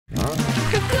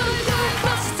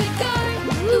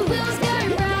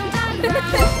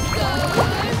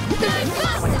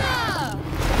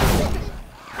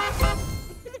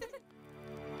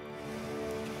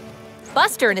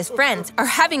Buster and his friends are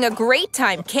having a great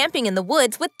time camping in the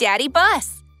woods with Daddy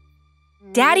Bus.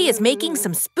 Daddy is making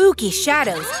some spooky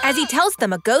shadows as he tells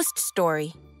them a ghost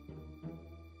story.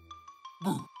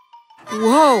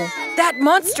 Whoa, that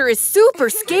monster is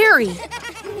super scary.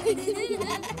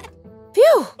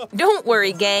 Phew, don't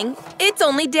worry, gang. It's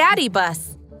only Daddy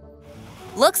Bus.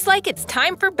 Looks like it's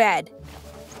time for bed.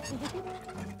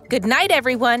 Good night,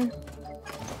 everyone.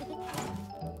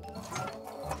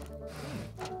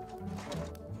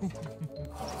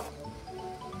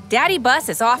 Daddy Bus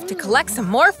is off to collect some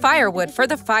more firewood for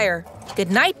the fire.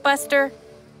 Good night, Buster.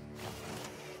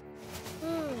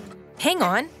 Hang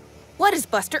on. What is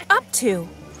Buster up to?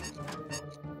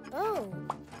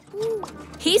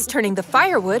 He's turning the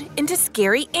firewood into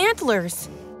scary antlers.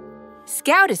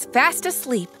 Scout is fast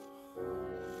asleep.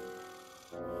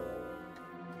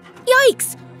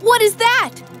 Yikes! What is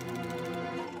that?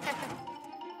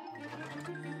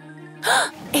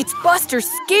 It's Buster's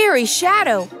scary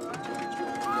shadow.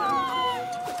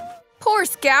 Poor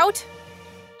Scout.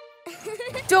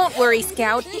 Don't worry,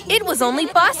 Scout. It was only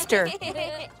Buster.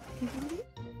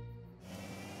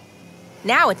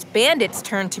 Now it's Bandit's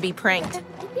turn to be pranked.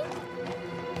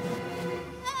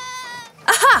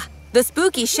 Aha! The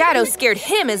spooky shadow scared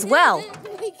him as well.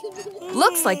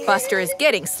 Looks like Buster is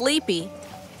getting sleepy.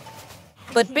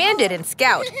 But Bandit and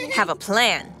Scout have a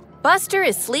plan. Buster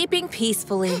is sleeping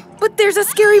peacefully. But there's a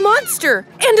scary monster!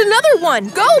 And another one!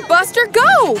 Go, Buster,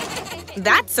 go!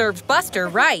 That served Buster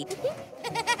right.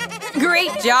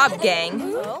 Great job, gang.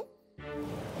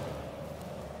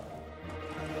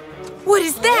 What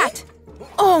is that?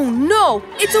 Oh no,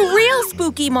 it's a real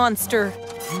spooky monster.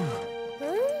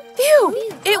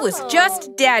 Phew, it was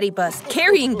just Daddy Bus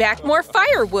carrying back more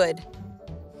firewood.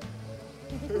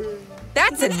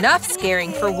 That's enough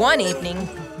scaring for one evening.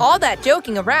 All that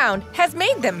joking around has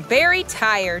made them very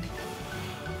tired.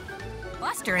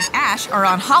 Buster and Ash are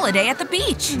on holiday at the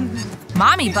beach.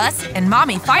 Mommy Bus and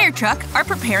Mommy Firetruck are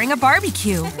preparing a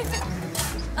barbecue.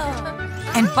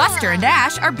 And Buster and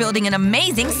Ash are building an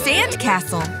amazing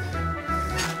sandcastle.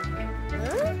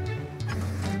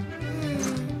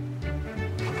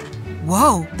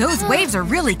 Whoa, those waves are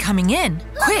really coming in.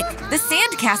 Quick, the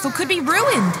sandcastle could be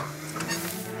ruined.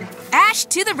 Ash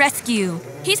to the rescue.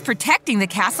 He's protecting the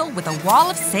castle with a wall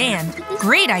of sand.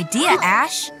 Great idea,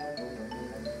 Ash.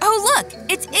 Oh, look,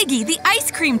 it's Iggy, the ice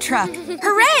cream truck.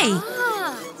 Hooray!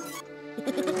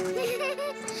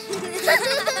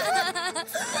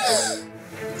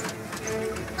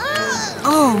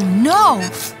 Oh, no!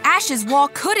 Ash's wall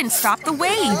couldn't stop the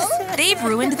waves. They've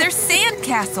ruined their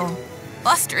sandcastle.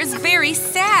 Buster is very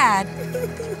sad.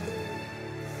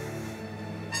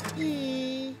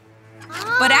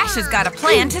 But Ash has got a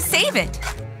plan to save it.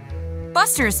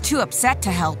 Buster is too upset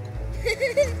to help.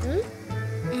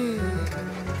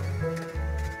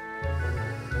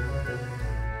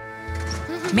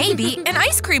 Maybe an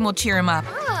ice cream will cheer him up.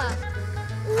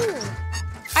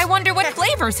 I wonder what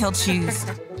flavors he'll choose.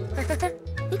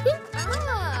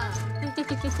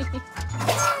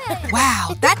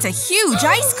 Wow, that's a huge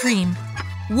ice cream.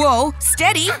 Whoa,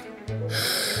 steady.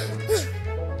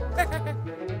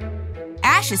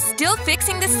 Ash is still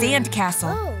fixing the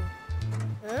sandcastle.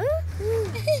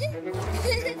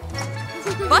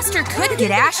 Buster could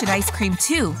get Ash an ice cream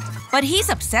too, but he's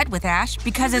upset with Ash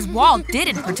because his wall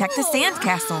didn't protect the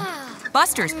sandcastle.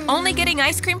 Buster's only getting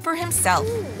ice cream for himself.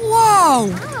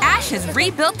 Whoa! Ash has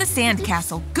rebuilt the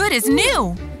sandcastle, good as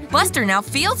new. Buster now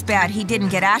feels bad he didn't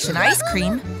get Ash an ice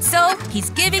cream, so he's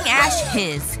giving Ash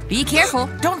his. Be careful,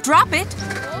 don't drop it.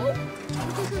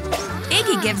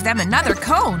 Iggy gives them another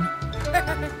cone.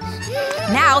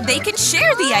 Now they can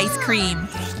share the ice cream.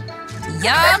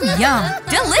 Yum, yum,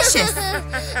 delicious.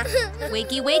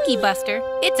 Wakey, wakey, Buster.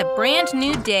 It's a brand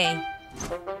new day.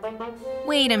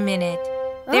 Wait a minute.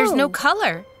 There's no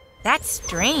color. That's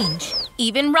strange.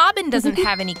 Even Robin doesn't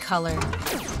have any color.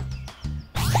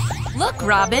 Look,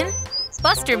 Robin.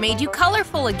 Buster made you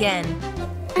colorful again.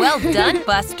 Well done,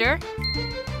 Buster.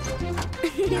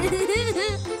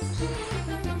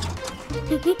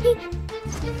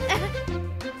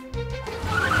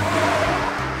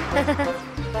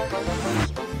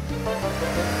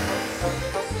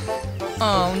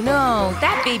 Oh no,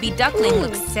 that baby duckling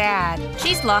looks sad.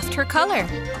 She's lost her color.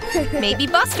 Maybe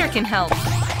Buster can help.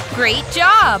 Great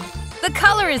job! The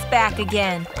color is back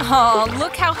again. Oh,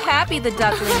 look how happy the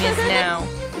duckling is now.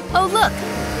 Oh look,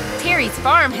 Terry's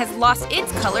farm has lost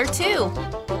its color too.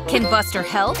 Can Buster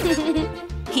help?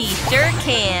 He sure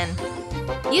can.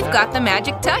 You've got the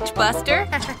magic touch, Buster.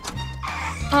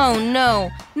 Oh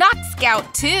no, not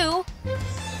Scout too.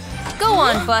 Go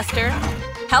on, Buster.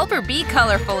 Help her be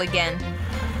colorful again.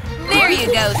 There you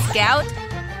go, Scout.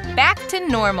 back to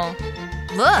normal.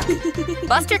 Look,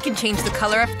 Buster can change the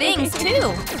color of things,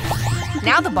 too.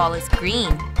 Now the ball is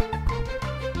green.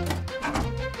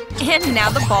 And now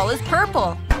the ball is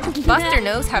purple. Buster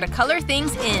knows how to color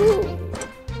things in.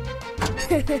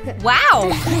 Wow!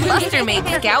 Buster made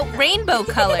Scout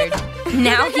rainbow-colored.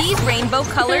 Now he's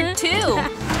rainbow-colored, too.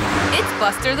 It's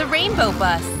Buster the Rainbow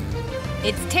Bus.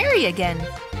 It's Terry again.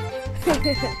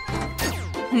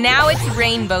 Now it's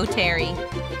Rainbow Terry.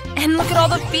 And look at all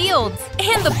the fields!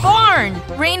 And the barn!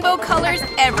 Rainbow colors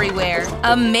everywhere.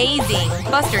 Amazing!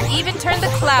 Buster even turned the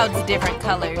clouds different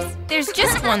colors. There's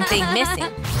just one thing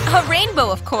missing. A rainbow,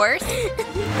 of course.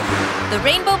 The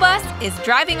Rainbow Bus is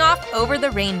driving off over the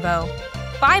rainbow.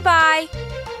 Bye-bye!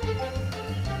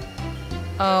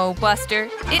 Oh, Buster,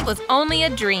 it was only a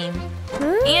dream.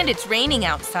 And it's raining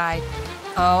outside.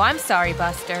 Oh, I'm sorry,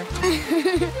 Buster.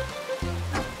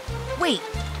 Wait.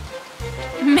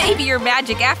 Maybe you're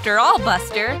magic after all,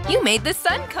 Buster. You made the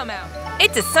sun come out.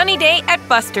 It's a sunny day at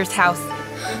Buster's house.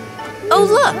 Oh,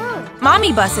 look!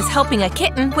 Mommy Bus is helping a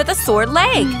kitten with a sore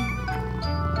leg.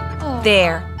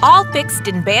 There, all fixed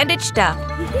and bandaged up.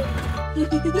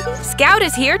 Scout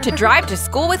is here to drive to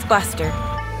school with Buster.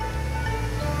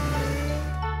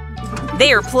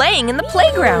 They are playing in the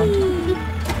playground.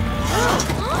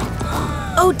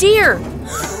 Oh dear!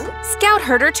 Scout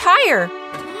hurt her tire.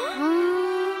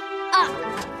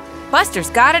 Buster's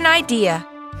got an idea.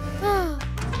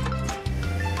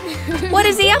 What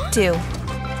is he up to?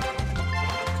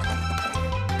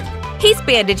 He's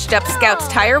bandaged up Scout's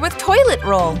tire with toilet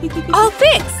roll. All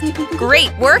fixed!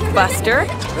 Great work, Buster!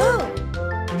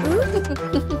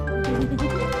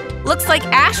 Looks like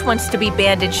Ash wants to be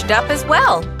bandaged up as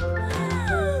well.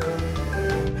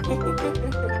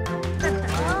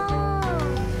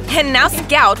 And now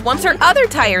Scout wants her other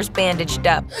tires bandaged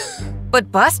up.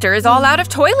 But Buster is all out of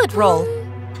toilet roll.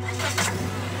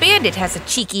 Bandit has a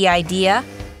cheeky idea.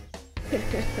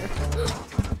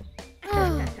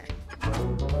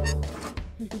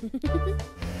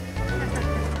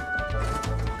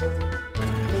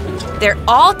 They're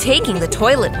all taking the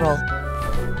toilet roll.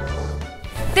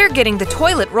 They're getting the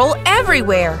toilet roll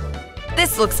everywhere.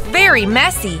 This looks very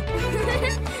messy.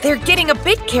 They're getting a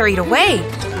bit carried away.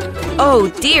 Oh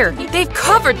dear, they've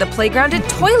covered the playground in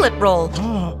toilet roll.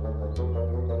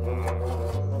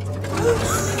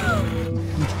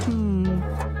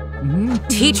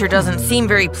 Teacher doesn't seem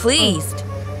very pleased.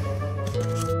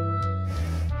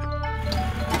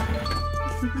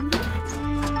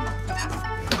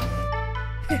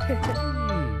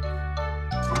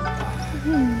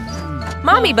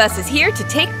 Mommy Bus is here to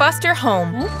take Buster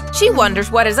home. She wonders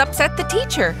what has upset the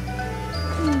teacher.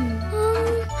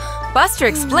 Buster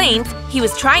explains he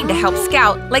was trying to help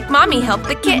Scout like Mommy helped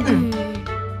the kitten.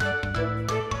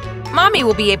 Mommy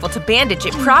will be able to bandage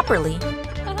it properly.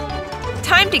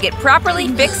 Time to get properly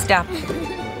fixed up.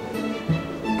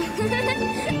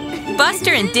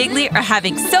 Buster and Diggly are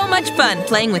having so much fun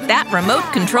playing with that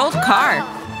remote-controlled car.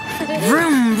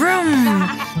 Vroom, vroom!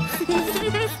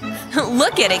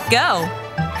 Look at it go!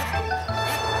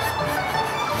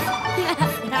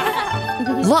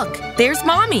 Look, there's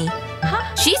Mommy.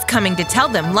 She's coming to tell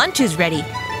them lunch is ready.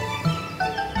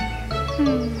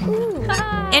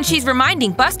 And she's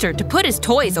reminding Buster to put his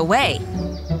toys away.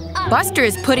 Buster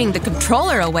is putting the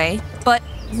controller away, but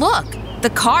look, the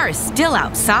car is still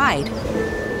outside.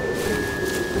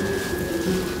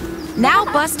 Now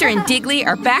Buster and Diggly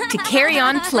are back to carry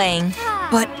on playing.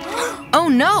 But, oh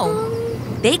no!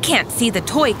 They can't see the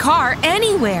toy car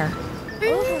anywhere.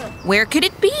 Where could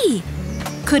it be?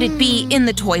 Could it be in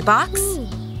the toy box?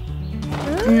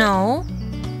 No.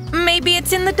 Maybe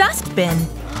it's in the dustbin.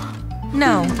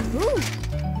 No.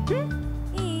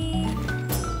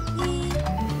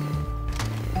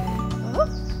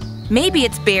 Maybe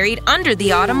it's buried under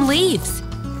the autumn leaves.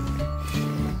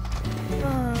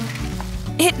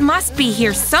 It must be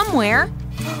here somewhere.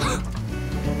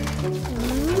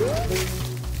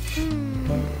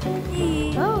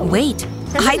 Wait,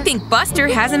 I think Buster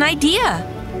has an idea.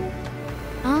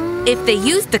 If they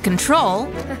use the control,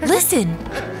 listen.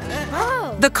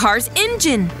 The car's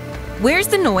engine. Where's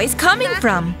the noise coming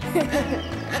from?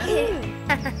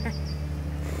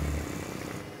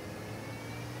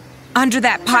 Under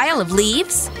that pile of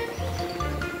leaves?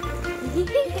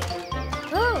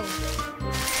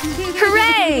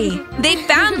 Hooray! They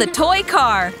found the toy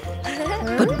car!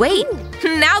 But wait,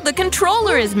 now the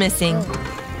controller is missing.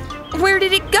 Where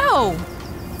did it go?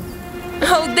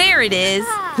 Oh, there it is.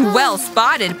 Well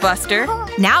spotted, Buster.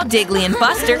 Now Diggly and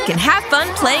Buster can have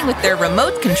fun playing with their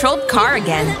remote-controlled car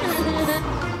again.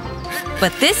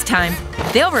 But this time,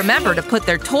 They'll remember to put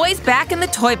their toys back in the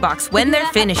toy box when they're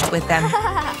finished with them.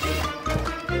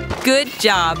 Good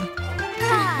job!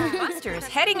 Buster is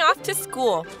heading off to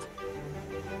school.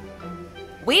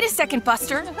 Wait a second,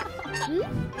 Buster.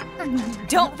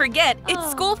 Don't forget,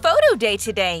 it's school photo day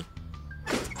today.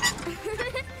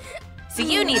 So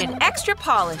you need an extra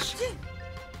polish.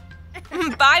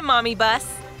 Bye, Mommy Bus.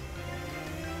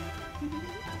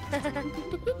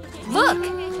 Look!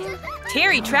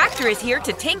 Terry Tractor is here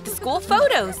to take the school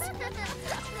photos.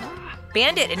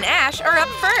 Bandit and Ash are up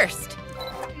first.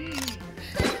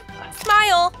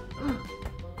 Smile!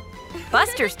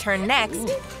 Buster's turn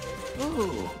next.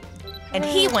 And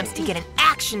he wants to get an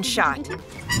action shot.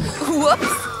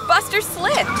 Whoops! Buster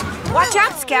slipped! Watch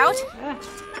out, Scout!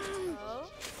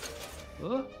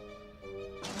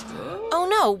 Oh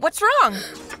no, what's wrong?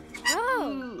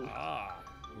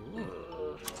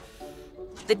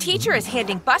 The teacher is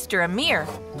handing Buster a mirror.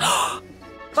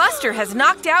 Buster has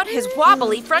knocked out his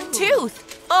wobbly front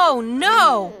tooth! Oh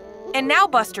no! And now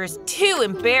Buster is too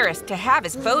embarrassed to have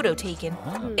his photo taken.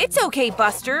 It's okay,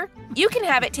 Buster. You can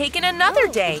have it taken another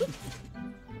day.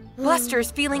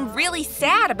 Buster's feeling really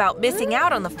sad about missing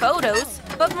out on the photos,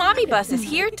 but Mommy Bus is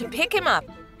here to pick him up.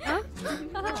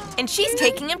 And she's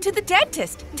taking him to the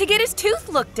dentist to get his tooth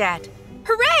looked at.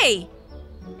 Hooray!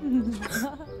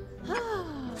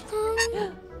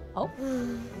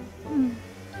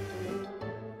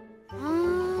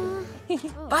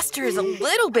 Buster is a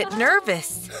little bit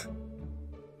nervous.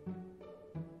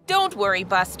 Don't worry,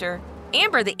 Buster.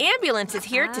 Amber the ambulance is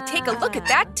here to take a look at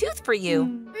that tooth for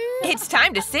you. It's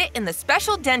time to sit in the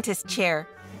special dentist chair.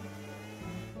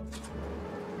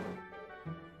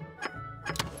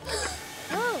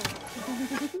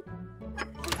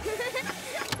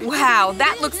 Wow,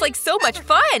 that looks like so much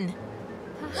fun!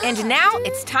 And now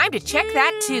it's time to check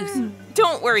that tooth.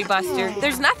 Don't worry, Buster.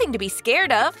 There's nothing to be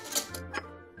scared of.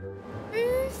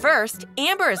 First,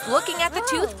 Amber is looking at the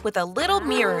tooth with a little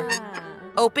mirror.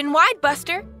 Open wide,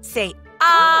 Buster. Say,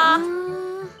 ah!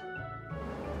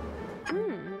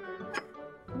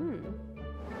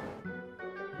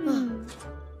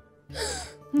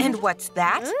 And what's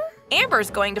that? Amber's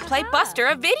going to play Buster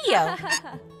a video.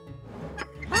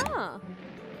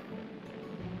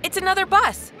 It's another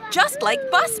bus, just like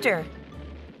Buster.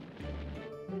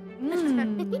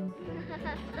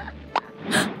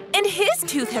 And his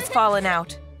tooth has fallen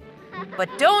out. But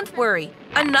don't worry,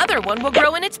 another one will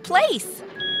grow in its place.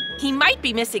 He might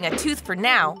be missing a tooth for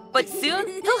now, but soon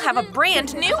he'll have a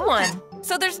brand new one.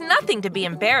 So there's nothing to be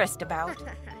embarrassed about.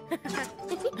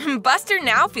 Buster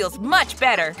now feels much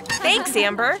better. Thanks,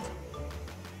 Amber.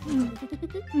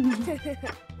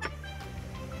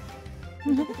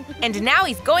 And now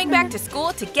he's going back to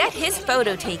school to get his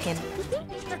photo taken.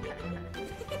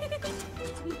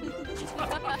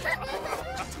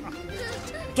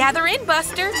 Gather in,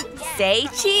 Buster. Say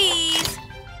cheese.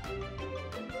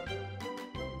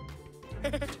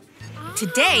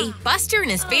 Today, Buster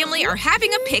and his family are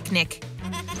having a picnic.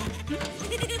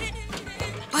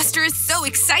 Buster is so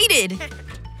excited.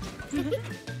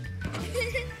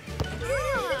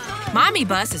 Mommy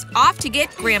Bus is off to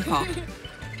get Grandpa.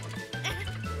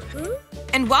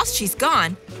 And whilst she's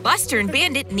gone, Buster and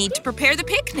Bandit need to prepare the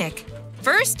picnic.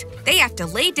 First, they have to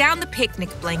lay down the picnic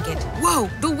blanket. Whoa,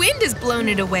 the wind has blown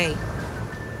it away.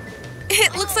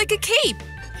 It looks like a cape.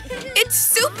 It's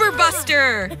Super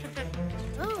Buster!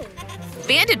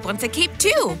 Bandit wants a cape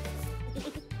too.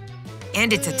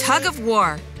 And it's a tug of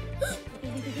war.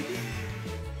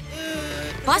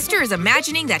 Buster is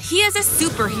imagining that he is a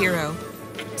superhero.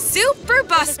 Super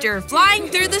Buster flying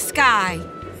through the sky.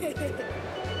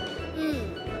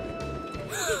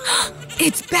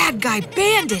 It's bad guy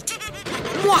Bandit!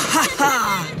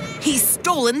 Mwahaha! He's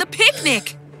stolen the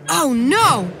picnic! Oh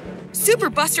no! Super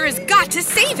Buster has got to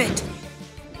save it!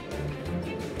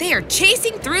 They are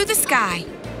chasing through the sky.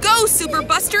 Go, Super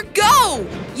Buster, go!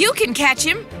 You can catch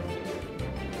him!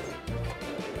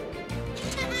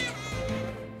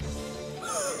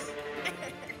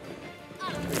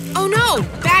 Oh no!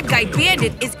 Bad guy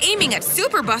Bandit is aiming at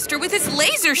Super Buster with his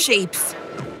laser shapes!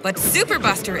 But Super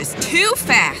Buster is too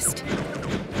fast.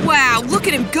 Wow, look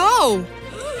at him go!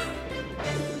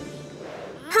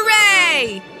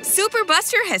 Hooray! Super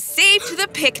Buster has saved the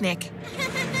picnic.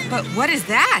 But what is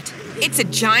that? It's a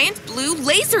giant blue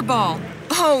laser ball.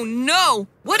 Oh no!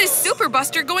 What is Super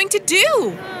Buster going to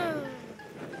do?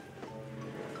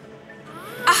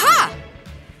 Aha!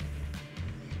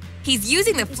 He's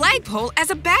using the flagpole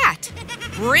as a bat.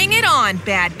 Bring it on,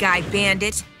 bad guy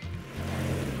Bandit.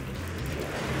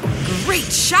 Great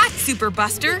shot, Super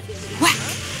Buster! Whack!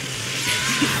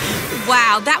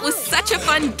 Wow, that was such a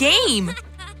fun game!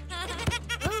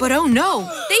 But oh no,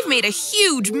 they've made a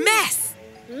huge mess!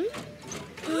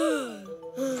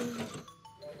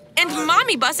 And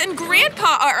Mommy Bus and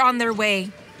Grandpa are on their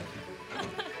way!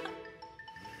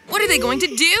 What are they going to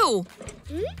do?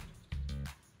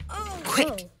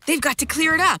 Quick, they've got to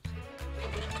clear it up!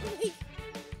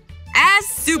 As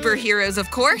superheroes, of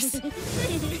course!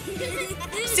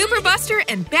 Super Buster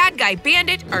and Bad Guy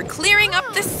Bandit are clearing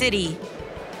up the city!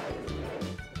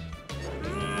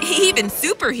 Even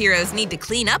superheroes need to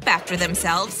clean up after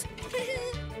themselves.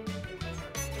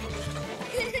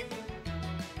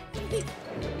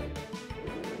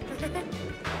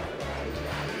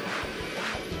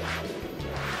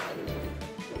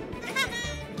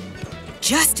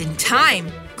 Just in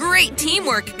time! Great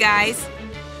teamwork, guys!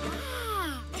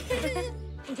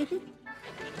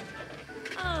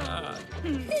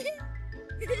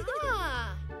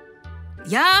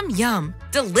 Yum, yum!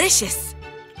 Delicious!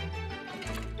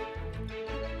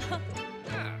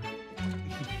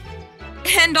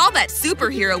 And all that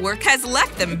superhero work has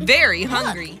left them very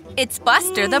hungry. It's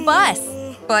Buster the bus.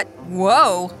 But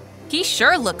whoa, he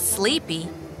sure looks sleepy.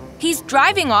 He's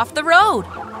driving off the road.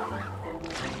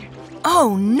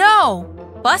 Oh no!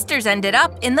 Buster's ended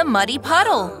up in the muddy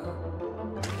puddle.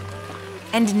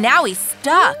 And now he's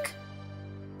stuck.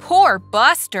 Poor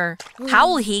Buster. How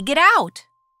will he get out?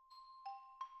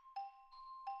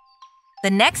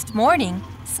 The next morning,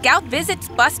 Scout visits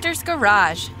Buster's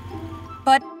garage.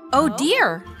 But oh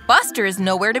dear, Buster is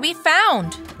nowhere to be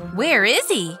found. Where is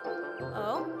he?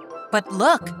 But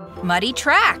look, muddy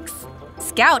tracks.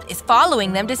 Scout is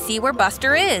following them to see where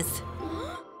Buster is.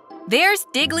 There's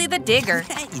Diggly the Digger.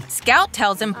 Scout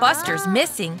tells him Buster's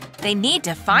missing. They need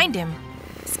to find him.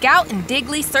 Scout and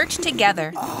Diggly search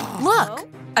together. Look,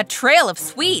 a trail of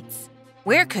sweets.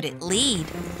 Where could it lead?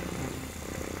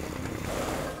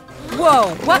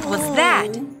 Whoa, what was that?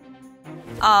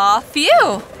 Aw,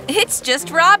 phew! It's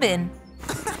just Robin.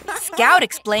 Scout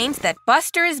explains that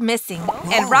Buster is missing,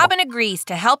 and Robin agrees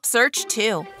to help search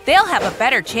too. They'll have a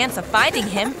better chance of finding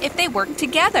him if they work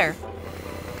together.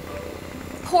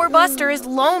 Poor Buster is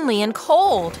lonely and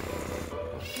cold.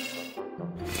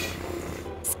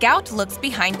 Scout looks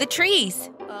behind the trees.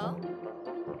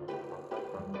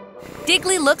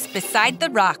 Diggly looks beside the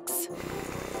rocks.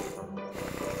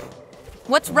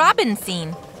 What's Robin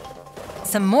seen?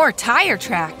 Some more tire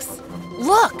tracks.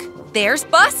 Look, there's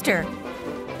Buster.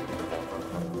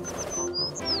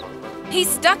 He's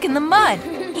stuck in the mud.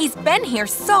 He's been here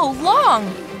so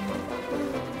long.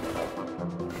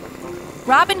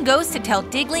 Robin goes to tell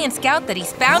Diggly and Scout that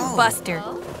he's found Buster.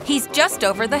 He's just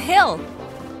over the hill.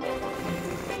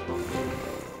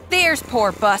 There's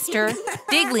poor Buster.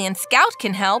 Diggly and Scout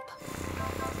can help.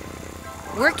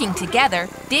 Working together,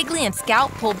 Diggly and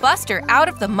Scout pull Buster out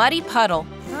of the muddy puddle.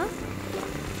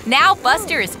 Now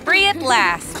Buster is free at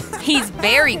last. He's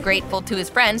very grateful to his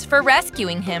friends for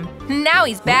rescuing him. Now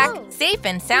he's back, safe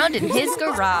and sound in his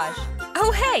garage.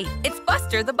 Oh hey, it's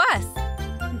Buster the bus.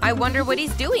 I wonder what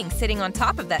he's doing sitting on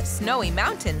top of that snowy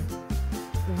mountain.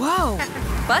 Whoa,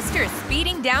 Buster is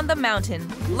speeding down the mountain.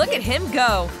 Look at him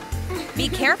go. Be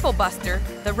careful, Buster.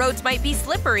 The roads might be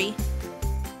slippery.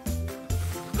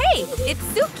 Hey, it's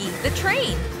Suki, the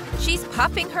train. She's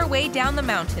puffing her way down the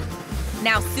mountain.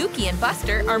 Now Suki and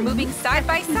Buster are moving side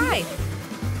by side.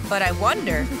 But I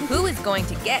wonder who is going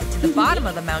to get to the bottom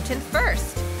of the mountain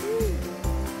first.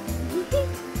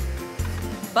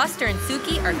 Buster and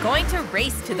Suki are going to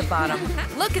race to the bottom.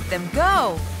 Look at them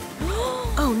go.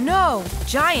 Oh no,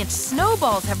 giant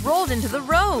snowballs have rolled into the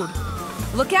road.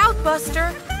 Look out,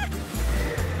 Buster.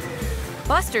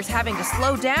 Buster's having to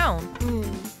slow down.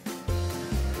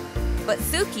 But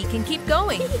Suki can keep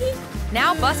going.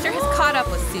 Now Buster has caught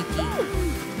up with Suki.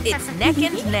 It's neck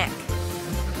and neck.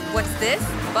 What's this?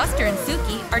 Buster and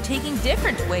Suki are taking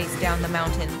different ways down the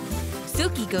mountain.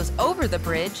 Suki goes over the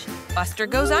bridge, Buster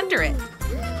goes under it.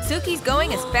 Suki's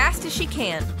going as fast as she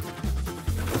can.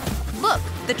 Look,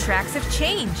 the tracks have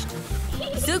changed.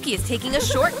 Suki is taking a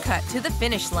shortcut to the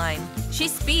finish line.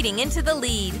 She's speeding into the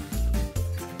lead.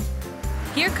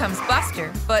 Here comes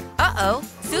Buster, but uh-oh,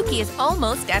 Suki is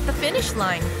almost at the finish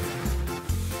line.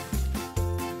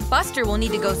 Buster will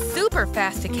need to go super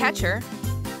fast to catch her.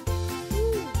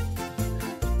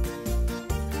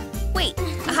 Wait,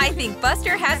 I think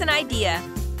Buster has an idea.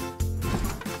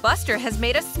 Buster has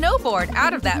made a snowboard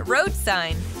out of that road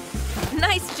sign.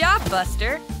 Nice job,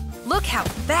 Buster. Look how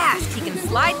fast he can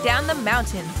slide down the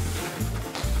mountain.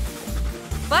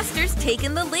 Buster's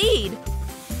taken the lead.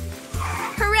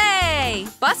 Hooray!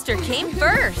 Buster came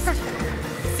first.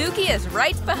 Suki is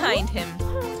right behind him.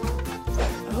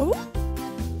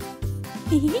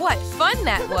 What fun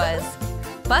that was!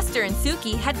 Buster and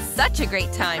Suki had such a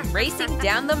great time racing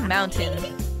down the mountain.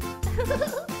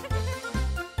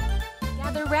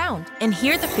 Gather round and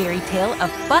hear the fairy tale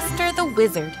of Buster the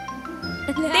Wizard.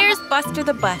 There's Buster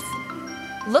the bus.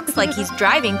 Looks like he's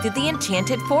driving through the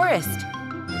enchanted forest.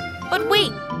 But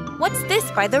wait, what's this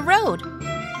by the road?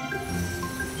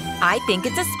 I think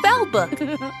it's a spell book.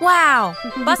 Wow,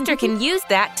 Buster can use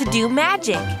that to do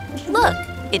magic. Look,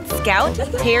 it's Scout,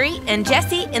 Terry, and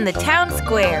Jessie in the town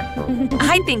square.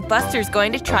 I think Buster's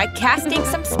going to try casting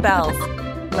some spells.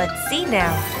 Let's see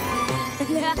now.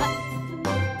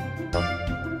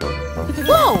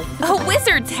 Whoa, a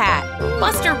wizard's hat!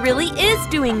 Buster really is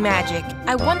doing magic.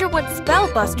 I wonder what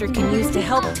spell Buster can use to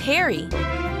help Terry.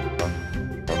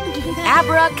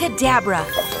 Abracadabra!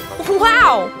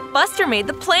 Wow! Buster made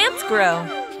the plants grow.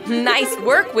 Nice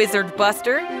work, Wizard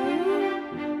Buster.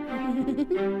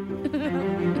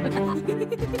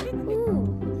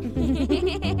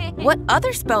 What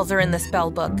other spells are in the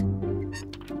spell book?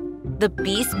 The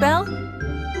bee spell?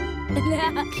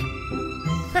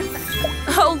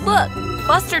 Oh, look!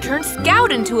 Buster turned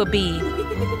Scout into a bee.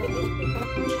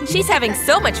 She's having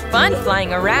so much fun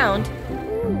flying around.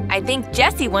 I think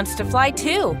Jessie wants to fly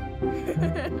too.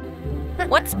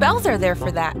 What spells are there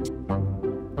for that?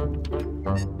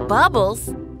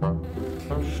 Bubbles?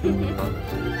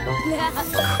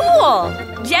 Cool!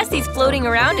 Jessie's floating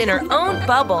around in her own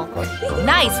bubble.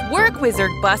 Nice work,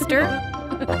 Wizard Buster.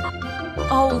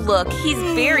 Oh, look, he's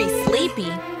very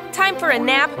sleepy. Time for a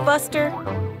nap, Buster.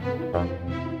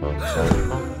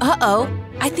 Uh-oh,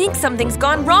 I think something's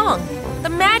gone wrong. The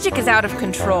magic is out of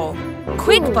control.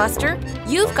 Quick, Buster,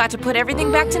 you've got to put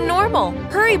everything back to normal.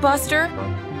 Hurry, Buster.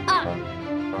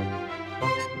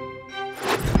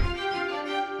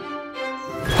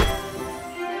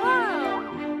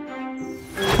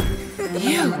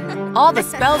 Phew, all the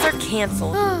spells are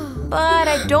canceled. But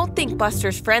I don't think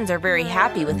Buster's friends are very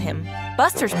happy with him.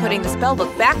 Buster's putting the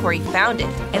spellbook back where he found it.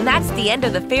 And that's the end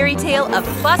of the fairy tale of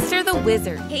Buster the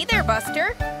Wizard. Hey there,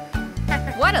 Buster.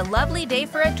 What a lovely day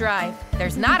for a drive.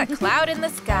 There's not a cloud in the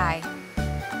sky.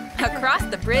 Across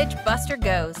the bridge, Buster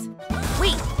goes.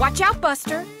 Wait, watch out,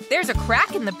 Buster. There's a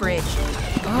crack in the bridge.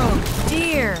 Oh,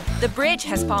 dear. The bridge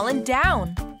has fallen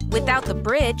down. Without the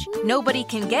bridge, nobody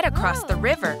can get across the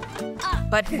river.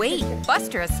 But wait,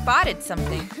 Buster has spotted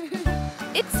something.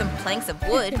 It's some planks of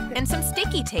wood and some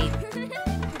sticky tape.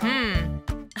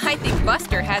 I think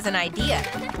Buster has an idea.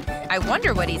 I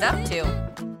wonder what he's up to.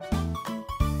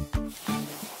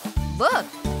 Look,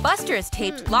 Buster has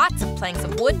taped lots of planks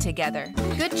of wood together.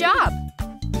 Good job.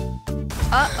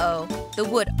 Uh-oh, the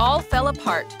wood all fell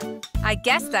apart. I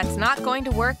guess that's not going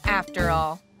to work after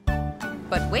all.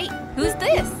 But wait, who's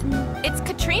this? It's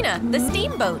Katrina, the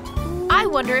steamboat. I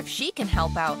wonder if she can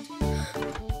help out.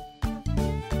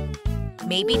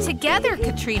 Maybe together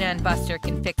Katrina and Buster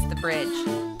can fix the bridge.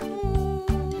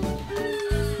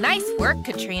 Nice work,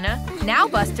 Katrina. Now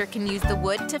Buster can use the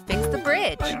wood to fix the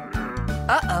bridge.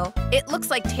 Uh-oh, it looks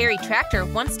like Terry Tractor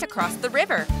wants to cross the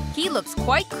river. He looks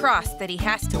quite cross that he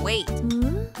has to wait.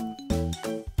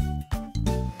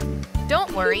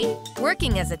 Don't worry,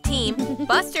 working as a team,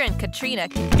 Buster and Katrina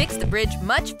can fix the bridge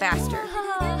much faster.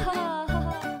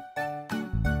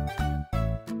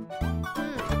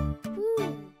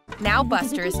 Now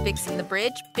Buster is fixing the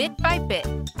bridge bit by bit.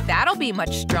 That'll be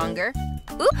much stronger.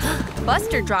 Oops!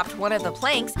 Buster dropped one of the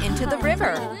planks into the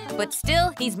river. But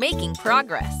still, he's making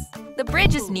progress. The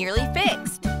bridge is nearly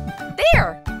fixed.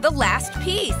 There! The last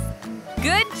piece!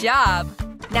 Good job!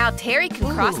 Now Terry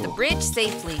can cross the bridge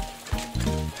safely.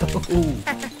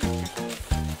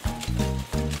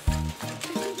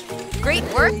 Great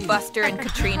work, Buster and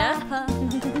Katrina.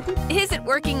 Isn't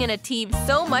working in a team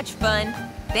so much fun?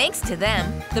 Thanks to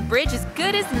them, the bridge is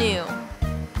good as new.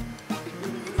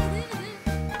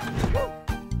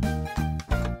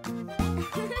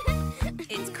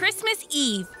 It's Christmas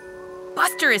Eve.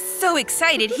 Buster is so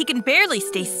excited he can barely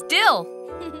stay still.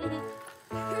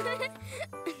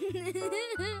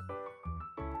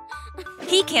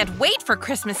 He can't wait for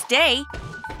Christmas Day.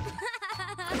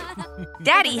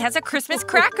 Daddy has a Christmas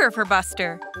cracker for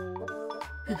Buster.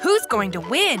 Who's going to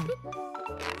win?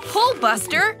 Pull,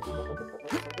 Buster!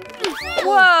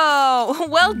 Whoa!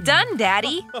 Well done,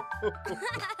 Daddy!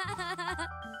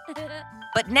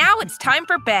 But now it's time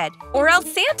for bed, or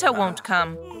else Santa won't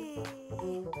come.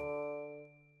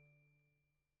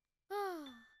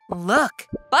 Look,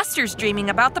 Buster's dreaming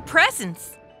about the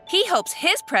presents. He hopes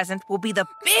his present will be the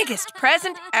biggest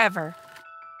present ever.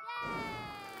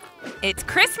 It's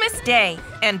Christmas Day,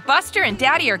 and Buster and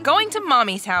Daddy are going to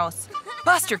Mommy's house.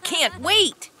 Buster can't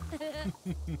wait.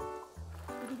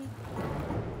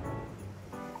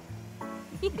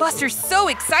 Buster's so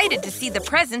excited to see the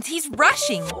presents, he's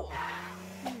rushing.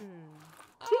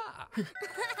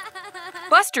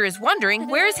 Buster is wondering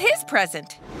where's his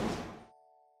present.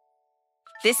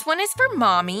 This one is for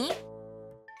Mommy.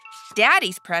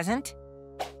 Daddy's present.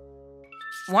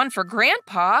 One for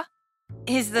Grandpa.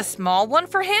 Is the small one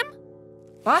for him?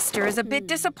 Buster is a bit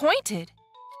disappointed.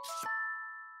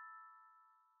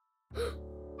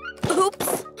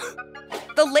 Oops!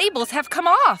 The labels have come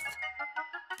off.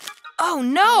 Oh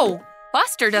no!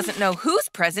 Buster doesn't know whose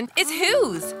present is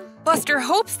whose. Buster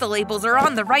hopes the labels are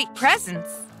on the right presents.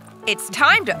 It's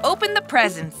time to open the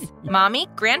presents. Mommy,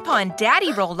 Grandpa, and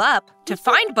Daddy roll up to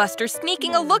find Buster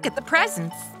sneaking a look at the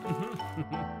presents.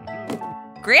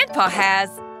 Grandpa has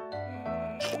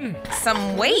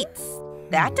some weights.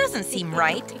 That doesn't seem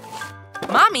right.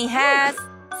 Mommy has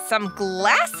some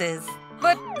glasses,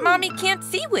 but Mommy can't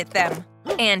see with them.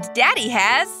 And Daddy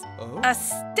has a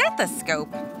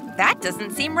stethoscope. That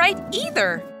doesn't seem right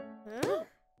either.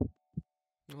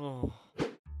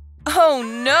 Oh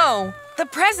no! The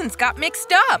presents got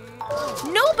mixed up.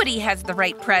 Nobody has the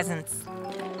right presents.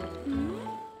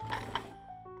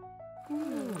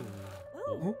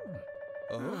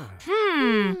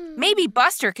 Maybe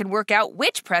Buster can work out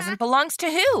which present belongs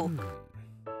to who.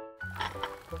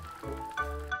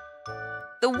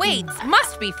 The weights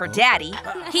must be for Daddy.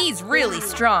 He's really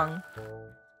strong.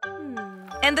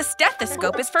 And the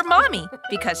stethoscope is for Mommy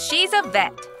because she's a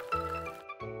vet.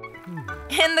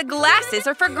 And the glasses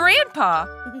are for Grandpa.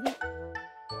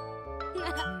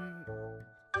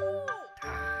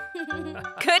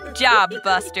 Good job,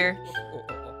 Buster.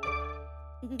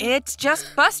 It's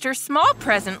just Buster's small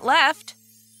present left.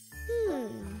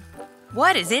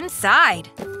 What is inside?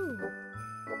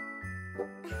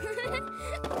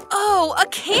 Oh, a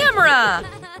camera!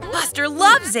 Buster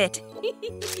loves it!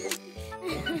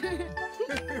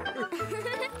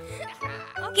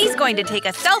 He's going to take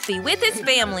a selfie with his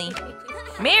family.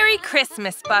 Merry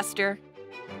Christmas, Buster!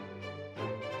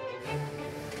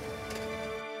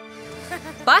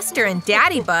 Buster and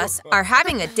Daddy Bus are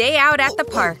having a day out at the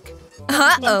park.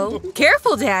 Uh-oh,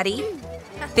 careful, Daddy.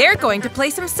 They're going to play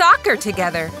some soccer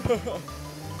together.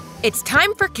 It's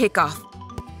time for kickoff.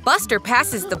 Buster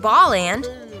passes the ball and…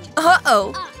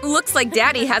 Uh-oh, looks like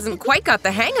Daddy hasn't quite got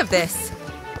the hang of this.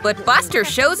 But Buster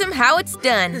shows him how it's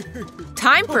done.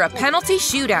 Time for a penalty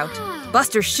shootout.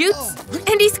 Buster shoots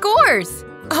and he scores.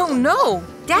 Oh no,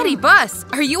 Daddy Bus,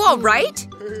 are you all right?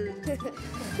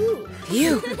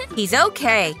 Phew, he's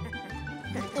okay.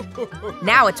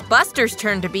 Now it's Buster's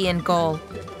turn to be in goal.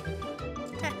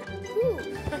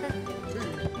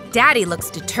 Daddy looks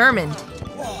determined.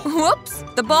 Whoops,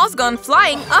 the ball's gone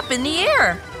flying up in the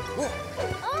air.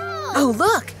 Oh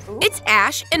look, it's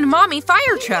Ash and Mommy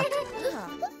Firetruck.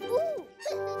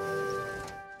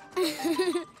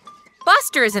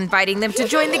 Buster is inviting them to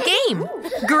join the game.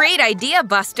 Great idea,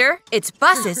 Buster. It's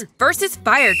buses versus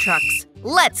fire trucks.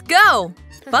 Let's go!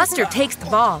 Buster takes the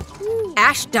ball.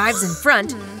 Ash dives in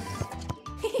front.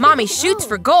 Mommy shoots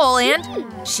for goal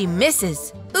and she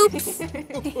misses. Oops.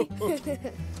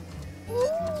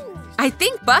 I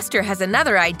think Buster has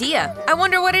another idea. I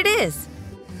wonder what it is.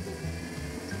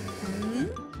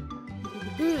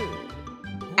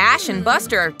 Ash and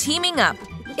Buster are teaming up.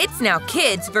 It's now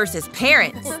kids versus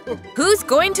parents. Who's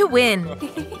going to win?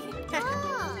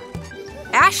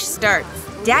 Ash starts.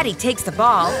 Daddy takes the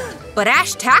ball, but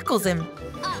Ash tackles him.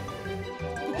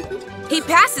 He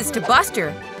passes to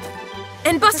Buster.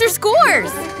 And Buster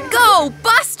scores! Go,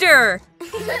 Buster!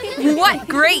 What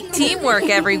great teamwork,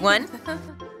 everyone!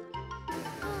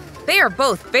 They are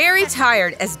both very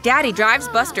tired as Daddy drives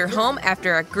Buster home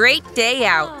after a great day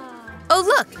out. Oh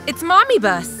look, it's Mommy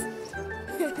Bus.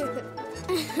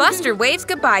 Buster waves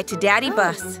goodbye to Daddy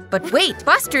Bus. But wait,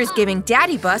 Buster's giving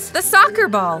Daddy Bus the soccer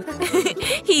ball.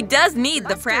 He does need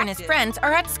the practice. Buster and his friends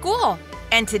are at school.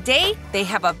 And today, they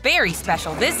have a very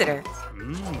special visitor.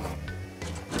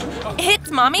 It's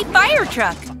Mommy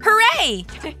Firetruck! Hooray!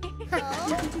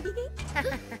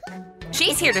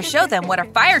 She's here to show them what a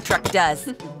fire truck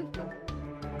does.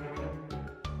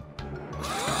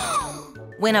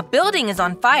 When a building is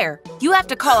on fire, you have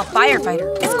to call a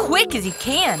firefighter as quick as you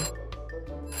can.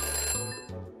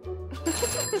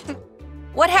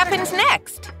 What happens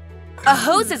next? A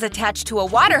hose is attached to a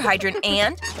water hydrant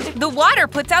and the water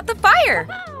puts out the fire.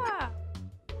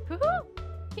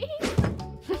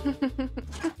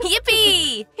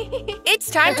 Yippee!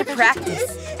 It's time to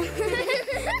practice.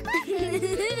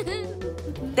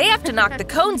 They have to knock the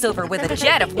cones over with a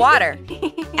jet of water.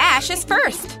 Ash is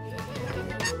first.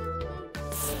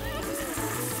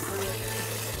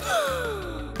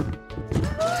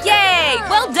 Yay!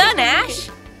 Well done, Ash!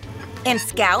 And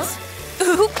Scout?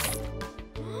 Oops.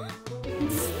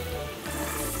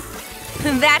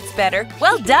 That's better.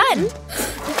 Well done.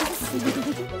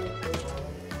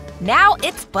 Now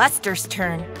it's Buster's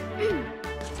turn.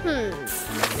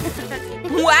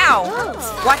 Wow!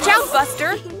 Watch out,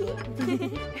 Buster!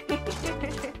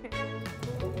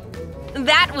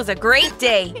 That was a great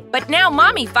day, but now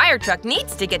Mommy Firetruck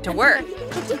needs to get to work.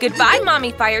 Goodbye,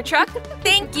 Mommy Firetruck.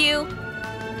 Thank you.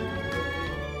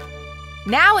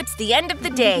 Now it's the end of the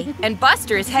day, and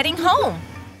Buster is heading home.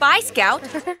 Bye, Scout.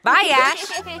 Bye, Ash.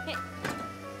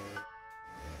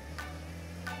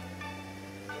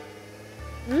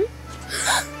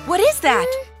 What is that?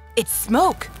 It's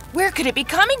smoke. Where could it be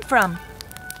coming from?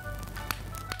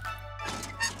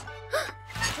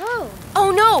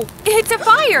 Oh no! It's a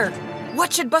fire!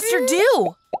 What should Buster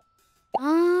do?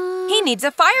 He needs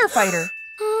a firefighter.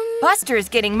 Buster is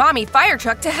getting Mommy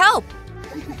Firetruck to help.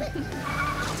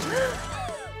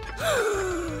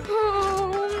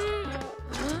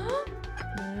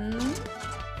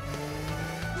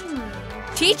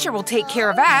 Teacher will take care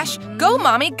of Ash. Go,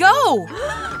 Mommy, go!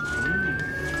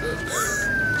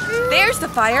 There's the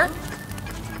fire.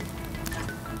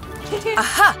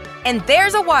 Aha! And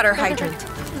there's a water hydrant.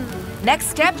 Next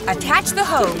step, attach the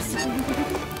hose.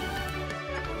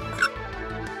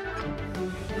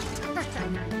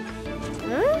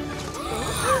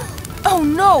 Oh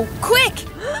no! Quick!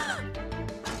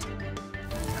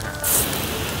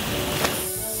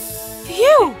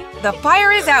 Phew! The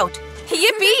fire is out!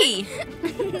 Yippee!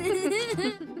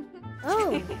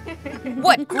 Oh.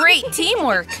 What great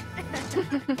teamwork!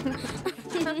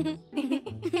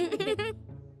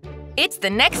 It's the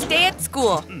next day at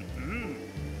school.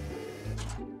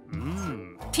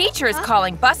 Teacher is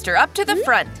calling Buster up to the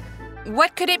front.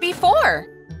 What could it be for?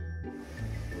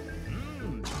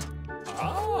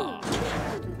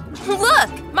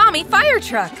 Look! Mommy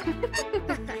Firetruck!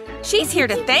 She's here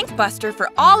to thank Buster for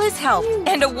all his help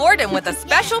and award him with a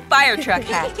special Firetruck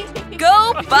hat.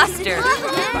 Go, Buster!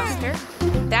 Buster,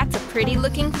 that's a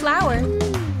pretty-looking flower.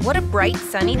 What a bright,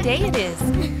 sunny day it is.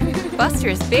 Buster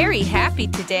is very happy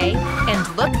today.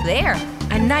 And look there,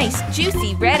 a nice,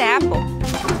 juicy red apple.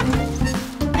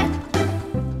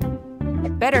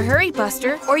 Better hurry,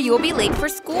 Buster, or you'll be late for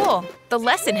school. The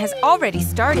lesson has already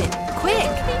started. Quick!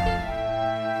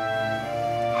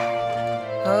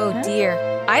 Oh dear,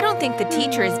 I don't think the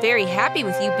teacher is very happy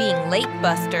with you being late,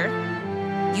 Buster.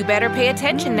 You better pay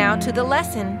attention now to the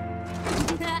lesson.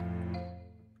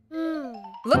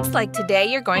 Looks like today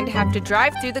you're going to have to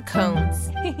drive through the cones.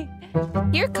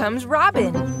 Here comes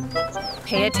Robin.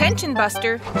 Pay attention,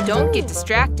 Buster. Don't get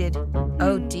distracted.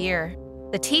 Oh dear.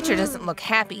 The teacher doesn't look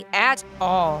happy at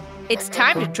all. It's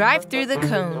time to drive through the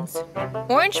cones.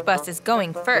 Orange bus is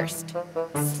going first.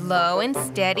 Slow and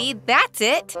steady, that's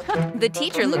it. The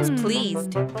teacher looks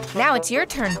pleased. Now it's your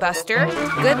turn, Buster.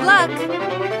 Good luck.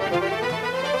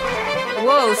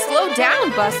 Whoa, slow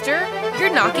down, Buster.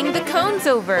 You're knocking the cones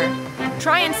over.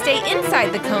 Try and stay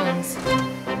inside the cones.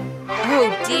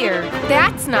 Oh dear,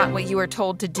 that's not what you were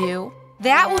told to do.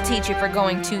 That will teach you for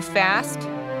going too fast.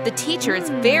 The teacher is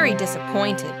very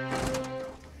disappointed.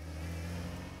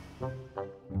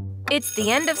 It's the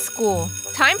end of school.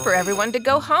 Time for everyone to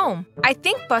go home. I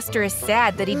think Buster is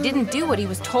sad that he didn't do what he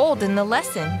was told in the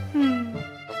lesson.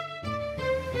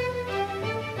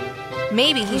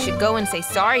 Maybe he should go and say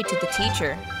sorry to the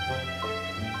teacher.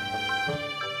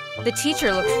 The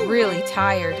teacher looks really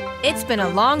tired. It's been a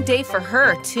long day for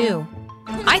her, too.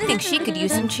 I think she could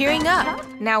use some cheering up.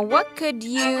 Now, what could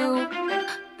you…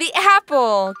 The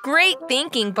apple! Great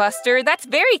thinking, Buster. That's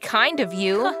very kind of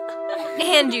you.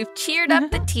 And you've cheered up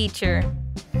the teacher.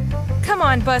 Come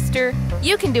on, Buster.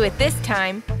 You can do it this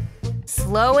time.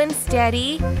 Slow and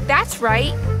steady. That's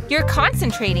right. You're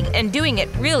concentrating and doing it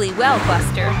really well,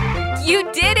 Buster. You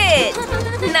did it!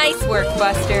 Nice work,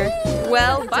 Buster.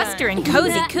 Well, Buster and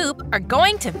Cozy Coop are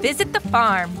going to visit the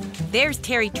farm. There's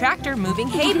Terry Tractor moving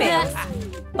hay bales.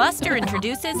 Buster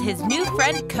introduces his new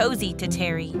friend Cozy to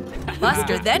Terry.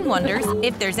 Buster then wonders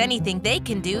if there's anything they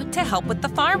can do to help with the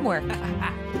farm work.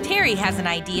 Terry has an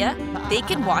idea. They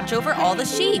can watch over all the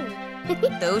sheep.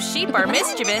 Those sheep are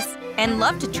mischievous and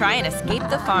love to try and escape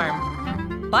the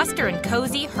farm. Buster and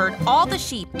Cozy herd all the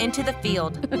sheep into the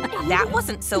field. That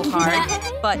wasn't so hard,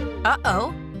 but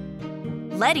uh-oh.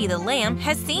 Lettie the lamb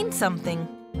has seen something.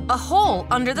 A hole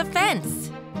under the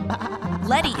fence.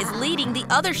 Lettie is leading the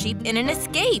other sheep in an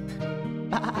escape.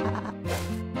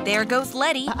 There goes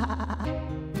Lettie.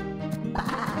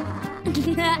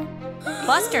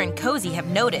 Buster and Cozy have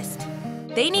noticed.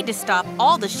 They need to stop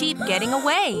all the sheep getting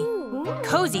away.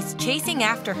 Cozy's chasing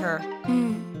after her.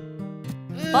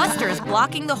 Buster is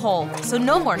blocking the hole so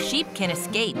no more sheep can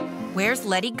escape. Where's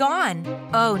Lettie gone?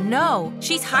 Oh no,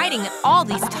 she's hiding in all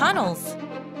these tunnels.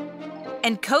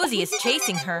 And Cozy is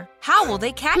chasing her. How will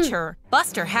they catch her?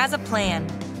 Buster has a plan.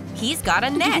 He's got a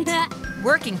net.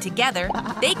 Working together,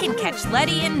 they can catch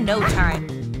Lettie in no time.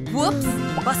 Whoops,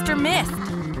 Buster missed.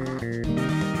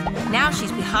 Now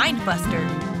she's behind Buster.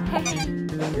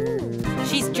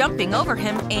 She's jumping over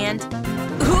him and…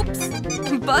 oops!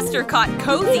 Buster caught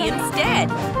Cozy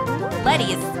instead.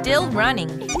 Lettie is still running.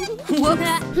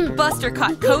 Whoops! Buster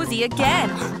caught Cozy again.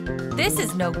 This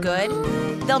is no good.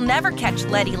 They'll never catch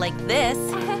Lettie like this.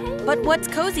 But what's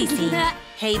Cozy see?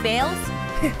 Hay bales?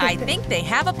 I think they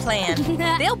have a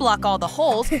plan. They'll block all the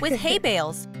holes with hay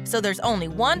bales, so there's only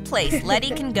one place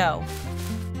Lettie can go.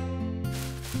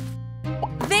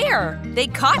 There! They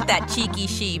caught that cheeky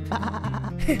sheep.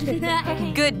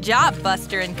 Good job,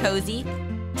 Buster and Cozy.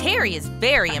 Terry is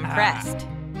very impressed.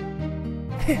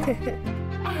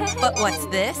 But what's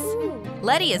this?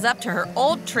 Lettie is up to her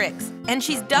old tricks, and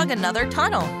she's dug another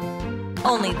tunnel.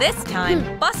 Only this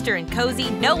time, Buster and Cozy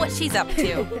know what she's up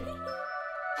to.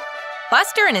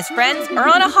 Buster and his friends are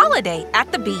on a holiday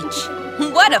at the beach.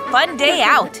 What a fun day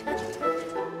out!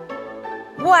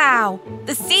 Wow,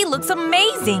 the sea looks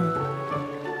amazing!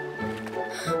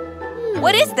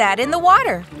 What is that in the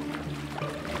water?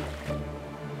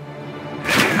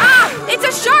 Ah! It's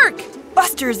a shark!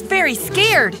 Buster is very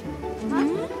scared.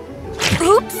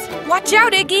 Oops! Watch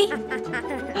out, Iggy!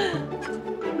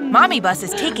 Mommy Bus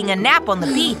is taking a nap on the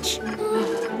beach.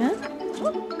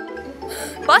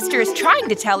 Buster is trying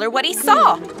to tell her what he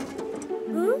saw.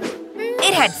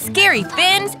 It had scary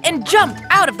fins and jumped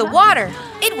out of the water.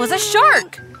 It was a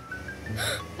shark.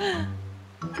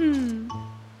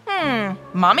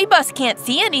 Mommy Bus can't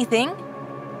see anything.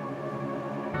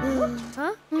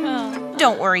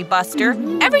 Don't worry, Buster.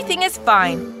 Everything is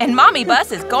fine, and Mommy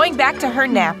Bus is going back to her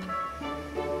nap.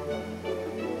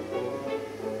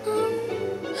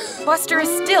 Buster is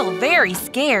still very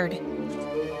scared.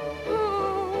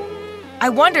 I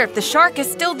wonder if the shark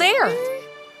is still there.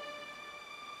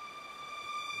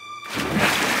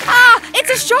 Ah! It's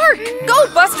a shark!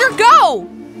 Go, Buster, go!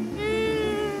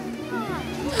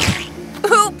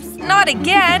 Oops, not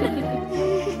again.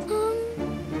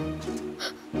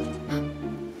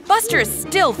 Buster is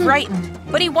still frightened,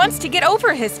 but he wants to get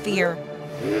over his fear.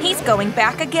 He's going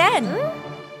back again.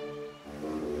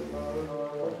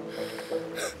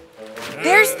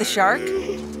 There's the shark.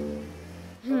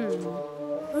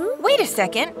 Wait a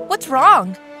second, what's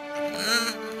wrong?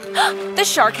 The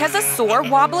shark has a sore,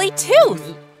 wobbly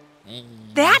tooth.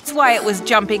 That's why it was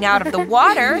jumping out of the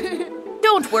water.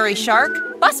 Don't worry,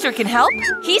 Shark. Buster can help.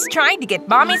 He's trying to get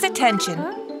Mommy's attention.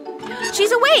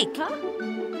 She's awake.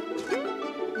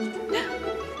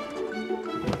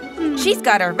 She's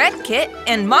got her red kit,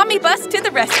 and Mommy Bus to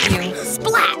the rescue.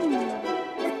 Splat!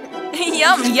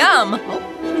 Yum, yum!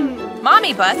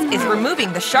 Mommy Bus is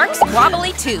removing the shark's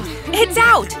wobbly tooth. It's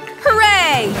out!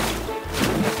 Hooray!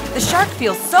 The shark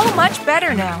feels so much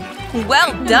better now.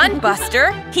 Well done,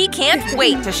 Buster! He can't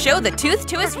wait to show the tooth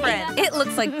to his friend. It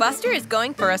looks like Buster is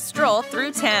going for a stroll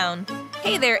through town.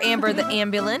 Hey there, Amber the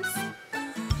ambulance.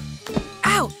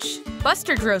 Ouch!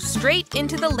 Buster drove straight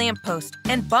into the lamppost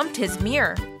and bumped his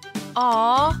mirror.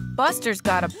 Aw, Buster's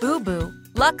got a boo-boo.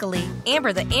 Luckily,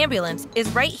 Amber the ambulance is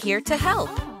right here to help.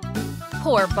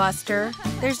 Poor Buster.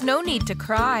 There's no need to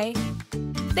cry.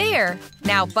 There!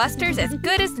 Now Buster's as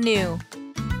good as new.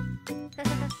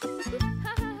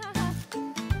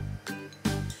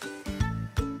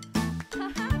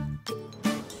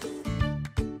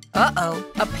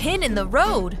 Uh-oh, a pin in the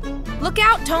road. Look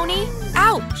out, Tony!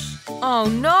 Ouch! Oh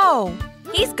no!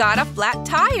 He's got a flat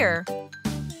tire.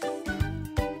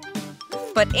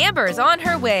 But Amber is on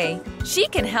her way. She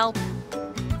can help.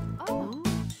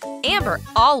 Amber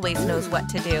always knows what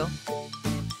to do.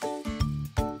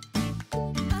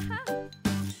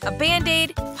 A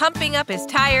Band-Aid, pumping up his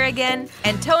tire again,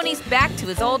 and Tony's back to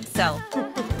his old self.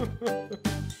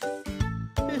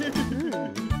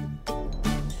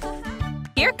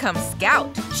 Here comes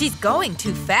Scout. She's going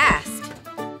too fast.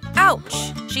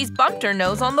 Ouch! She's bumped her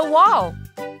nose on the wall.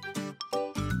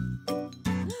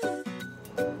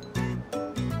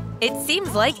 It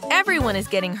seems like everyone is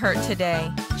getting hurt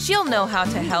today. She'll know how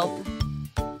to help.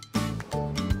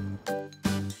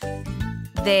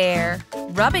 There.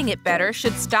 Rubbing it better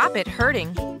should stop it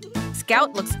hurting.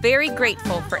 Scout looks very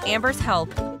grateful for Amber's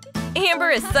help. Amber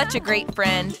is such a great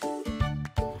friend.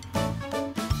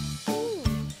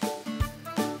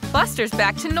 Buster's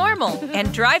back to normal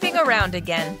and driving around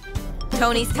again.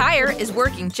 Tony's tire is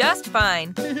working just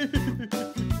fine.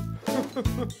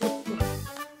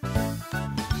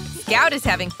 Scout is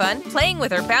having fun playing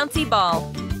with her bouncy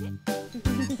ball.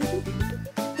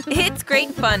 It's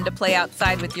great fun to play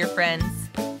outside with your friends.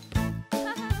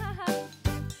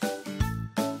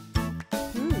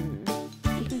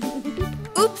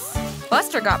 Oops!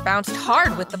 Buster got bounced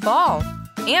hard with the ball.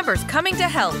 Amber's coming to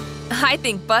help. I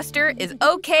think Buster is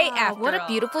okay after all. What a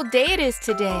beautiful day it is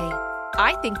today.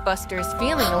 I think Buster is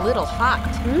feeling a little hot.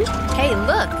 Hey,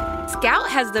 look! Scout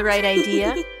has the right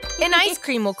idea. An ice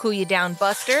cream will cool you down,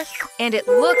 Buster. And it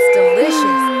looks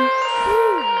delicious.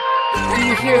 Do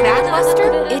you hear that,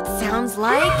 Buster? It sounds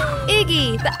like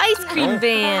Iggy, the ice cream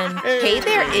van. Hey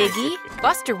there, Iggy.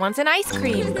 Buster wants an ice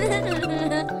cream. Look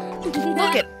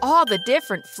at all the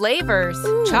different flavors.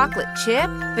 Chocolate chip,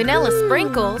 vanilla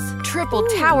sprinkles, triple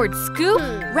towered scoop,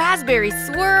 raspberry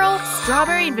swirl,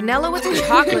 strawberry and vanilla with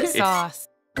chocolate sauce.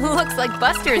 Looks like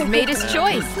Buster has made his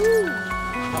choice.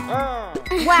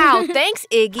 Wow, thanks,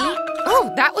 Iggy.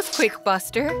 Oh, that was quick,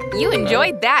 Buster. You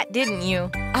enjoyed that, didn't you?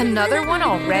 Another one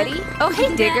already? Oh,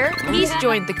 hey, Digger. He's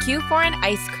joined the queue for an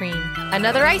ice cream.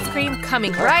 Another ice cream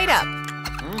coming right up.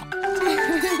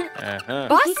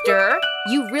 Buster,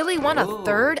 you really want a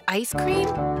third ice cream?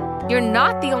 You're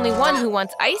not the only one who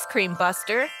wants ice cream,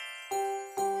 Buster.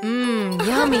 Mmm,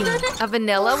 yummy. A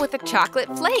vanilla with a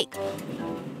chocolate flake.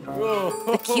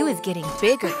 The queue is getting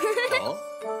bigger.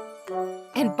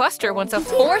 And Buster wants a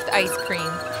fourth ice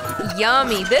cream.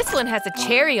 Yummy, this one has a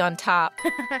cherry on top.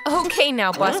 Okay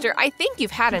now, Buster, I think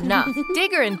you've had enough.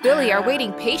 Digger and Billy are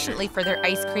waiting patiently for their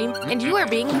ice cream, and you are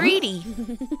being greedy.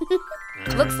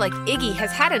 Looks like Iggy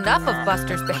has had enough of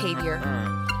Buster's behavior.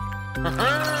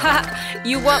 Ha!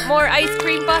 You want more ice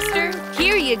cream, Buster?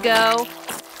 Here you go.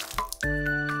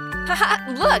 Haha,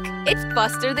 look, it's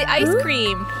Buster the ice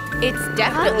cream. It's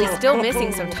definitely still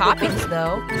missing some toppings,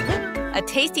 though. A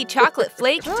tasty chocolate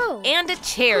flake and a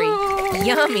cherry.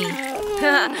 Yummy.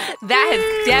 That has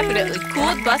definitely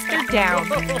cooled Buster down.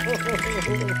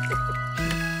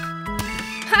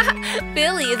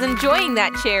 Billy is enjoying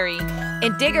that cherry.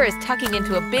 And Digger is tucking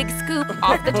into a big scoop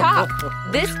off the top.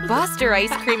 This Buster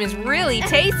ice cream is really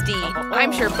tasty.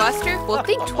 I'm sure Buster will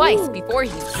think twice before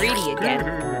he's greedy again.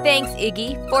 Thanks,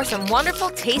 Iggy, for some wonderful,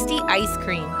 tasty ice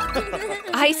cream.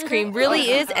 Ice cream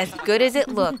really is as good as it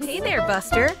looks. Hey there,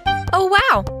 Buster. Oh,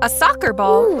 wow, a soccer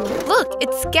ball. Look,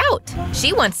 it's Scout.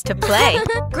 She wants to play.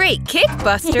 Great kick,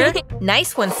 Buster.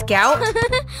 Nice one, Scout.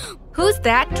 Who's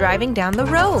that driving down the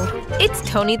road? It's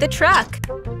Tony the truck.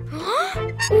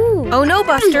 Oh no,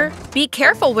 Buster. Be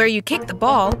careful where you kick the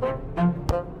ball.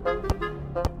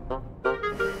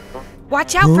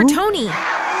 Watch out for Tony.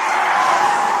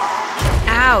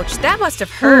 Ouch, that must have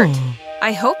hurt.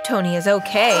 I hope Tony is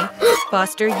okay.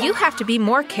 Buster, you have to be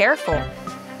more careful.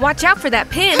 Watch out for that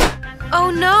pin. Oh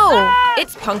no,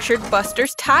 it's punctured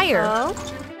Buster's tire.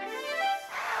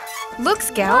 Look,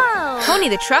 Scout, Tony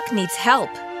the truck needs help.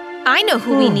 I know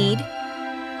who we need.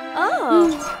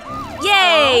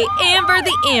 Yay, Amber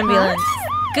the ambulance.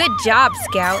 Good job,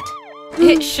 Scout.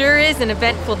 It sure is an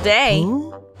eventful day.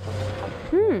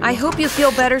 I hope you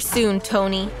feel better soon,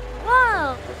 Tony.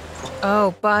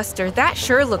 Oh, Buster, that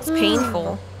sure looks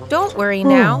painful. Don't worry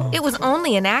now. It was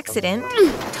only an accident.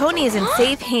 Tony is in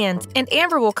safe hands, and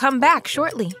Amber will come back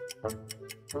shortly.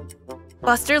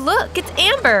 Buster, look, it's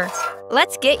Amber.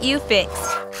 Let's get you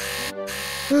fixed.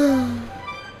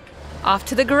 Off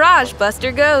to the garage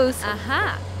Buster goes.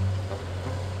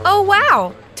 Oh,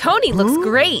 wow! Tony looks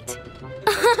great!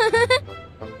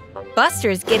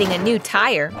 Buster is getting a new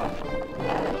tire.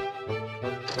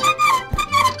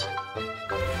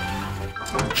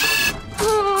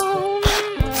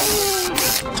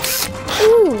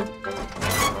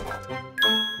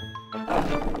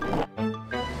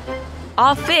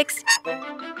 All fixed.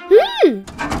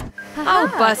 Oh,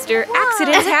 Buster,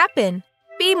 accidents happen.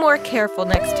 Be more careful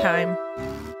next time.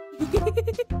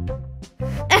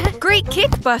 Great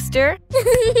kick, Buster!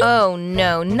 Oh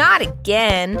no, not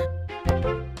again!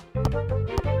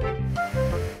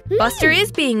 Buster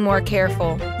is being more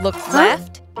careful. Look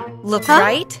left, look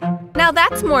right. Now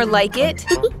that's more like it.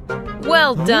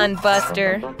 Well done,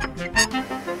 Buster.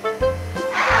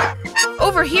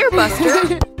 Over here,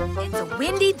 Buster. It's a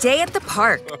windy day at the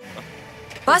park.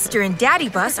 Buster and Daddy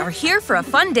Bus are here for a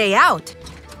fun day out.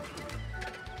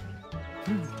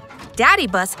 Daddy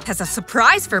Bus has a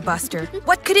surprise for Buster.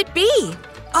 What could it be?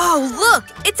 Oh, look!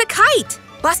 It's a kite!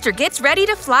 Buster gets ready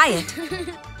to fly it.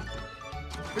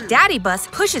 Daddy Bus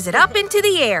pushes it up into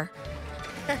the air.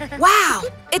 Wow!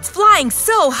 It's flying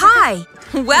so high!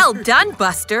 Well done,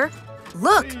 Buster!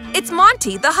 Look, it's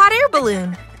Monty, the hot air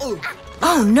balloon.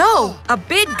 Oh no! A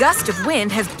big gust of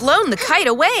wind has blown the kite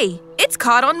away. It's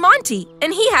caught on Monty,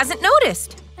 and he hasn't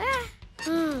noticed.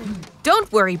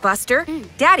 Don't worry, Buster.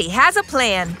 Daddy has a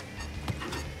plan.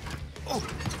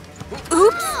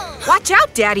 Oops! Watch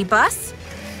out, Daddy Bus!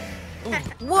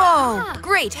 Whoa!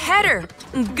 Great header!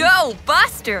 Go,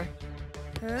 Buster!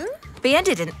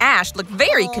 Bandit and Ash look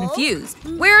very confused.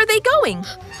 Where are they going?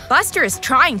 Buster is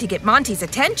trying to get Monty's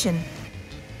attention.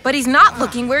 But he's not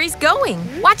looking where he's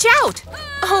going. Watch out!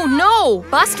 Oh no!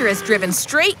 Buster has driven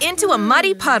straight into a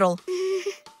muddy puddle.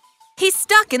 He's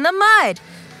stuck in the mud.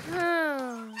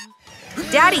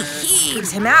 Daddy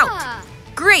heaves him out.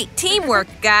 Great teamwork,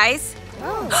 guys.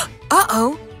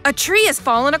 Uh-oh! A tree has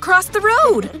fallen across the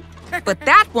road. But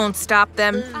that won't stop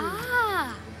them.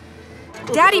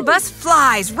 Daddy Bus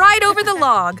flies right over the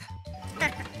log.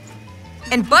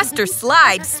 And Buster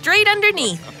slides straight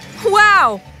underneath.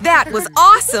 Wow! That was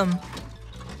awesome!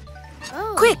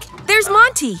 Quick! There's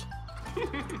Monty!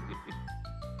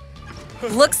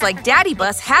 Looks like Daddy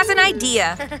Bus has an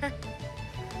idea.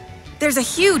 There's a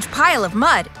huge pile of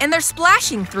mud, and they're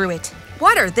splashing through it.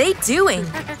 What are they doing?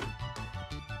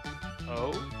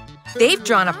 They've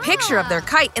drawn a picture of their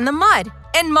kite in the mud,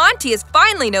 and Monty has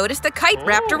finally noticed the kite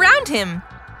wrapped around him.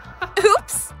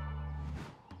 Oops!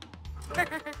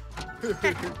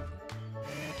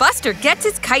 Buster gets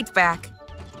his kite back.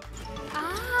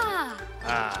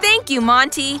 Thank you,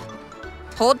 Monty.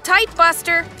 Hold tight,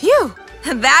 Buster. Phew!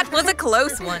 That was a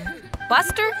close one.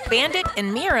 Buster, Bandit,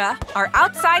 and Mira are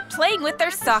outside playing with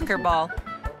their soccer ball.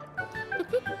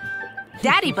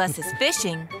 Daddy Bus is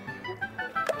fishing.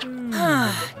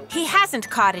 He hasn't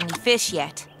caught any fish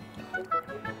yet.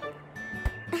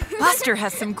 Buster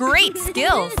has some great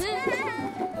skills.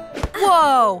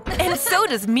 Whoa! And so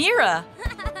does Mira.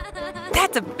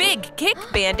 That's a big kick,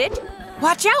 Bandit.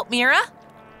 Watch out, Mira.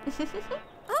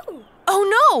 Oh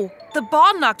no! The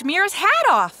ball knocked Mira's hat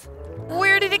off.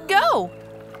 Where did it go?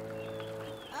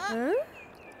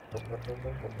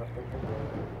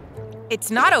 It's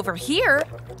not over here.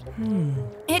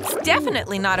 It's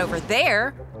definitely not over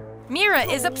there. Mira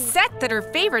is upset that her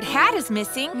favorite hat is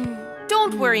missing.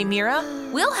 Don't worry, Mira.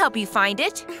 We'll help you find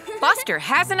it. Buster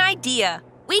has an idea.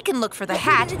 We can look for the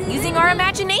hat using our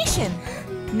imagination.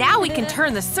 Now we can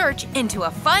turn the search into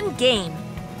a fun game.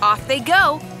 Off they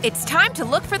go. It's time to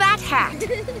look for that hat.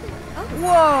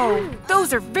 Whoa!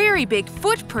 Those are very big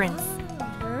footprints.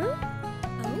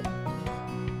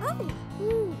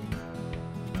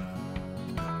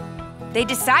 They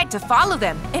decide to follow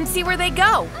them and see where they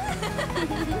go.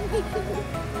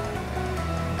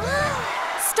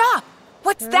 Stop!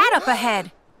 What's that up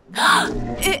ahead?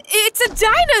 It's a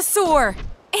dinosaur!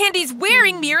 And he's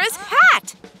wearing Mira's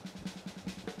hat!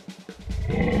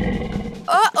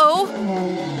 Uh-oh!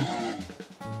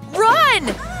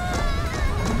 Run!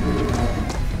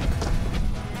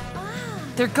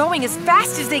 They're going as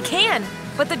fast as they can,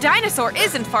 but the dinosaur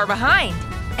isn't far behind.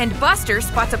 And Buster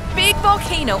spots a big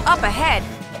volcano up ahead.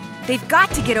 They've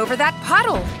got to get over that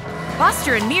puddle.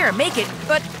 Buster and Mira make it,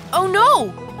 but oh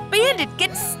no! Bandit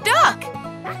gets stuck!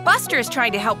 Buster is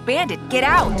trying to help Bandit get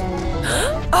out.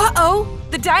 Uh-oh!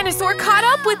 The dinosaur caught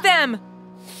up with them!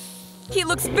 He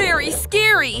looks very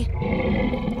scary.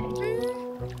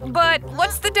 But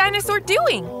what's the dinosaur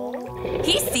doing?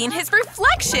 He's seen his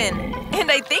reflection,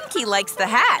 and I think he likes the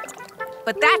hat.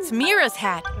 But that's Mira's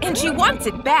hat, and she wants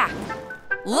it back.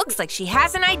 Looks like she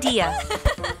has an idea.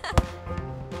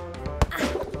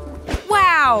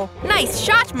 Wow! Nice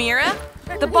shot, Mira!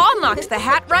 The ball knocked the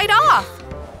hat right off.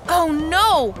 Oh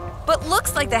no! But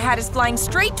looks like the hat is flying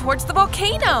straight towards the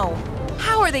volcano.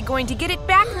 How are they going to get it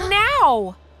back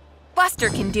now? Buster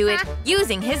can do it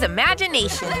using his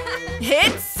imagination.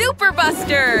 It's Super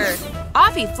Buster!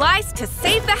 Off he flies to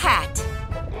save the hat.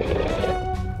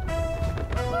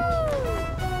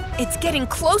 It's getting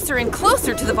closer and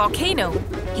closer to the volcano.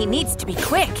 He needs to be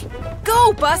quick.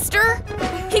 Go, Buster!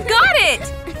 He got it!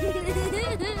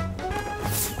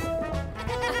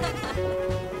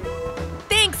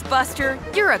 Thanks, Buster.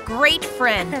 You're a great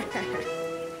friend.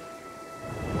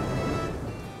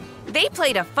 They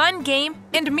played a fun game,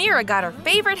 and Mira got her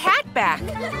favorite hat back.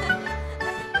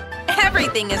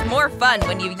 Everything is more fun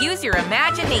when you use your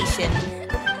imagination.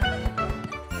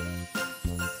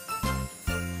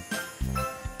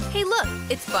 Hey, look,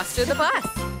 it's Buster the Bus.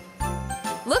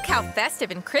 Look how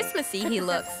festive and Christmassy he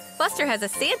looks. Buster has a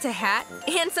Santa hat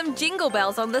and some jingle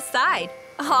bells on the side.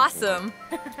 Awesome.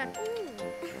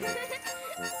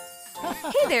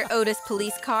 Hey there, Otis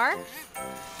police car.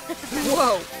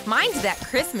 Whoa, mind that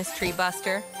Christmas tree,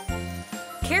 Buster.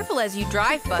 Careful as you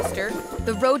drive, Buster.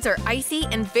 The roads are icy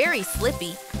and very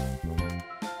slippy.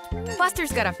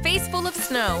 Buster's got a face full of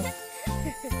snow.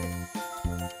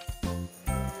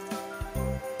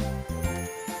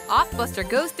 Off Buster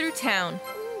goes through town.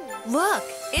 Look,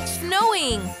 it's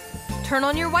snowing! Turn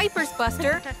on your wipers,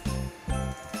 Buster.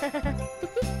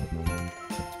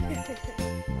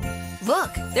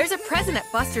 Look, there's a present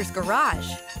at Buster's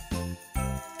garage.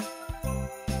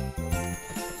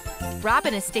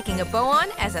 Robin is sticking a bow on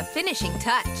as a finishing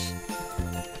touch.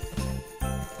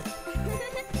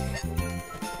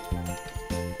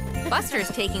 Buster's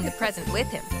taking the present with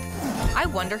him. I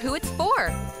wonder who it's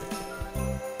for.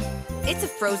 It's a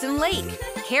frozen lake.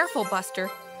 Careful, Buster.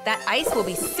 That ice will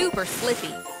be super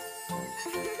slippy.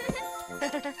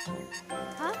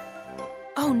 Huh?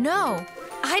 Oh no!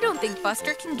 I don't think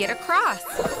Buster can get across.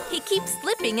 He keeps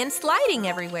slipping and sliding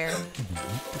everywhere.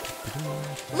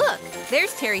 Look,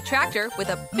 there's Terry Tractor with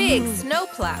a big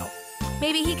snowplow.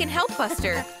 Maybe he can help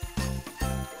Buster.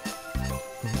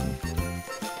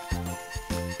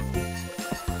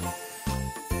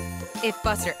 If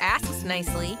Buster asks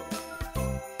nicely.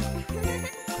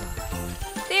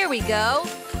 There we go.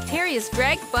 Terry has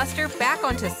dragged Buster back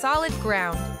onto solid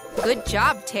ground. Good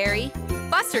job, Terry.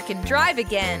 Buster can drive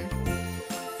again.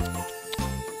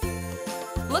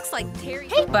 Looks like Terry…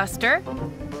 Hey, Buster.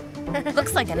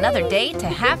 Looks like another day to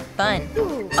have fun.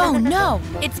 Oh no,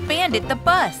 it's Bandit the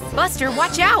bus. Buster,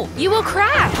 watch out, you will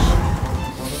crash.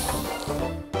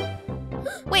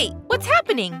 Wait, what's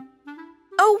happening?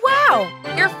 Oh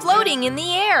wow, you're floating in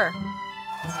the air.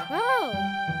 Oh.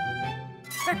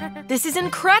 This is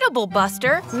incredible,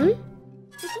 Buster.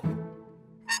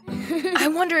 I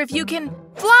wonder if you can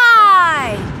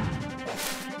fly.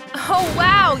 Oh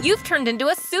wow, you've turned into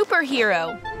a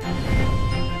superhero.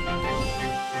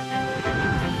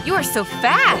 You are so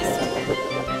fast!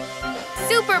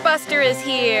 Super Buster is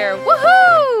here!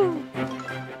 Woohoo!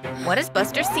 What has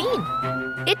Buster seen?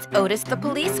 It's Otis the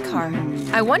police car.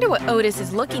 I wonder what Otis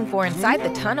is looking for inside the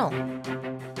tunnel.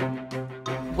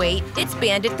 Wait, it's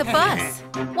Bandit the bus.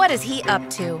 What is he up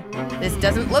to? This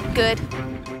doesn't look good.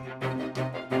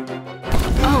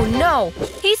 Oh no!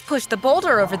 He's pushed the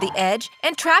boulder over the edge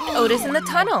and trapped Otis in the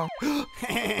tunnel.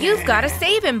 You've got to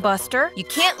save him, Buster. You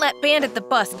can't let Bandit the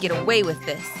bus get away with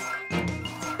this.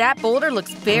 That boulder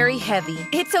looks very heavy.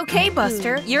 It's okay,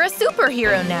 Buster. You're a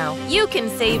superhero now. You can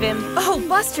save him. Oh,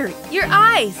 Buster, your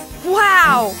eyes.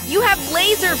 Wow, you have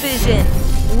laser vision.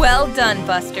 Well done,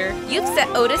 Buster. You've set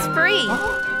Otis free.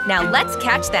 Now let's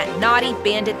catch that naughty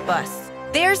Bandit bus.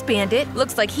 There's Bandit.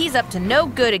 Looks like he's up to no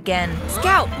good again.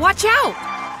 Scout, watch out!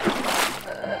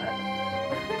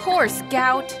 Poor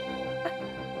Scout.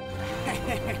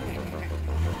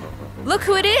 Look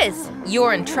who it is!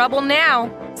 You're in trouble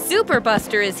now. Super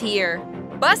Buster is here.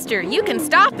 Buster, you can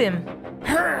stop him.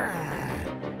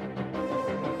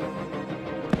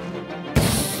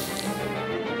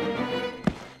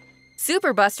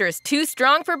 Super Buster is too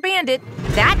strong for Bandit.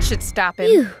 That should stop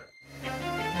him.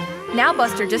 Now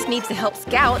Buster just needs to help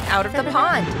Scout out of the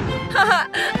pond.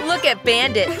 Look at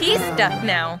Bandit. He's stuck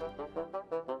now.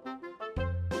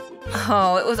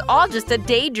 Oh, it was all just a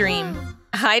daydream.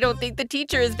 I don't think the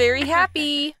teacher is very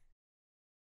happy.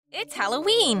 It's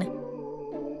Halloween.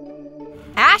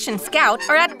 Ash and Scout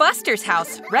are at Buster's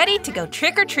house, ready to go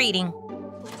trick-or-treating.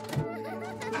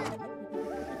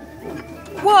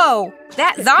 Whoa,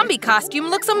 that zombie costume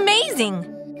looks amazing.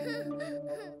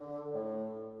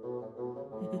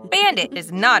 Bandit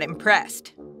is not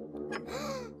impressed.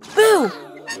 Boo!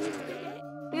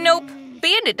 Nope,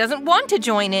 Bandit doesn't want to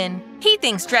join in. He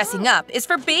thinks dressing up is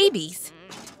for babies.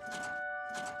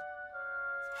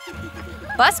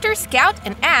 Buster, Scout,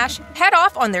 and Ash head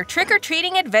off on their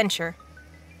trick-or-treating adventure.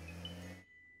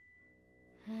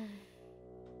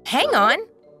 Hang on,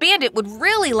 Bandit would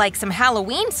really like some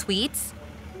Halloween sweets.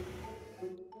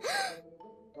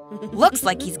 Looks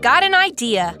like he's got an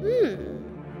idea.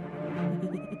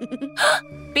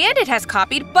 Bandit has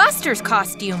copied Buster's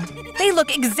costume. They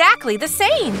look exactly the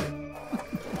same.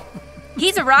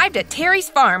 He's arrived at Terry's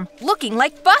farm looking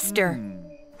like Buster.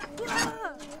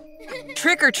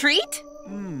 Trick or treat?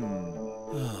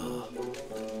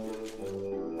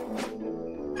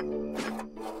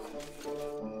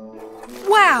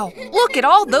 Wow, look at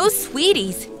all those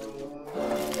sweeties.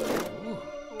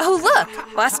 Oh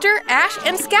look, Buster, Ash,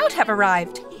 and Scout have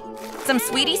arrived. Some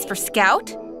sweeties for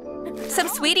Scout? Some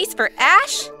sweeties for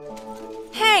Ash?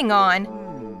 Hang on.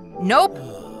 Nope.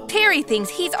 Terry thinks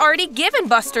he's already given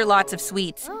Buster lots of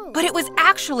sweets, but it was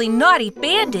actually naughty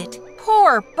Bandit.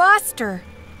 Poor Buster.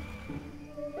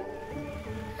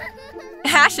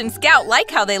 Ash and Scout like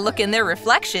how they look in their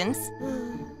reflections.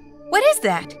 What is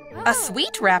that? A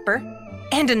sweet wrapper?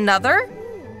 And another?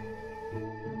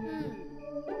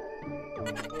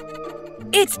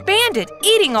 It's Bandit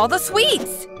eating all the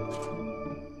sweets.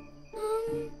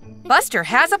 Buster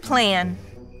has a plan.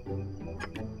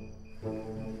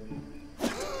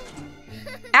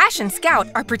 Ash and Scout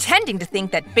are pretending to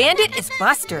think that Bandit is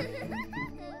Buster.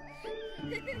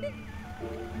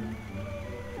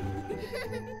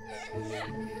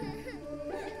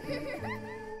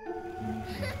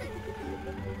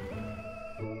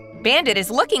 Bandit is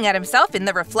looking at himself in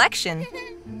the reflection.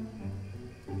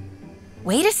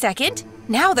 Wait a second.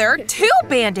 Now there are 2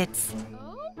 bandits.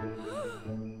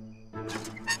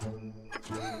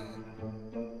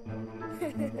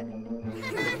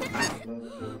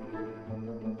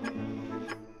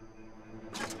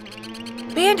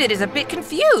 Bandit is a bit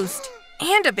confused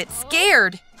and a bit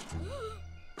scared.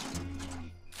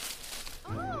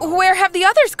 Where have the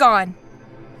others gone?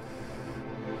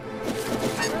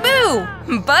 Boo!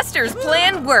 Buster's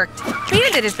plan worked.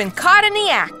 Bandit has been caught in the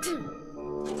act.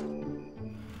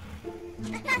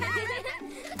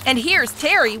 And here's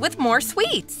Terry with more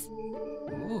sweets.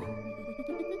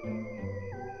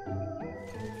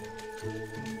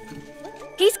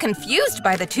 He's confused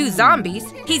by the 2 zombies.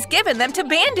 He's given them to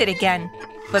Bandit again.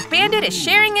 But Bandit is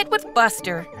sharing it with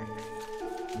Buster.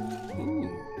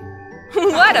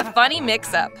 What a funny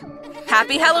mix-up.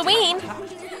 Happy Halloween!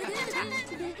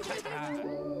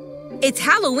 It's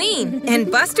Halloween, and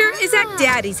Buster is at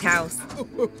Daddy's house.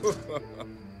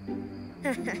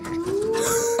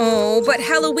 Oh, but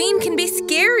Halloween can be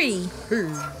scary.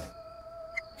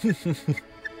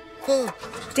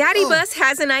 Daddy Bus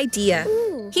has an idea.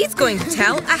 He's going to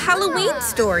tell a Halloween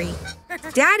story.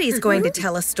 Daddy's going to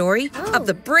tell a story of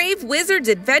the brave wizard's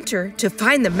adventure to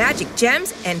find the magic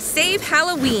gems and save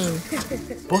Halloween.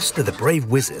 Buster the brave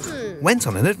wizard went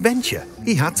on an adventure.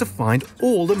 He had to find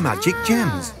all the magic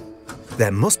gems.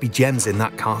 There must be gems in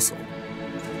that castle.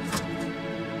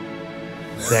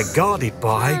 They're guarded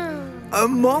by a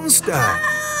monster.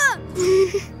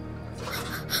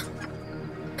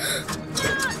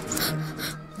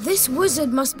 This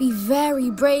wizard must be very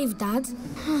brave, Dad.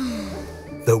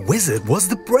 The wizard was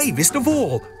the bravest of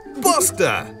all,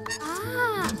 Buster!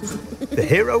 The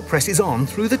hero presses on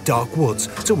through the dark woods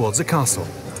towards the castle.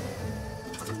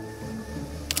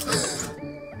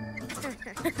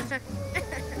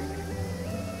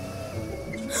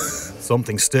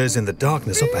 Something stirs in the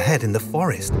darkness up ahead in the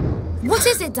forest. What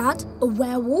is it, Dad? A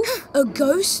werewolf? A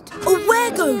ghost? A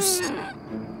were-ghost?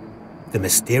 The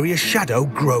mysterious shadow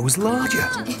grows larger.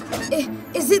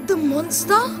 Is it the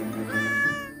monster?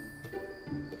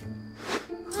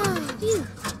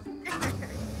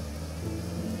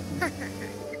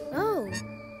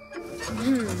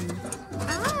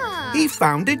 He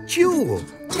found a jewel.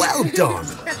 Well done.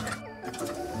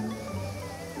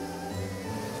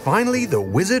 Finally, the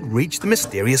wizard reached the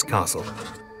mysterious castle.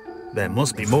 There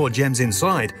must be more gems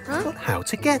inside, but how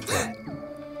to get there?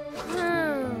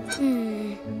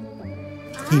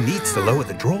 He needs to lower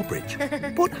the drawbridge,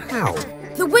 but how?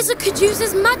 The wizard could use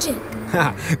his magic.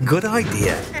 Ha, good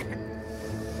idea.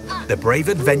 The brave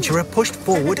adventurer pushed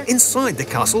forward inside the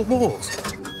castle walls.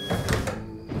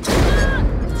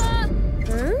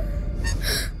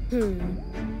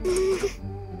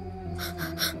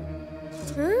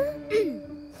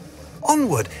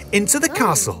 Onward into the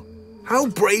castle. How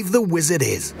brave the wizard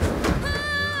is.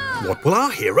 What will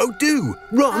our hero do?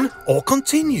 Run or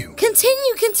continue?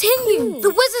 Continue, continue. The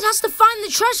wizard has to find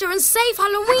the treasure and save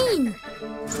Halloween.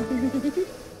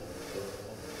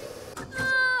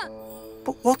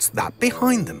 But what's that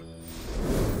behind them?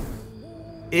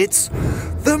 It's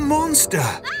the monster.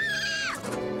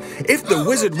 If the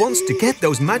wizard wants to get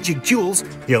those magic jewels,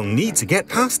 he'll need to get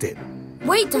past it.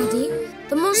 Wait, Daddy.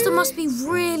 The monster must be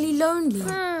really lonely.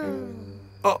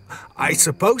 Oh, I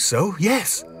suppose so,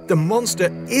 yes. The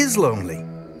monster is lonely.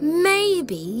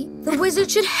 Maybe the wizard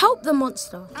should help the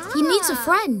monster. He needs a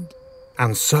friend.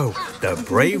 And so, the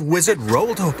brave wizard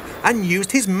rolled up and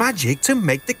used his magic to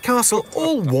make the castle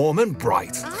all warm and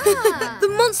bright.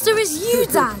 The monster is you,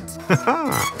 Dad.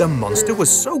 The monster was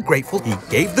so grateful he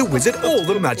gave the wizard all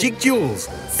the magic jewels.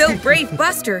 So brave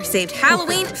Buster saved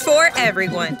Halloween for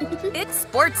everyone. It's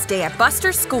sports day at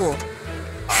Buster's school.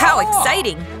 How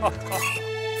exciting!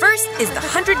 First is the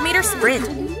 100-meter sprint.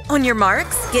 On your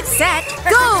marks, get set,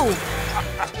 go!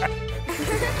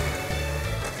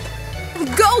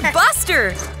 Go,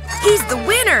 Buster! He's the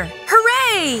winner!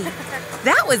 Hooray!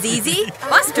 That was easy.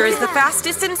 Buster is the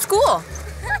fastest in school.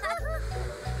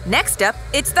 Next up,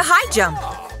 it's the high jump.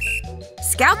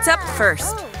 Scout's up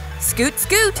first. Scoot,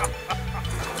 scoot.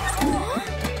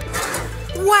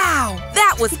 Wow,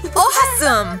 that was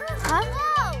awesome!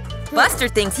 Buster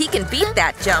thinks he can beat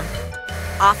that jump.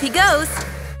 Off he goes.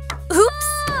 Oops!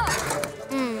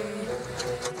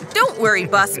 Don't worry,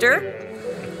 Buster.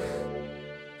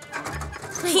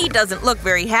 He doesn't look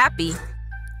very happy.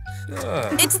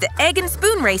 It's the egg and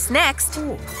spoon race next.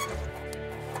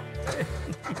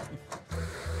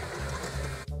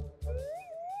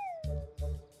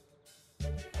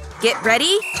 Get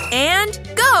ready and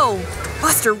go!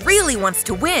 Buster really wants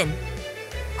to win.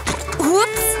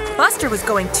 Whoops! Buster was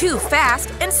going too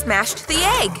fast and smashed the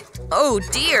egg. Oh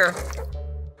dear.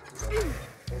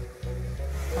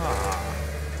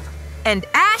 And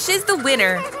Ash is the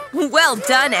winner. Well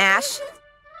done, Ash.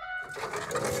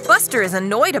 Buster is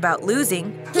annoyed about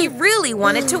losing. He really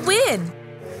wanted to win.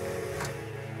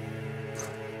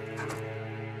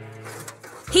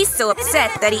 He's so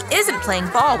upset that he isn't playing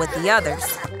ball with the others.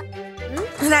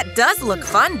 That does look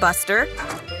fun, Buster.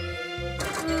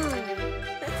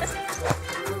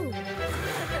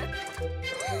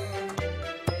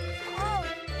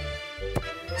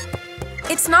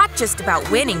 It's not just about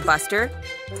winning, Buster.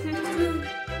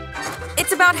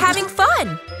 It's about having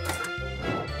fun.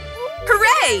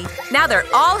 Hooray! Now they're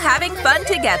all having fun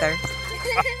together.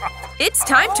 It's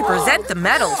time to present the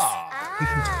medals.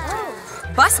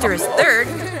 Buster is third,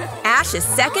 Ash is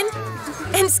second,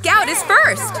 and Scout is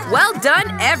first. Well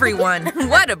done, everyone.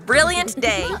 What a brilliant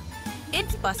day.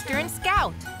 It's Buster and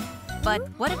Scout. But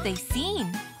what have they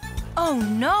seen? Oh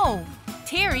no!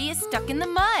 Terry is stuck in the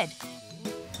mud.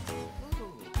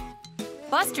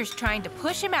 Buster's trying to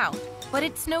push him out, but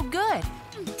it's no good.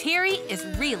 Terry is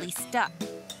really stuck.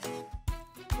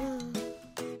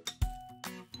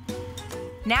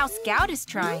 Now Scout is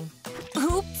trying.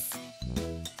 Oops!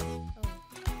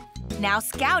 Now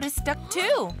Scout is stuck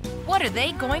too. What are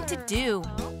they going to do?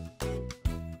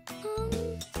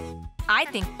 I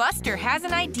think Buster has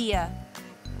an idea.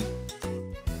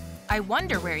 I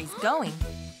wonder where he's going.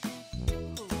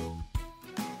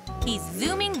 He's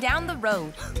zooming down the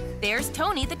road. There's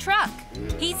Tony the truck.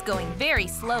 He's going very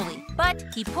slowly, but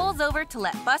he pulls over to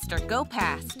let Buster go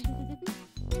past.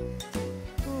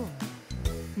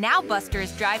 Now Buster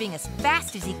is driving as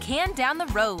fast as he can down the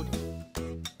road.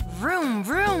 Vroom,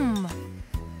 vroom.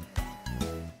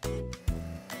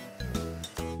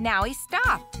 Now he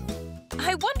stopped.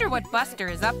 I wonder what Buster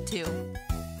is up to.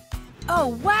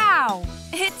 Oh, wow!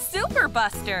 It's Super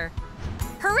Buster!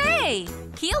 Hooray!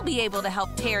 He'll be able to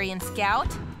help Terry and Scout.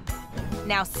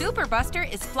 Now Super Buster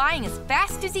is flying as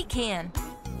fast as he can.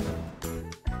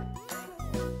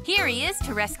 Here he is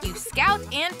to rescue Scout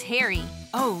and Terry.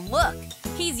 Oh, look!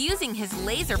 He's using his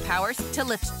laser powers to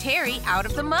lift Terry out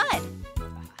of the mud.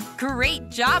 Great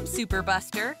job, Super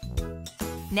Buster!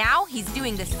 Now he's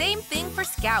doing the same thing for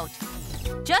Scout.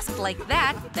 Just like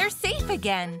that, they're safe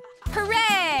again.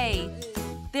 Hooray!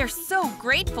 They're so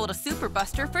grateful to Super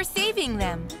Buster for saving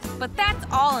them. But that's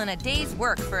all in a day's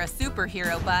work for a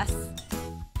superhero bus.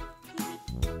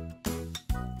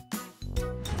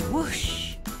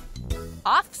 Whoosh!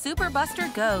 Off Super Buster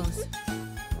goes.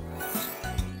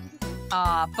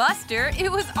 Aw, Buster,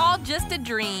 it was all just a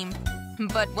dream.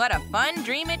 But what a fun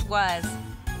dream it was.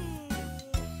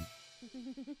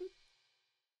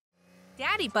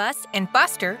 Daddy Bus and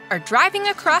Buster are driving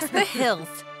across the hills.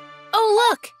 Oh,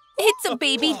 look! It's a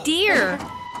baby deer.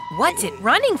 What's it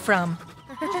running from?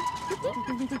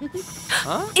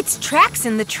 Huh? It's tracks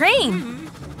in the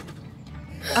train.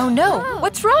 Oh no,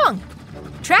 what's wrong?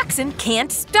 Traxon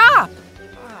can't stop.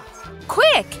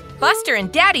 Quick, Buster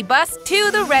and Daddy Bus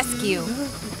to the rescue.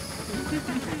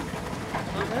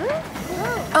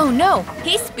 Oh no,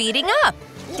 he's speeding up.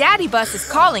 Daddy Bus is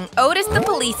calling Otis the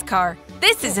police car.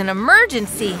 This is an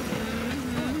emergency.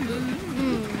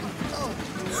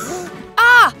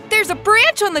 Ah, there's a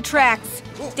branch on the tracks.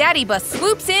 Daddy Bus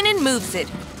swoops in and moves it.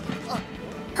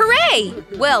 Hooray!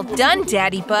 Well done,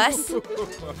 Daddy Bus.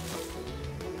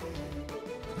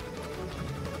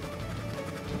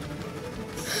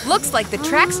 Looks like the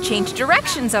tracks changed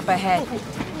directions up ahead.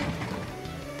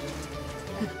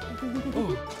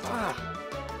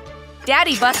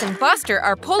 Daddy Bus and Buster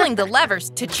are pulling the levers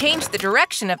to change the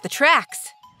direction of the tracks.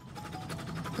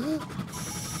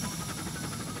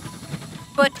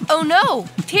 But oh no!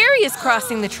 Terry is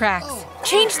crossing the tracks.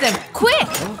 Change them, quick!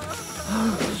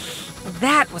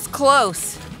 That was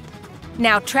close.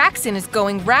 Now Traxon is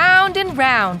going round and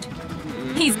round.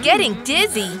 He's getting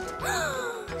dizzy.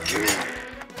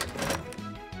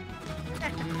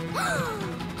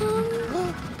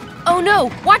 Oh no,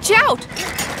 watch out!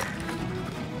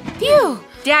 Phew!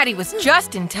 Daddy was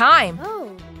just in time.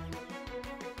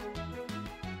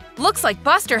 Looks like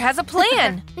Buster has a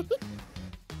plan.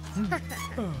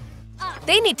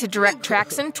 They need to direct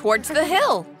Traxon towards the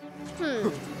hill.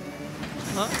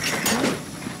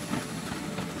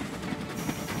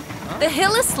 The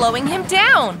hill is slowing him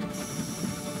down.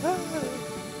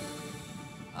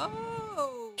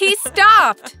 He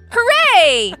stopped!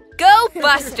 Hooray! Go,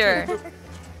 Buster!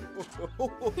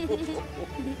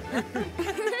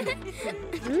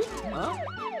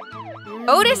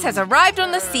 Otis has arrived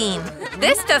on the scene.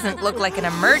 This doesn't look like an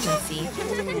emergency.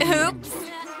 Oops!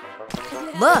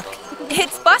 Look,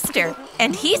 it's Buster,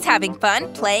 And he's having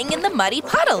fun playing in the muddy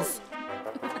puddles.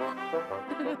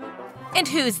 And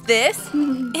who's this?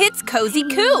 It's Cozy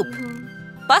Coop.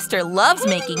 Buster loves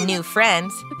making new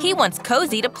friends. He wants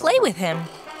Cozy to play with him.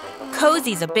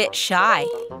 Cozy's a bit shy,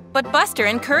 but Buster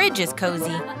encourages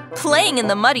Cozy. Playing in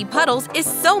the muddy puddles is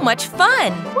so much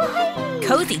fun.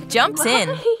 Cozy jumps in.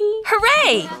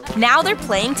 Hooray! Now they're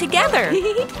playing together.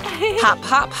 Hop,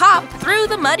 hop, hop through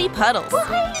the muddy puddles.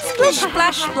 Splish,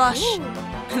 splash, splosh.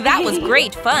 That was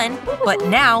great fun, but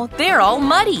now they're all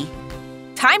muddy.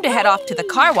 Time to head off to the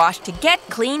car wash to get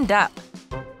cleaned up.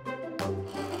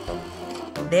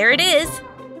 There it is.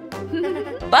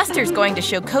 Buster's going to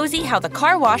show Cozy how the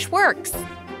car wash works.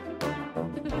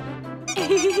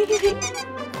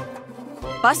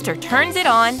 Buster turns it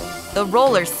on, the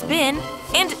rollers spin,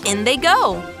 and in they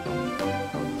go.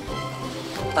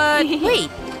 But wait,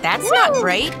 that's not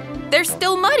right. They're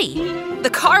still muddy. The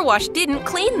car wash didn't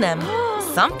clean them.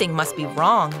 Something must be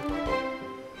wrong.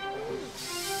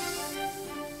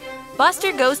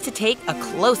 Buster goes to take a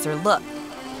closer look.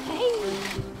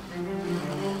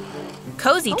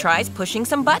 Cozy tries pushing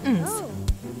some buttons.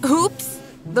 Oops!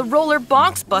 The roller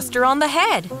bonks Buster on the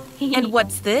head. And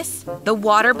what's this? The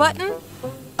water button?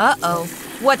 Uh-oh,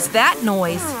 what's that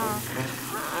noise?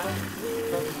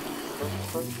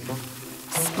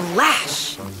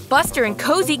 Splash! Buster and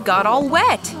Cozy got all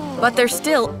wet, but they're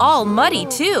still all muddy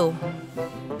too.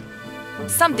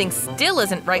 Something still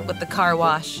isn't right with the car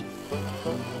wash.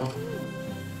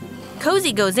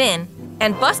 Cozy goes in,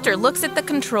 and Buster looks at the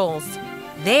controls.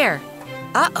 There.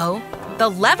 Uh-oh, the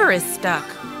lever is stuck.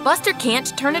 Buster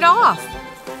can't turn it off.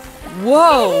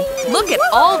 Whoa, look at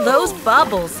all those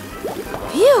bubbles.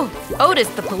 Phew! Otis,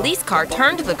 the police car,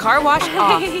 turned the car wash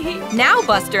off. Now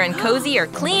Buster and Cozy are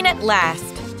clean at last.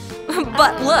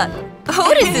 But look,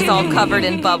 Otis is all covered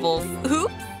in bubbles.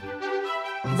 Oops.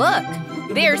 Look,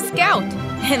 there's Scout,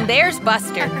 and there's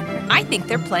Buster. I think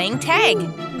they're playing tag.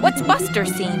 What's Buster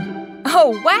seen?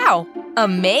 Oh, wow, a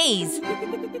maze.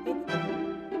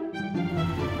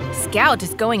 Scout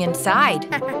is going inside.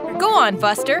 Go on,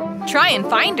 Buster. Try and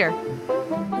find her.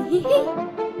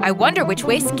 I wonder which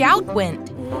way Scout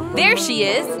went. There she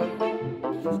is.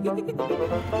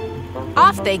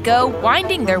 Off they go,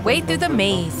 winding their way through the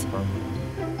maze.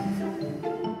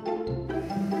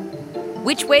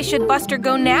 Which way should Buster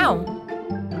go now?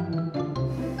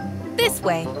 This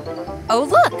way. Oh,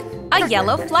 look, a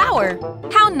yellow flower.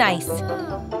 How nice.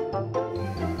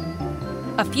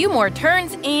 A few more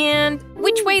turns and…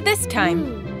 which way this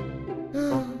time?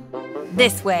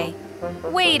 This way.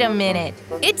 Wait a minute.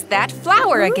 It's that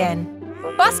flower again.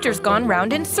 Buster's gone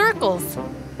round in circles.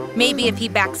 Maybe if he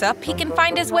backs up, he can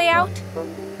find his way out?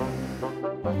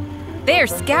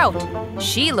 There's Scout.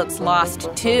 She looks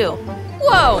lost, too.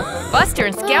 Whoa! Buster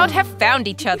and Scout have found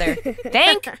each other.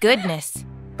 Thank goodness.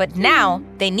 But now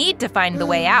they need to find the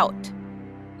way out.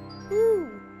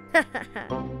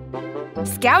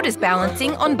 Scout is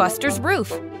balancing on Buster's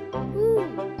roof.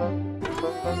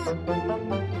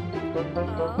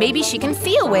 Maybe she can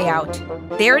see a way out.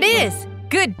 There it is.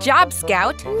 Good job,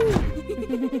 Scout.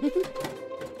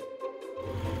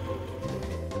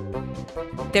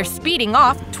 They're speeding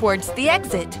off towards the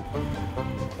exit.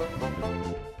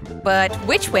 But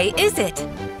which way is it?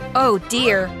 Oh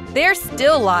dear, they're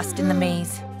still lost in the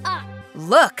maze.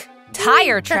 Look,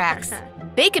 tire tracks.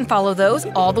 They can follow those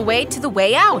all the way to the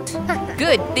way out.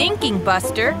 Good thinking,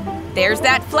 Buster. There's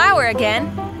that flower again.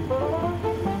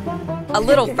 A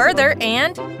little further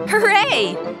and…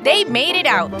 hooray! They made it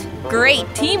out. Great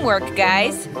teamwork,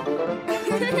 guys.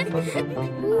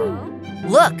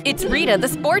 Look, it's Rita, the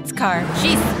sports car.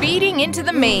 She's speeding into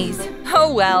the maze.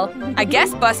 Oh well, I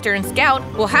guess Buster and Scout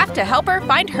will have to help her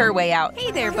find her way out.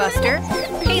 Hey there, Buster.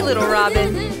 Hey, little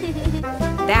Robin.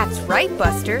 That's right,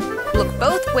 Buster. Look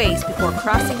both ways before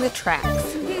crossing the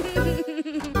tracks.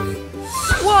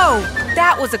 Whoa,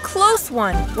 that was a close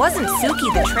one. Wasn't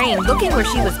Suki the train looking where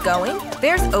she was going?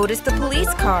 There's Otis the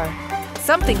police car.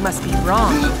 Something must be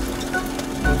wrong.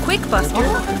 Quick,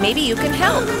 Buster, maybe you can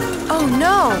help. Oh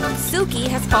no, Suki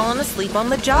has fallen asleep on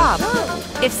the job.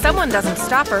 If someone doesn't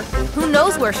stop her, who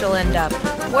knows where she'll end up?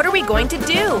 What are we going to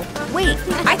do? Wait,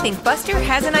 I think Buster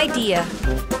has an idea.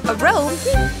 A rope?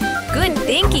 Good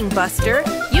thinking, Buster.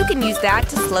 You can use that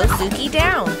to slow Suki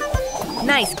down.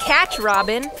 Nice catch,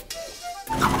 Robin.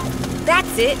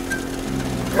 That's it.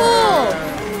 Pull!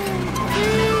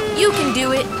 You can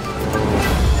do it.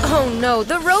 Oh no,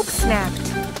 the rope snapped.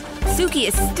 Suki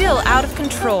is still out of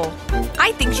control.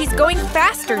 I think she's going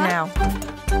faster now.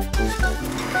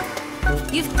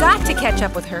 You've got to catch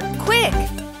up with her, quick!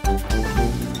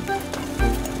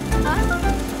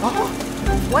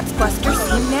 What's Buster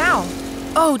seen now?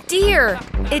 Oh dear!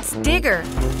 It's Digger.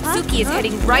 Suki is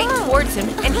heading right towards him,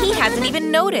 and he hasn't even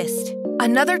noticed.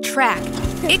 Another track.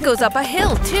 It goes up a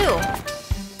hill, too.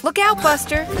 Look out,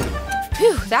 Buster.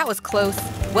 Phew, that was close.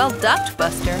 Well ducked,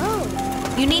 Buster.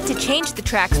 You need to change the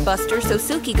tracks, Buster, so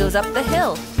Suki goes up the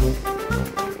hill.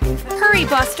 Hurry,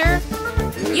 Buster.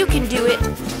 You can do it.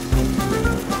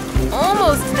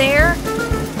 Almost there.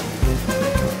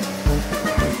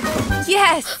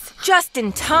 Yes, just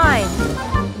in time.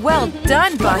 Well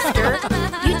done, Buster.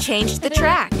 You changed the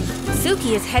track.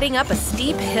 Suki is heading up a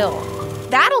steep hill.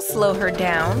 That'll slow her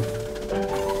down.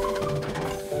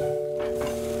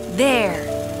 There.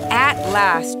 At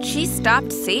last, she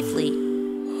stopped safely.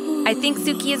 I think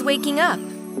Suki is waking up.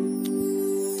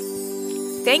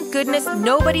 Thank goodness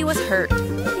nobody was hurt.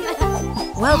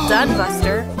 Well done,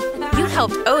 Buster. You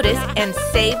helped Otis and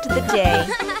saved the day.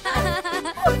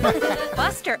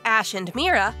 Buster, Ash, and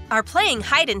Mira are playing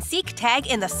hide-and-seek tag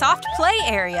in the soft play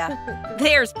area.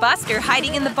 There's Buster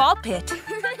hiding in the ball pit.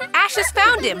 Ash has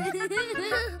found him.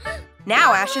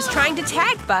 Now Ash is trying to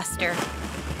tag Buster.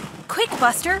 Quick,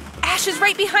 Buster! Ash is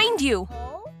right behind you!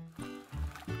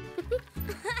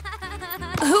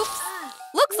 Oops!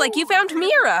 Looks like you found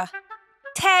Mira!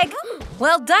 Tag!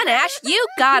 Well done, Ash! You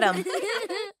got him!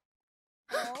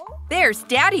 There's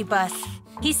Daddy Bus.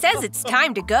 He says it's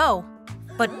time to go.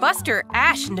 But Buster,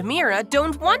 Ash, and Mira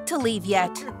don't want to leave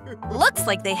yet. Looks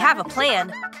like they have a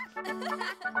plan.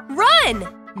 Run!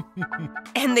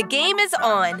 And the game is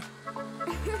on.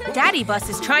 Daddy Bus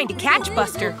is trying to catch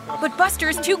Buster, but Buster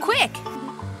is too quick.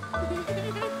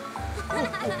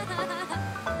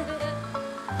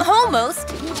 Almost.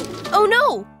 Oh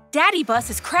no! Daddy Bus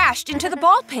has crashed into the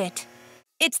ball pit.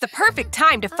 It's the perfect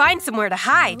time to find somewhere to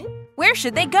hide. Where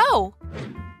should they go?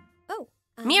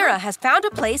 Mira has found a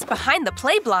place behind the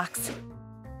play blocks.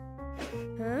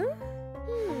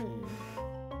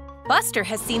 Buster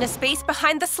has seen a space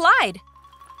behind the slide.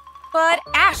 But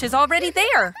Ash is already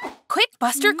there. Quick,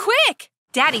 Buster, quick!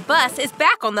 Daddy Bus is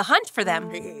back on the hunt for them.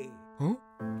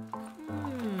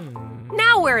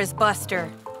 Now where is Buster?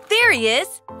 There he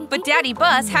is! But Daddy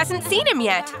Bus hasn't seen him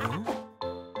yet.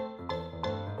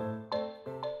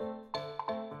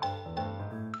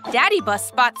 Daddy Bus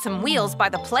spots some wheels by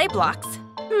the play blocks.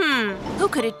 Who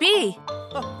could it be?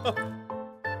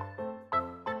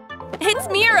 It's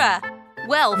Mira!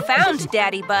 Well found,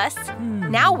 Daddy Bus.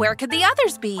 Now where could the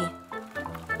others be?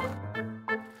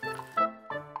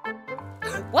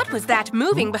 What was that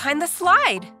moving behind the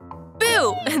slide?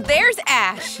 Boo! There's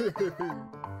Ash.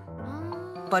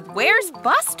 But where's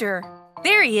Buster?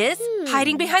 There he is,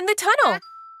 hiding behind the tunnel.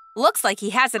 Looks like he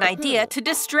has an idea to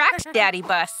distract Daddy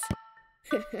Bus.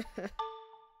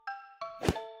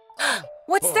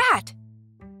 What's that?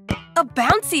 A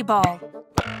bouncy ball.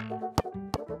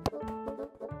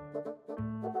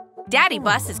 Daddy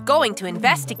Bus is going to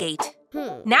investigate.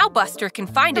 Now Buster can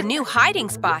find a new hiding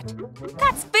spot.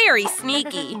 That's very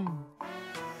sneaky.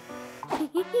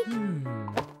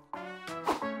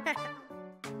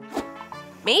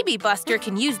 Maybe Buster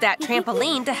can use that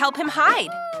trampoline to help him hide.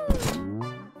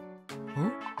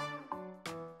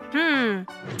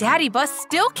 Daddy Bus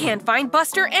still can't find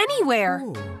Buster anywhere.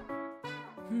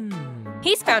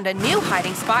 He's found a new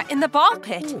hiding spot in the ball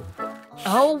pit.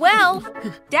 Oh well.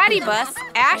 Daddy Bus,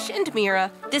 Ash, and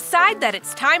Mira decide that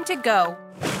it's time to go.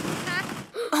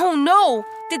 Oh no!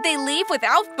 Did they leave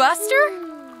without Buster?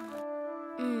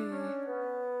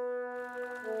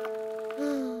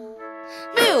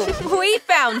 Boo! We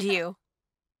found you!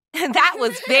 That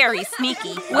was very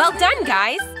sneaky. Well done,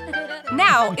 guys!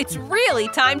 Now it's really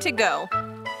time to go.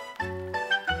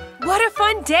 What a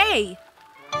fun day!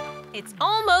 It's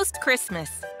almost Christmas,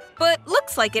 but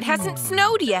looks like it hasn't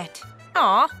snowed yet.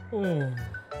 Aw.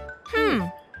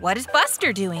 What is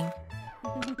Buster doing?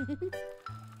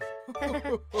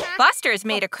 Buster has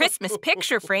made a Christmas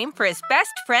picture frame for his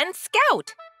best friend,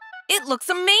 Scout. It looks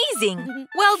amazing.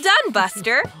 Well done,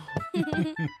 Buster.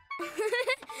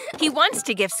 He wants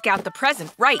to give Scout the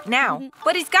present right now,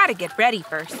 but he's got to get ready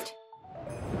first.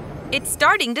 It's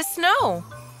starting to snow.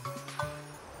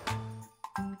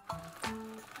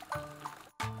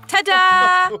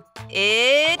 Ta-da!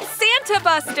 It's Santa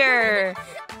Buster!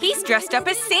 He's dressed up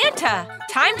as Santa.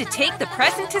 Time to take the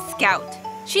present to Scout.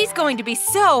 She's going to be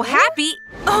so happy.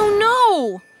 Oh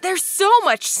no! There's so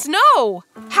much snow!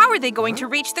 How are they going to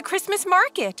reach the Christmas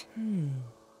market?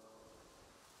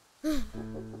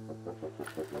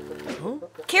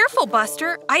 Careful,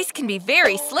 Buster. Ice can be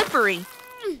very slippery.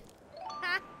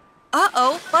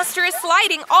 Uh-oh, Buster is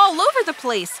sliding all over the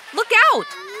place. Look out!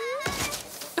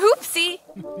 Oopsie!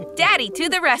 Daddy to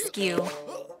the rescue.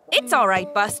 It's all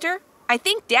right, Buster. I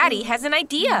think Daddy has an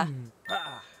idea.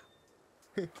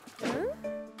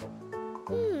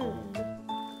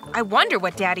 I wonder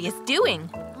what Daddy is doing.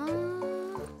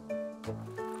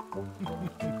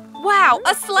 Wow,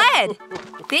 a sled!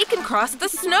 They can cross the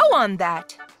snow on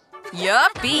that.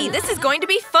 Yuppie, this is going to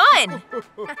be fun!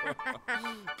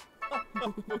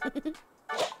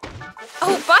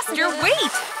 Oh, Buster,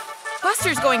 wait!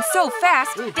 Buster's going so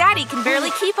fast, Daddy can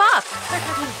barely keep up.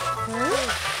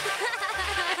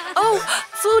 Oh,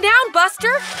 slow down,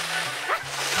 Buster!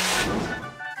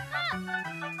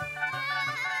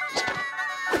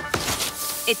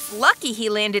 It's lucky he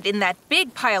landed in that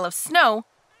big pile of snow.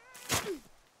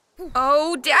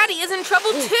 Oh, Daddy is in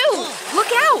trouble too!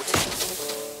 Look out!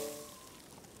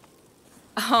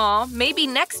 Aw, maybe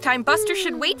next time Buster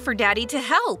should wait for Daddy to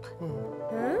help.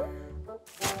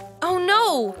 Oh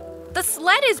no! The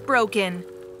sled is broken!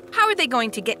 How are they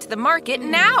going to get to the market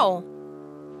now?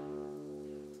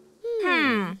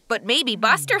 But maybe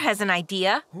Buster has an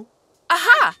idea.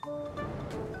 Aha!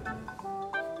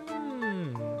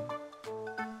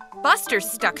 Buster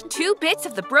stuck 2 bits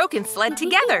of the broken sled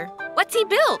together. What's he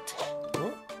built?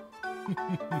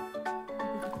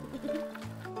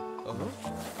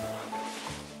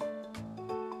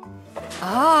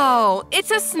 Oh,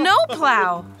 it's a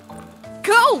snowplow!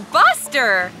 Go,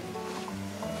 Buster!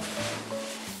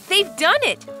 They've done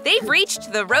it! They've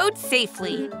reached the road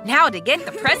safely. Now to get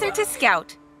the present to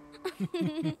Scout.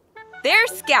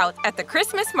 There's Scout at the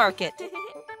Christmas market.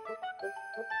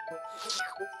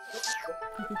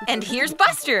 And here's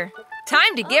Buster.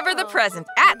 Time to give her the present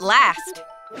at last.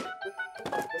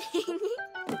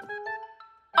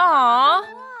 Aww.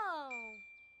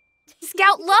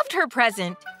 Scout loved her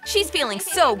present. She's feeling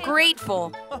so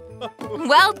grateful.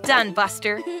 Well done,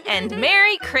 Buster, and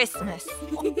Merry Christmas.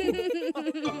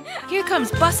 Here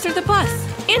comes Buster the bus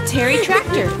and Terry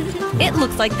Tractor. It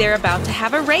looks like they're about to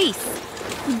have a race.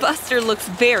 Buster looks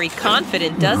very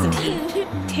confident, doesn't he?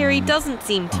 Terry doesn't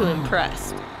seem too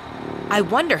impressed. I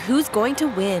wonder who's going to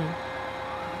win.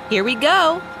 Here we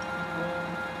go.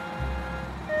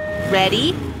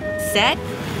 Ready, set,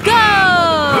 go!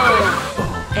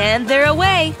 And they're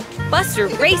away. Buster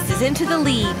races into the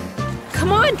lead.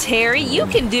 Come on, Terry, you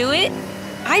can do it.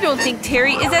 I don't think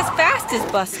Terry is as fast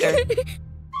as Buster.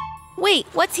 Wait,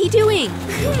 what's he doing?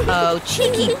 Oh,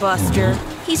 cheeky Buster.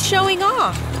 He's showing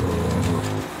off.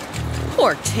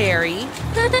 Poor Terry.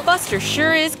 Buster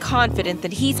sure is confident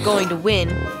that he's going to win.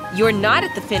 You're not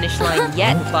at the finish line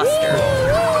yet, Buster.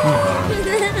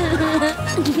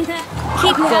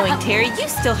 Keep going, Terry. You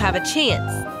still have a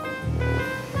chance.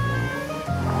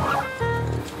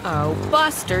 Oh,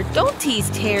 Buster, don't tease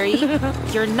Terry.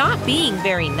 You're not being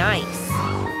very nice.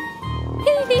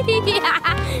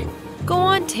 Go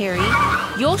on, Terry.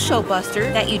 You'll show Buster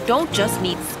that you don't just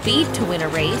need speed to win a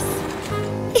race.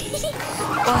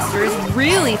 Buster is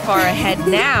really far ahead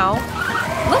now.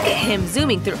 Look at him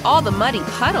zooming through all the muddy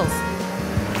puddles.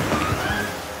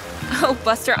 Oh,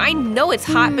 Buster, I know it's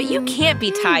hot, but you can't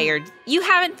be tired. You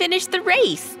haven't finished the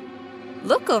race.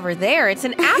 Look over there, it's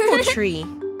an apple tree.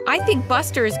 I think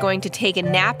Buster is going to take a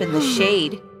nap in the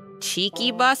shade.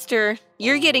 Cheeky Buster,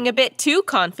 you're getting a bit too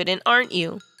confident, aren't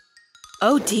you?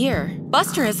 Oh dear,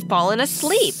 Buster has fallen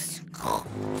asleep.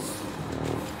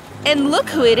 And look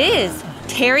who it is,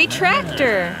 Terry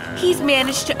Tractor. He's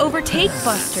managed to overtake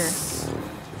Buster.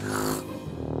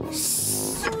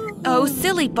 Oh,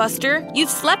 silly Buster, you've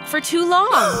slept for too long.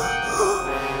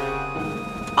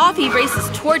 Off he races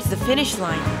towards the finish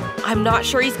line. I'm not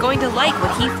sure he's going to like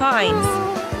what he finds.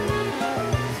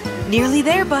 Nearly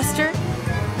there, Buster.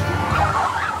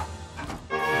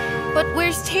 But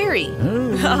where's Terry?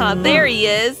 There he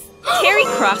is. Terry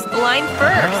crossed the line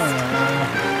first.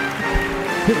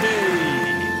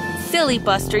 Silly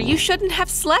Buster, you shouldn't have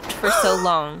slept for so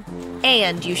long.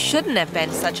 And you shouldn't have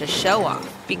been such a show-off,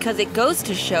 because it goes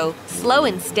to show slow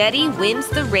and steady wins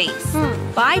the race.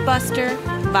 Bye, Buster.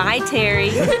 Bye,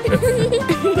 Terry.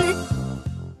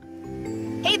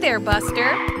 Hey there,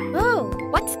 Buster. Oh.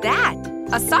 What's that?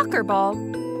 A soccer ball.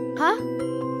 Huh?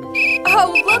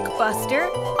 Oh, look, Buster.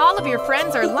 All of your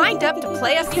friends are lined up to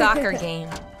play a soccer game.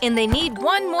 And they need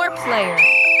one more player.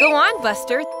 Go on,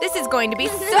 Buster. This is going to be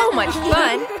so much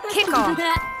fun. Kick off.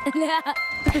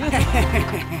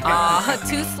 Aw,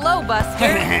 too slow,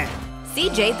 Buster.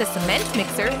 CJ, the cement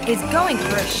mixer, is going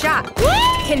for a shot.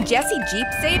 Can Jessie Jeep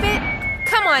save it?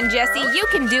 Come on, Jessie, you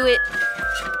can do it.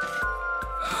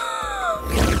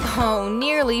 Oh,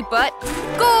 nearly, but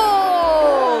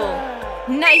goal!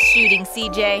 Nice shooting,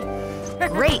 CJ.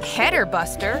 Great header,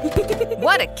 Buster.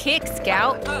 What a kick,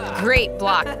 Scout. Great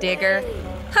block, Digger.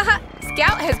 Haha,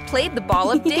 Scout has played the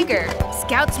ball of Digger.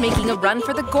 Scout's making a run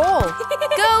for the goal.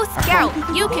 Go, Scout!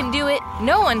 You can do it.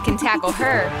 No one can tackle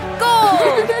her.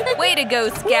 Goal! Way to go,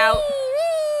 Scout!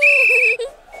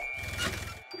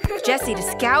 Jessie to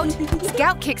Scout.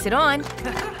 Scout kicks it on.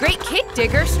 Great kick,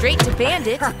 Digger, straight to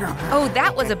Bandit. Oh,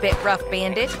 that was a bit rough,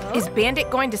 Bandit. Is Bandit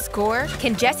going to score?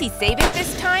 Can Jessie save it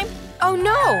this time? Oh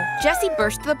no! Jessie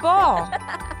burst the ball.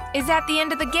 Is that the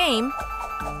end of the game?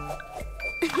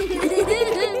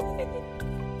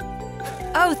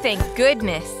 Oh, thank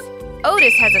goodness.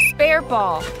 Otis has a spare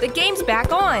ball. The game's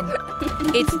back on.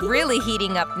 It's really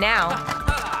heating up now.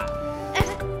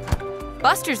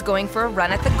 Buster's going for a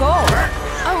run at the goal.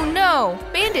 Oh no!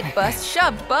 Bandit Bus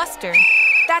shoved Buster.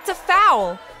 That's a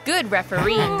foul. Good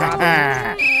refereeing,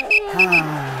 Robin.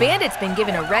 Bandit's been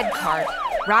given a red card.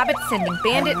 Robin's sending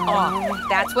Bandit off.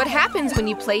 That's what happens when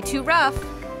you play too rough.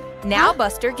 Now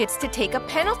Buster gets to take a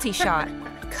penalty shot.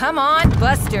 Come on,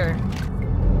 Buster.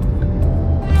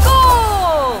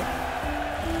 Goal!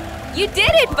 You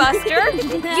did it, Buster!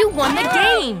 You won the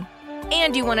game!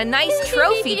 And you won a nice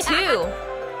trophy, too.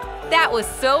 That was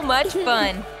so much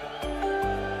fun.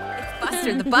 It's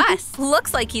Buster the Bus.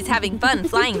 Looks like he's having fun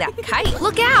flying that kite.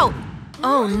 Look out!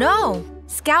 Oh no!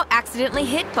 Scout accidentally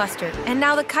hit Buster, and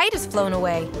now the kite has flown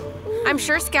away. I'm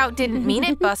sure Scout didn't mean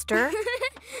it, Buster.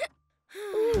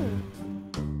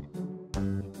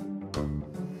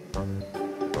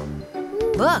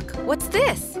 Look, what's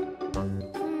this?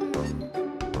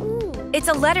 It's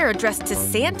a letter addressed to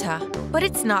Santa, but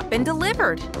it's not been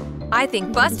delivered. I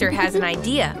think Buster has an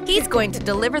idea. He's going to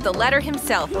deliver the letter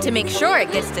himself to make sure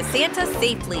it gets to Santa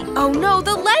safely. Oh no,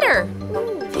 the letter!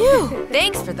 Phew,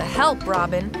 thanks for the help,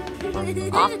 Robin.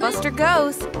 Off Buster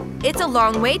goes. It's a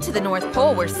long way to the North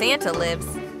Pole where Santa lives.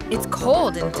 It's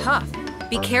cold and tough.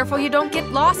 Be careful you don't get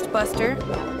lost, Buster.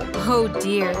 Oh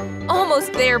dear.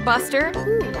 Almost there, Buster.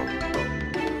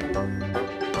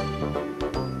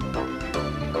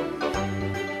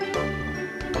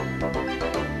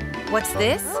 What's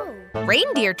this?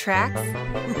 Reindeer tracks?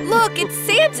 Look, it's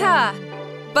Santa!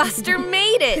 Buster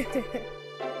made it!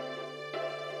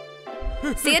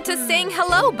 Santa's saying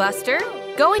hello, Buster.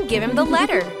 Go and give him the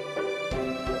letter.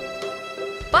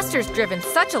 Buster's driven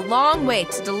such a long way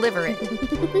to deliver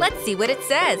it. Let's see what it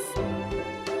says.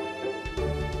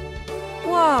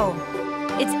 Whoa!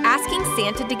 It's asking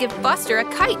Santa to give Buster a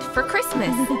kite for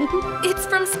Christmas. It's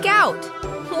from Scout.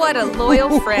 What a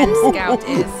loyal friend Scout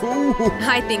is.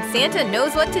 I think Santa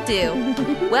knows what to do.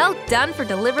 Well done for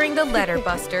delivering the letter,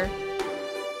 Buster.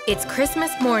 It's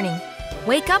Christmas morning.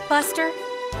 Wake up, Buster.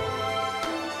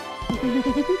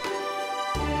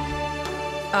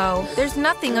 Oh, there's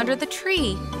nothing under the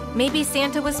tree. Maybe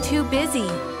Santa was too busy.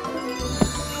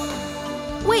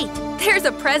 Wait, there's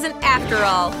a present after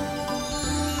all.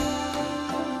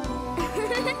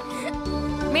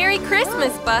 Merry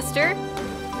Christmas, Buster.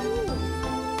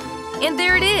 And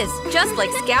there it is, just like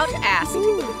Scout asked.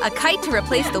 A kite to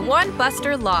replace the one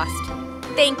Buster lost.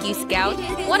 Thank you, Scout.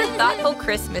 What a thoughtful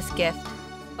Christmas gift.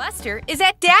 Buster is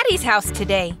at Daddy's house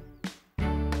today.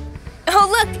 Oh,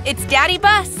 look, it's Daddy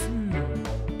Bus.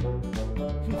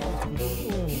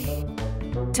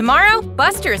 Tomorrow,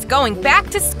 Buster is going back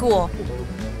to school.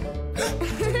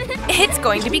 It's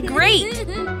going to be great.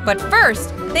 But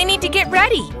first, they need to get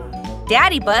ready.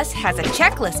 Daddy Bus has a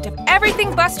checklist of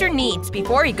everything Buster needs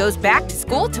before he goes back to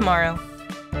school tomorrow.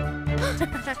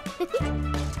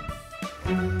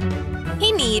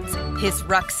 He needs his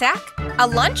rucksack, a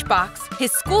lunchbox,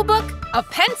 his school book, a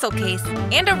pencil case,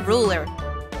 and a ruler.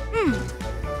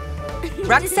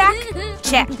 Rucksack?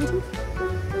 Check.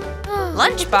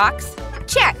 Lunchbox?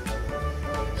 Check.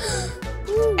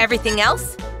 Everything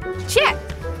else? Check.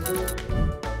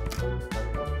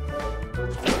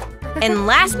 And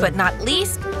last but not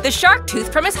least, the shark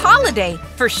tooth from his holiday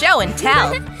for show and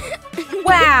tell.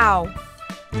 Wow!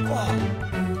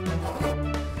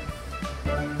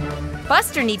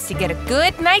 Buster needs to get a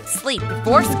good night's sleep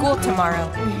before school tomorrow.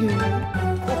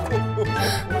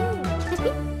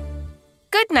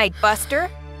 Good night, Buster.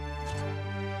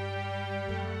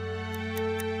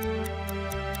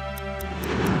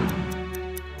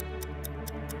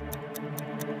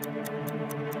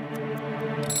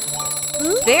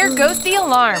 There goes the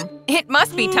alarm. It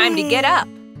must be time to get up.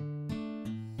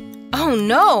 Oh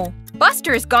no!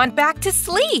 Buster has gone back to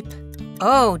sleep.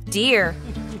 Oh dear.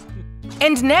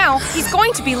 And now he's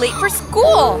going to be late for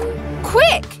school.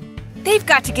 Quick! They've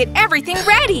got to get everything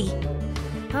ready.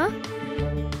 Huh?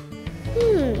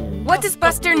 What does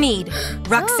Buster need?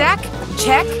 Rucksack?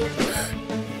 Check.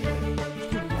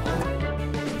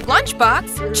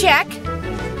 Lunchbox? Check.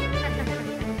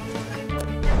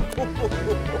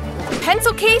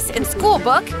 Pencil case and school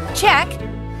book, check.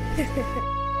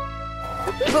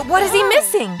 But what is he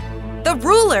missing? The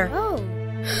ruler.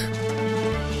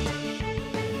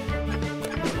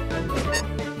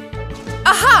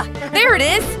 Aha! There it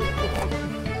is!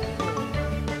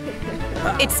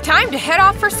 It's time to head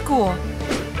off for school.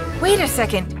 Wait a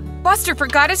second. Buster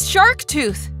forgot his shark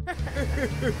tooth.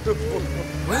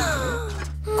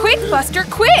 Quick, Buster,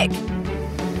 quick!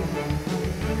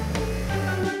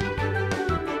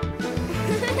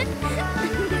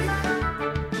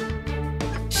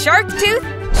 Shark tooth?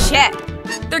 Check.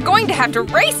 They're going to have to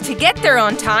race to get there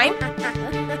on time.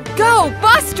 Go,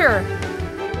 Buster!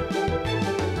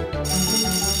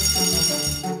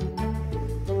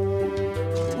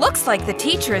 Looks like the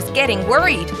teacher is getting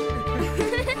worried.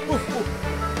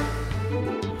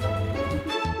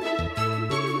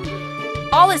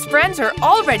 All his friends are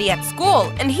already at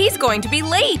school, and he's going to be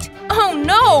late. Oh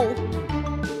no!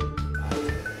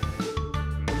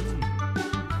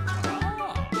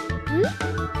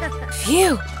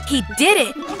 Phew! He did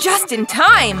it! Just in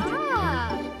time!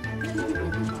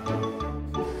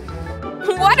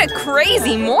 What a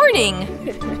crazy morning!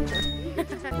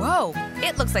 Whoa!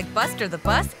 It looks like Buster the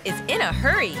bus is in a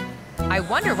hurry. I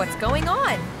wonder what's going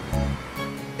on.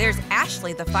 There's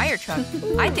Ashley the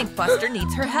Firetruck. I think Buster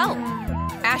needs her help.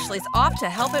 Ashley's off to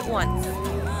help at once.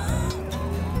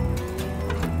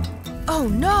 Oh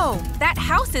no! That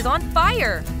house is on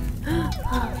fire!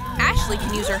 Ashley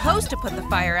can use her hose to put the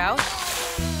fire out.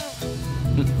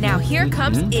 Now here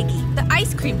comes Iggy, the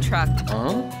ice cream truck.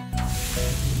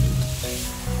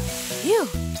 Phew!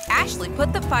 Ashley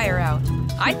put the fire out.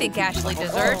 I think Ashley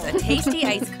deserves a tasty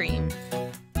ice cream.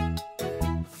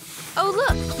 Oh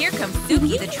look, here comes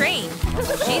Suki the train.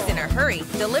 She's in a hurry,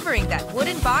 delivering that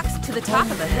wooden box to the top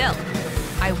of the hill.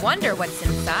 I wonder what's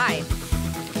inside.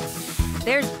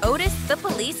 There's Otis the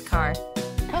police car.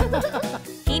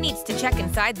 He needs to check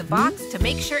inside the box to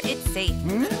make sure it's safe.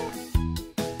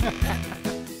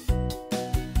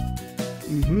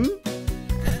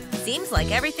 Seems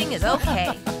like everything is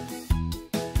okay.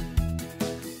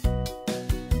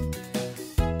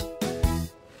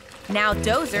 Now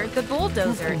Dozer, the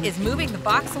bulldozer, is moving the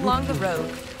box along the road.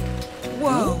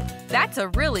 Whoa, that's a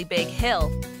really big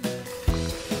hill.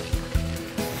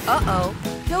 Uh-oh,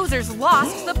 Dozer's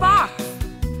lost the box.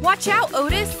 Watch out,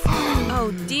 Otis.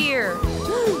 Oh dear.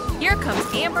 Here comes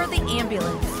Amber the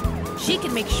ambulance. She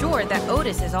can make sure that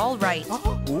Otis is all right.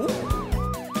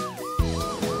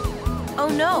 Oh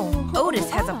no, Otis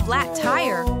has a flat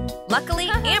tire. Luckily,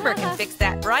 Amber can fix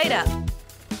that right up.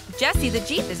 Jessie the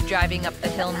Jeep is driving up the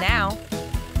hill now.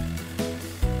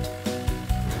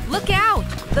 Look out!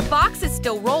 The box is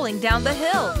still rolling down the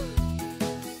hill.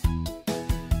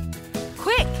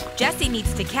 Quick! Jessie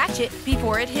needs to catch it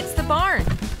before it hits the barn.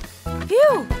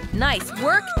 Phew! Nice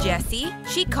work, Jessie.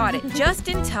 She caught it just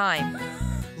in time.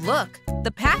 Look,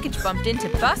 the package bumped into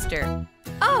Buster.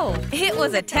 Oh, it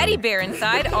was a teddy bear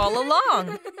inside all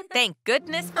along. Thank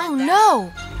goodness. Oh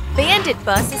no! Bandit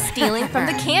Bus is stealing from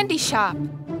the candy shop.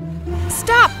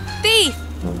 Stop! Thief!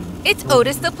 It's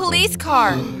Otis the police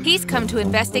car. He's come to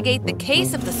investigate the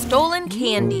case of the stolen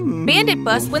candy. Bandit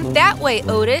Bus went that way,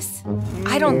 Otis.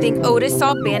 I don't think Otis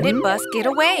saw Bandit Bus get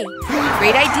away.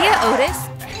 Great idea, Otis.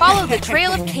 Follow the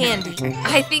trail of candy.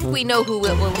 I think we know who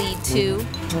it will lead to.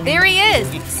 There he is!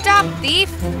 Stop,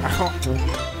 thief!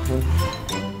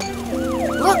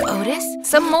 Look, Otis,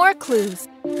 some more clues.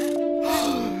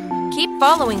 Keep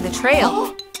following the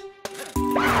trail.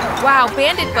 Wow,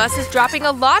 Bandit Bus is dropping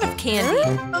a lot of candy.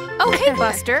 Oh, hey,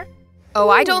 Buster. Oh,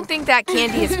 I don't think that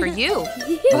candy is for you.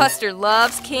 Buster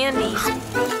loves candy.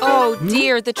 Oh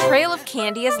dear, the trail of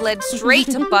candy has led straight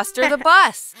to Buster the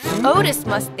bus. Otis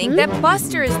must think that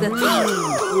Buster is the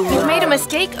thief. You've made a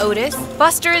mistake, Otis.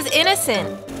 Buster is innocent.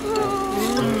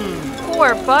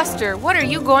 Poor Buster, what are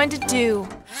you going to do?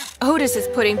 Otis is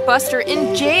putting Buster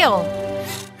in jail.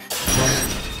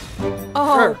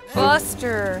 Oh,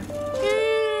 Buster.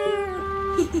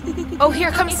 Oh,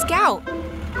 here comes Scout.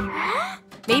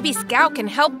 Maybe Scout can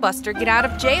help Buster get out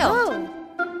of jail.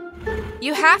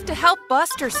 You have to help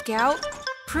Buster, Scout.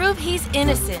 Prove he's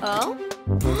innocent.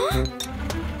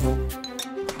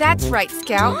 That's right,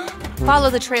 Scout. Follow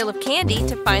the trail of candy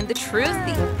to find the true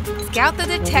thief. Scout the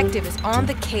detective is on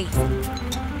the case.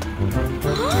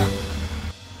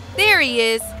 There he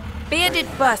is. Bandit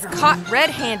Bus caught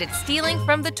red-handed stealing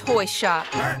from the toy shop.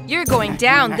 You're going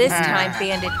down this time,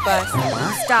 Bandit Bus.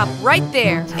 Stop right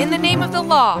there. In the name of the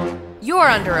law, you're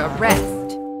under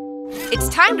arrest. It's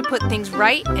time to put things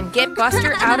right and get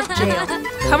Buster out of jail.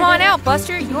 Come on out,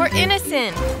 Buster. You're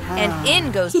innocent. And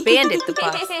in goes Bandit the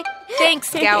Bus. Thanks,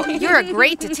 Scout. You're a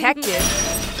great detective.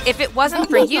 If it wasn't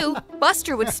for you,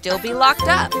 Buster would still be locked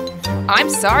up. I'm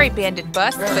sorry, Bandit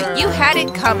Bus, but you had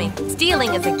it coming.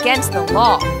 Stealing is against the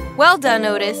law. Well done,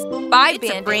 Otis. Bye, Bandit.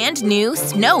 It's a brand new,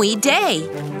 snowy day.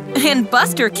 And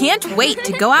Buster can't wait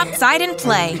to go outside and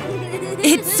play.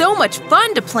 It's so much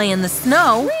fun to play in the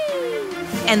snow.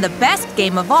 And the best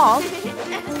game of all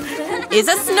is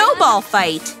a snowball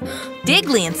fight.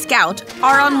 Diggly and Scout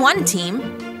are on one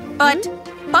team, but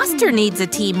Buster needs a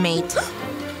teammate.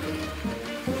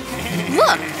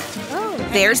 Look,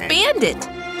 there's Bandit.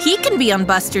 He can be on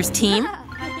Buster's team,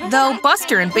 though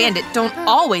Buster and Bandit don't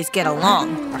always get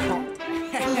along.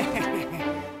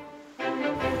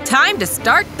 Time to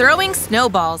start throwing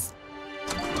snowballs.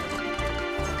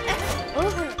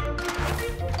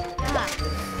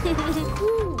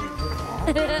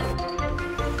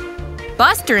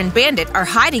 Buster and Bandit are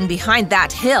hiding behind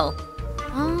that hill.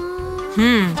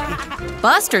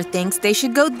 Buster thinks they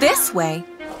should go this way,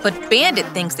 but Bandit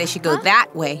thinks they should go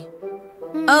that way.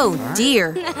 Oh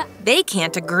dear, they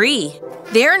can't agree.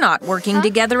 They're not working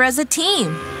together as a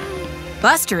team.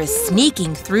 Buster is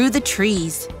sneaking through the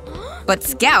trees, but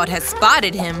Scout has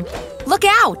spotted him. Look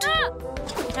out!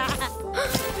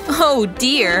 Oh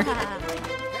dear.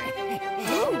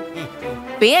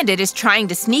 Bandit is trying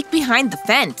to sneak behind the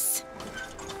fence.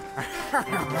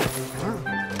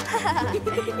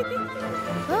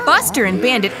 Buster and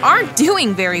Bandit aren't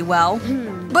doing very well.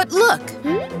 But look,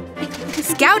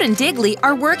 Scout and Diggly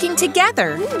are working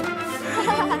together.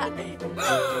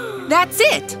 That's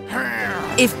it.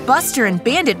 If Buster and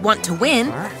Bandit want to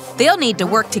win, they'll need to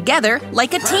work together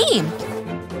like a team.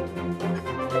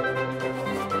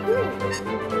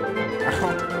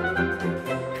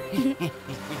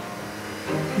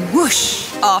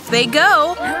 Whoosh! Off they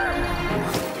go.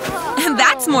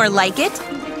 That's more like it.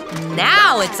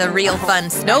 Now it's a real fun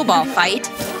snowball fight.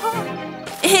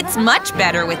 It's much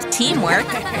better with teamwork.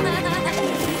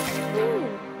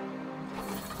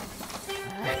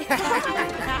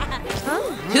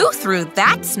 Who threw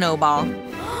that snowball?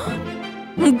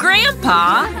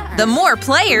 Grandpa! The more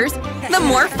players, the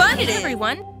more fun it is. Hey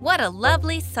everyone, what a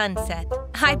lovely sunset.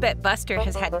 I bet Buster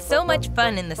has had so much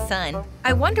fun in the sun.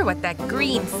 I wonder what that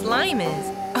green slime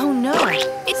is. Oh no,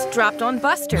 it's dropped on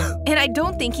Buster, and I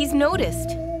don't think he's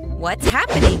noticed. What's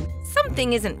happening?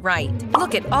 Something isn't right.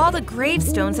 Look at all the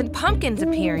gravestones and pumpkins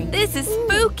appearing. This is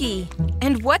spooky.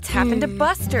 And what's happened to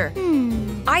Buster?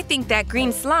 I think that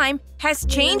green slime has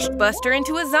changed Buster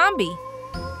into a zombie.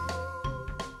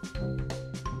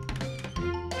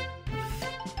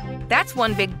 That's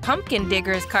one big pumpkin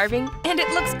Digger is carving, and it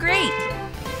looks great.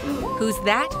 Who's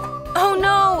that? Oh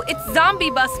no, it's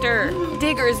Zombie Buster.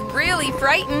 Digger is really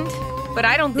frightened, but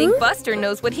I don't think Buster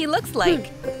knows what he looks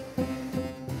like.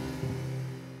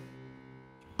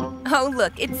 Oh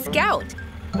look, it's Scout.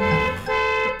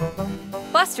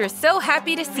 Buster is so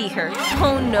happy to see her.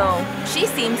 Oh no, she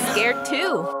seems scared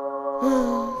too.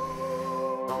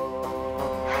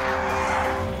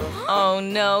 Oh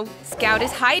no, Scout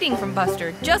is hiding from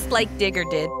Buster, just like Digger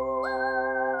did.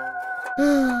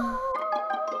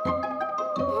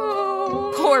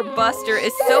 Poor Buster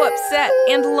is so upset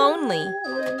and lonely.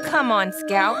 Come on,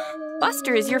 Scout.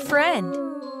 Buster is your friend.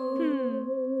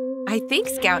 I think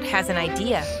Scout has an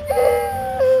idea.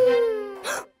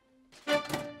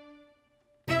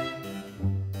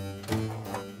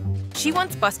 She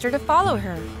wants Buster to follow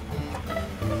her.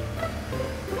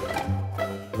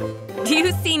 Do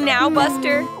you see now,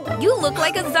 Buster? You look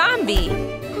like a zombie.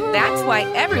 That's why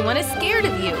everyone is scared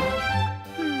of you.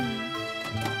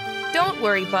 Don't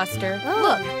worry, Buster.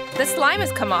 Look, the slime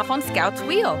has come off on Scout's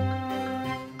wheel.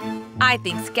 I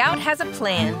think Scout has a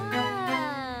plan.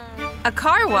 A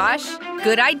car wash?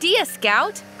 Good idea,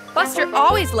 Scout. Buster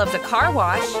always loves a car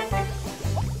wash.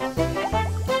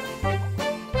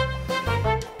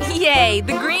 Yay,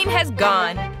 the green has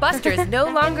gone. Buster is no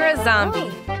longer a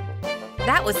zombie.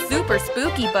 That was super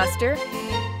spooky, Buster.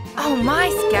 Oh my,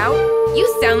 Scout,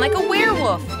 you sound like a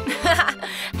werewolf.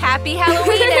 Happy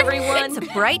Halloween, everyone. It's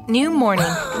a bright new morning,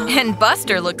 and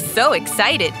Buster looks so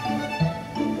excited.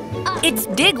 It's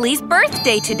Diggly's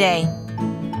birthday today.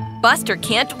 Buster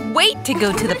can't wait to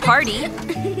go to the party.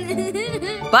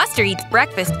 Buster eats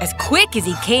breakfast as quick as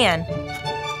he can.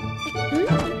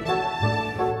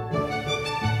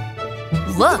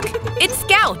 Look, it's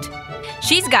Scout.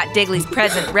 She's got Diggly's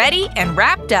present ready and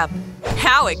wrapped up.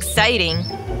 How exciting!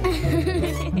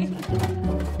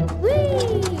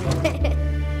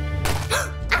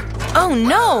 Oh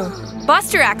no!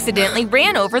 Buster accidentally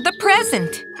ran over the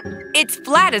present. It's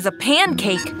flat as a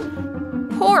pancake.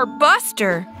 Poor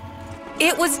Buster.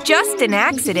 It was just an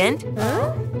accident.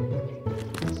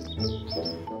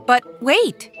 But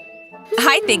wait,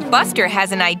 I think Buster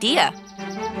has an idea.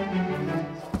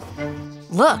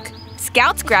 Look,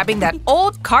 Scout's grabbing that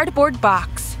old cardboard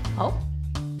box. Oh.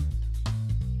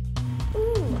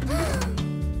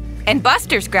 And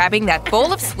Buster's grabbing that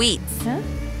bowl of sweets. Huh?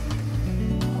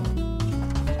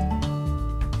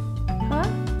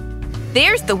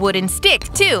 There's the wooden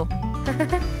stick, too.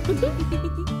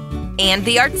 And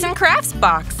the arts and crafts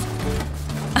box.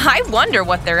 I wonder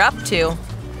what they're up to.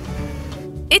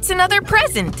 It's another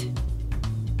present.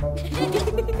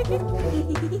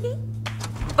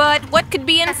 But what could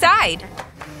be inside?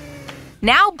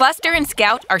 Now Buster and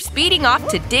Scout are speeding off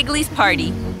to Diggly's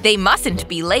party. They mustn't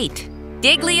be late.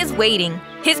 Diggly is waiting.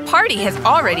 His party has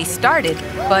already started.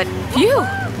 But phew,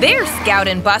 there's Scout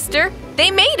and Buster. They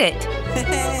made it.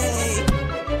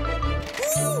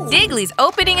 Diggly's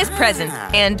opening his present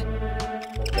and…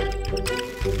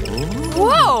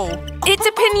 Whoa! It's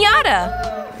a piñata!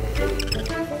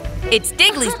 It's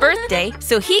Diggly's birthday,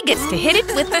 so he gets to hit it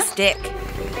with the stick.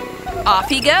 Off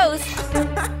he goes.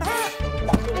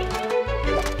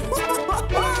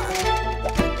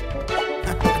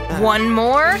 One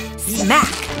more.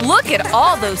 Smack! Look at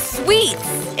all those sweets!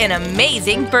 An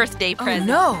amazing birthday present.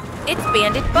 Oh no! It's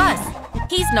Bandit Bus.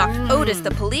 He's knocked Otis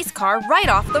the police car right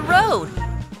off the road.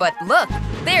 But look,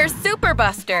 there's Super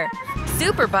Buster.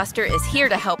 Super Buster is here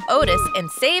to help Otis and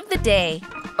save the day.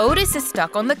 Otis is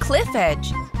stuck on the cliff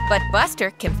edge, but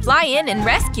Buster can fly in and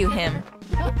rescue him.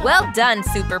 Well done,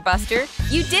 Super Buster.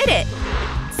 You did it.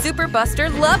 Super Buster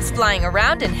loves flying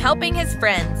around and helping his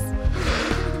friends.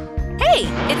 Hey,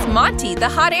 it's Monty, the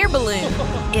hot air balloon.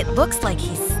 It looks like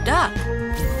he's stuck.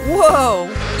 Whoa!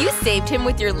 You saved him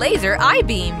with your laser eye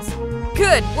beams.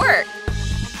 Good work.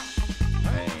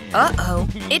 Uh-oh,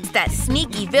 it's that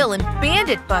sneaky villain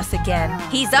Bandit Bus again.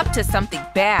 He's up to something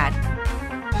bad.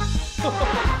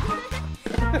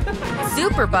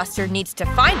 Super Buster needs to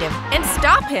find him and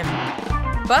stop him.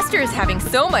 Buster is having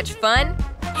so much fun.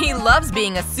 He loves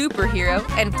being a superhero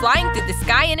and flying through the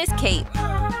sky in his cape.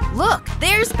 Look,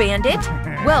 there's Bandit.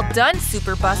 Well done,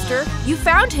 Super Buster. You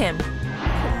found him.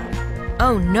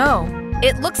 Oh no,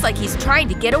 it looks like he's trying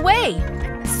to get away.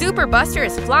 Super Buster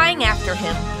is flying after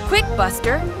him. Quick,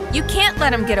 Buster. You can't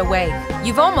let him get away.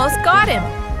 You've almost got him.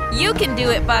 You can do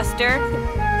it, Buster.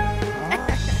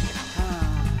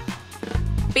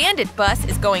 Bandit Bus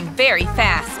is going very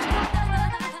fast.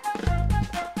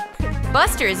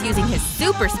 Buster is using his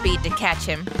super speed to catch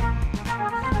him.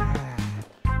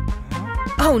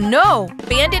 Oh no!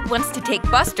 Bandit wants to take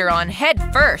Buster on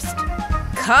head first.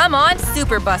 Come on,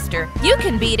 Super Buster. You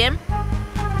can beat him.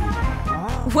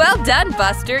 Well done,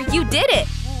 Buster. You did it.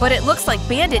 But it looks like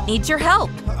Bandit needs your help.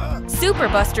 Super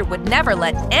Buster would never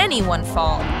let anyone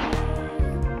fall.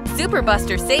 Super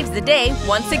Buster saves the day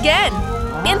once again.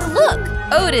 And look,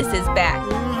 Otis is back.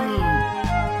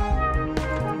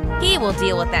 He will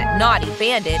deal with that naughty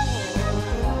Bandit.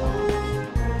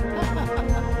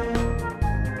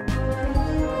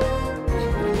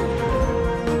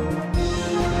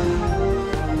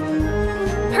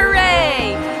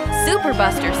 Hooray! Super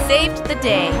Buster saved the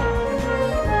day.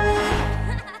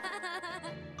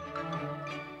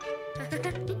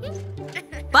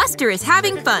 Buster is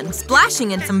having fun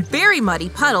splashing in some very muddy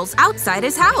puddles outside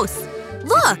his house.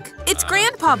 Look, it's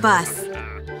Grandpa Bus.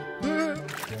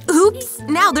 Oops,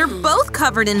 now they're both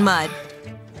covered in mud.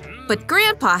 But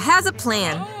Grandpa has a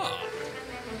plan.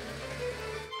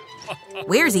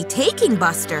 Where's he taking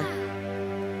Buster?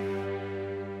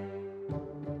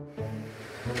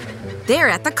 They're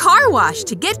at the car wash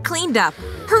to get cleaned up.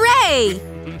 Hooray!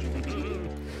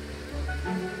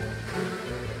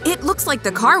 It looks like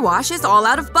the car wash is all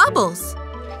out of bubbles.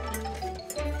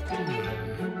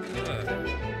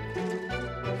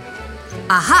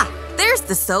 Aha! There's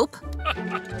the soap.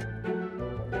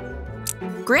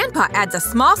 Grandpa adds a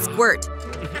small squirt.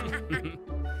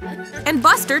 And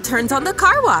Buster turns on the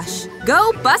car wash.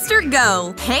 Go, Buster,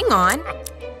 go! Hang on.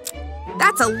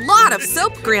 That's a lot of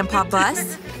soap, Grandpa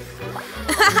Bus.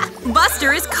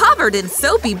 Buster is covered in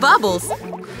soapy bubbles.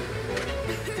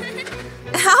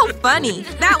 How funny!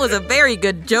 That was a very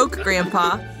good joke,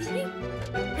 Grandpa.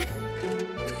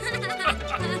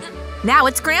 Now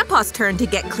it's Grandpa's turn to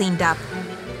get cleaned up.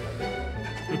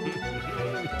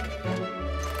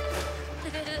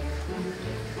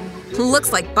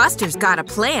 Looks like Buster's got a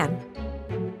plan.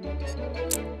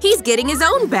 He's getting his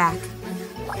own back.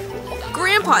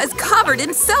 Grandpa is covered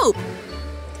in soap.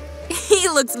 He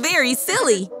looks very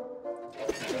silly.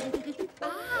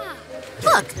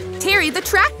 Look, Terry the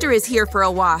tractor is here for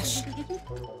a wash.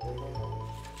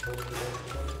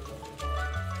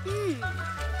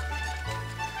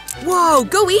 Whoa,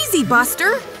 go easy,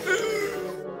 Buster.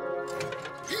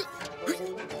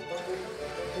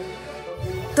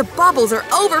 The bubbles are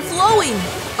overflowing!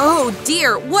 Oh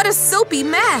dear, what a soapy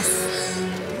mess!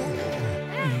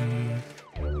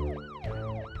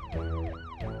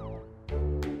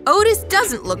 Otis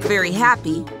doesn't look very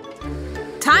happy.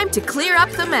 Time to clear up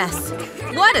the mess.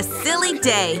 What a silly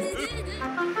day!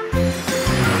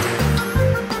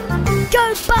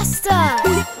 Go, Buster!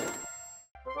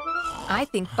 I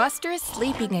think Buster is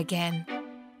sleeping again.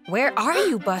 Where are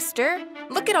you, Buster?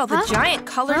 Look at all the giant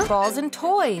colored balls and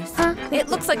toys. It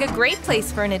looks like a great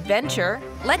place for an adventure.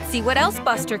 Let's see what else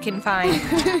Buster can find.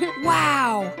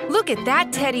 Wow! Look at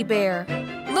that teddy bear.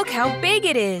 Look how big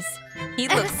it is. He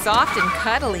looks soft and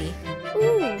cuddly.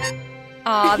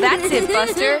 Aw, that's it,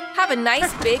 Buster. Have a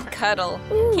nice big cuddle.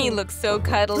 He looks so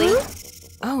cuddly.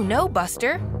 Oh no,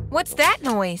 Buster. What's that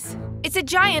noise? It's a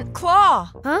giant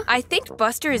claw. I think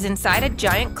Buster is inside a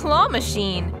giant claw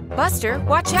machine. Buster,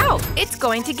 watch out. It's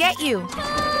going to get you.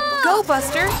 Go,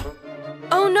 Buster.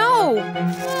 Oh no.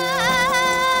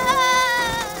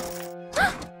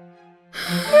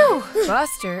 Phew.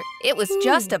 Buster, it was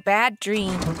just a bad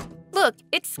dream. Look,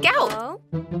 it's Scout.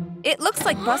 It looks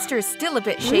like Buster is still a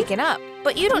bit shaken up,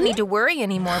 but you don't need to worry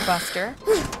anymore, Buster.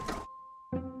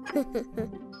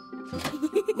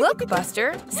 Look,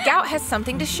 Buster, Scout has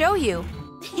something to show you.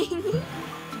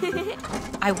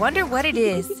 I wonder what it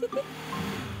is.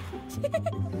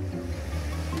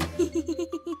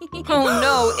 Oh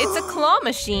no, it's a claw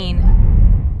machine.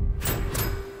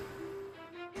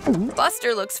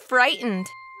 Buster looks frightened.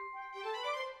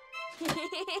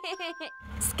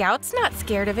 Scout's not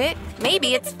scared of it.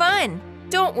 Maybe it's fun.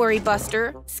 Don't worry,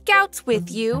 Buster. Scout's with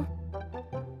you.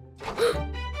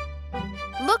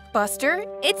 Look, Buster,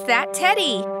 it's that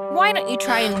teddy. Why don't you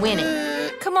try and win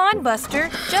it? Come on, Buster,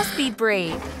 just be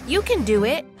brave. You can do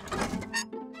it.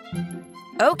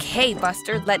 Okay,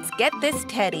 Buster, let's get this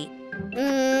teddy.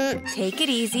 Take it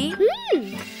easy.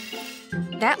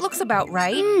 That looks about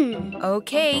right.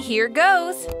 Okay, here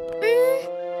goes.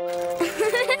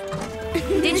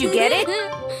 Did you get it?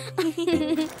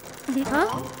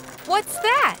 What's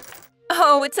that?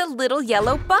 Oh, it's a little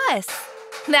yellow bus.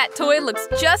 That toy looks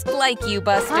just like you,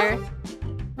 Buster.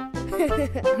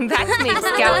 That's made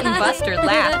Scout and Buster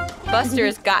laugh. Buster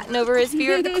has gotten over his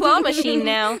fear of the claw machine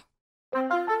now.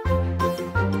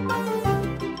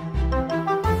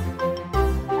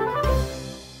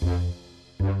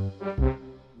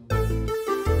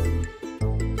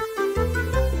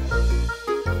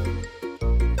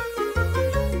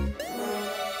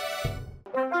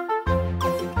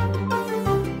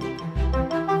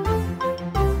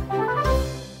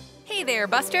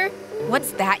 Buster?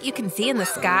 What's that you can see in the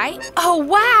sky? Oh,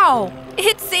 wow!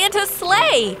 It's Santa's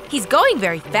sleigh! He's going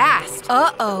very fast.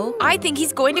 Uh-oh, I think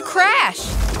he's going to crash.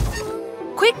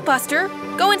 Quick, Buster,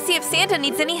 go and see if Santa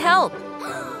needs any help.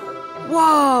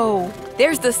 Whoa!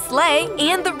 There's the sleigh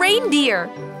and the reindeer.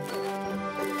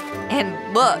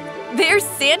 And look, there's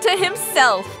Santa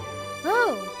himself.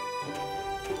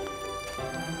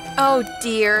 Oh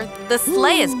dear, the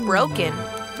sleigh is broken.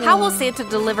 How will Santa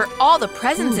deliver all the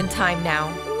presents in time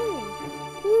now?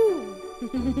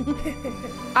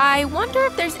 I wonder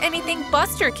if there's anything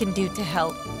Buster can do to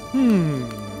help.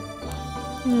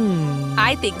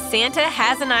 I think Santa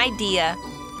has an idea.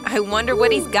 I wonder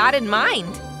what he's got in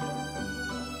mind.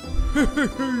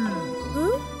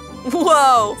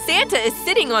 Whoa! Santa is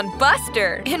sitting on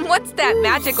Buster! And what's that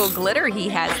magical glitter he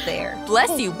has there?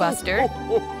 Bless you, Buster.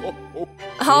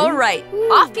 All right,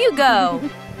 off you go.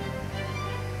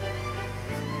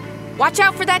 Watch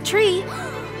out for that tree.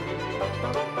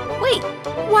 Wait,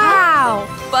 wow!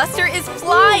 Buster is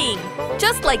flying,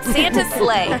 just like Santa's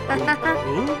sleigh.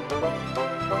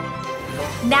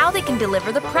 Now they can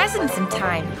deliver the presents in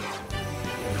time.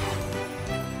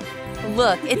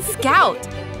 Look, it's Scout.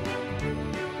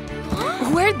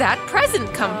 Where'd that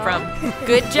present come from?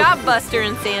 Good job, Buster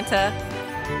and Santa.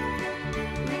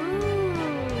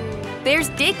 There's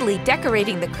Diggly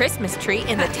decorating the Christmas tree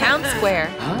in the town square.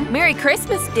 Merry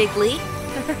Christmas, Diggly.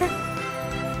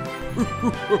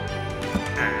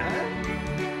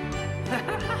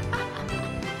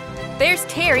 There's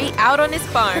Terry out on his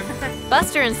farm.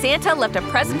 Buster and Santa left a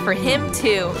present for him,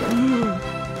 too.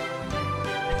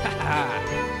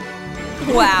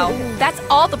 Wow, that's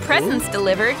all the presents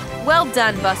delivered. Well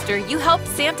done, Buster. You helped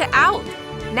Santa out.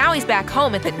 Now he's back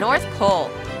home at the North Pole.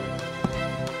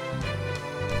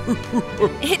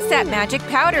 It's that magic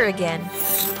powder again.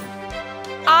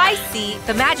 I see.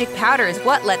 The magic powder is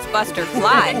what lets Buster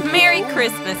fly. Merry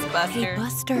Christmas, Buster. Hey,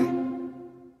 Buster.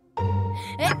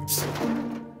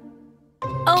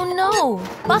 Oh no,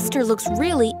 Buster looks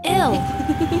really ill.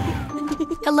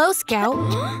 Hello, Scout.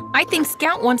 I think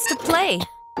Scout wants to play.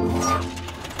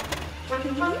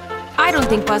 I don't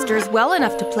think Buster is well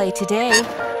enough to play today.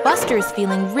 Buster is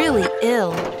feeling really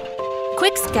ill.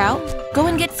 Quick, Scout, go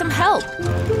and get some help.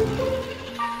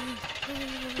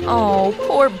 Oh,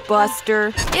 poor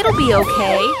Buster. It'll be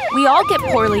okay. We all get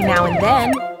poorly now and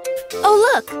then. Oh,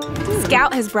 look!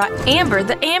 Scout has brought Amber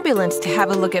the ambulance to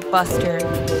have a look at Buster.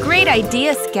 Great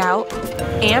idea, Scout.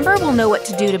 Amber will know what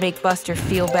to do to make Buster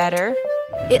feel better.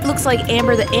 It looks like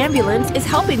Amber the ambulance is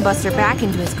helping Buster back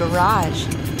into his garage.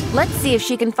 Let's see if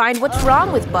she can find what's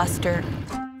wrong with Buster.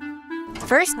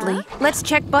 Firstly, let's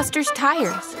check Buster's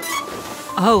tires.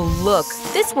 Oh, look,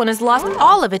 this one has lost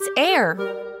all of its air.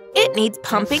 It needs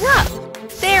pumping up.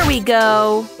 There we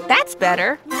go. That's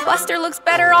better. Buster looks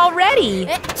better already.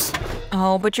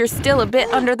 Oh, but you're still a bit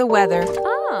under the weather.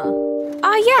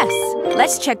 Ah, yes.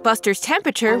 Let's check Buster's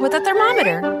temperature with a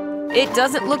thermometer. It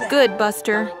doesn't look good,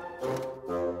 Buster.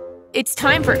 It's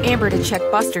time for Amber to check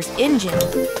Buster's engine.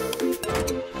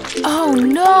 Oh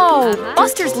no!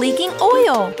 Buster's leaking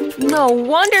oil! No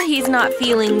wonder he's not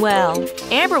feeling well.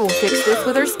 Amber will fix this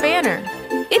with her spanner.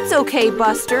 It's okay,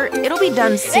 Buster. It'll be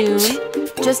done soon.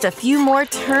 Just a few more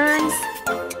turns.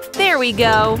 There we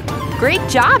go. Great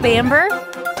job, Amber.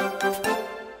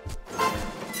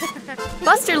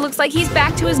 Buster looks like he's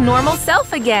back to his normal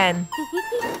self again.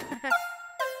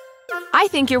 I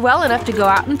think you're well enough to go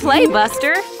out and play,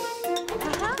 Buster.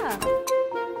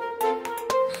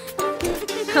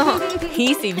 Oh,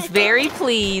 he seems very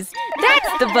pleased.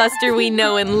 That's the Buster we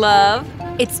know and love.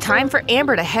 It's time for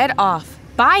Amber to head off.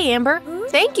 Bye, Amber.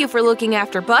 Thank you for looking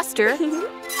after Buster.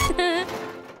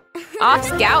 Off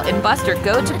Scout and Buster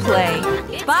go to play.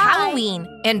 It's Halloween,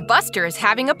 and Buster is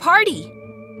having a party.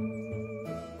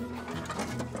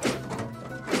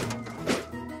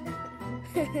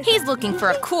 He's looking for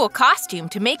a cool costume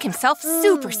to make himself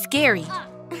super scary.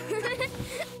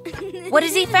 What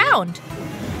has he found?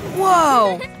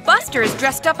 Whoa! Buster is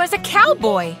dressed up as a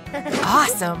cowboy!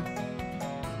 Awesome!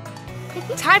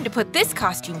 Time to put this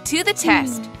costume to the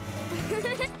test.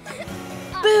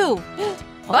 Boo!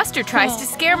 Buster tries to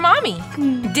scare Mommy.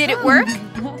 Did it work?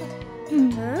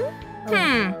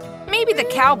 Maybe the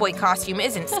cowboy costume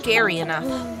isn't scary enough.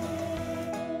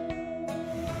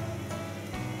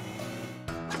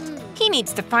 He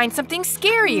needs to find something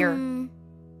scarier.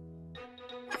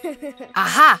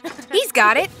 Aha! He's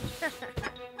got it!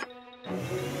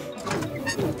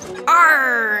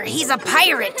 Arr! He's a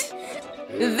pirate!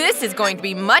 This is going to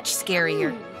be much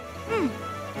scarier.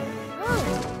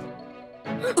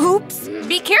 Oops!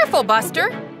 Be careful,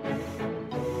 Buster!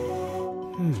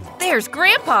 There's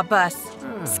Grandpa Bus!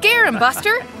 Scare him,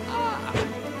 Buster!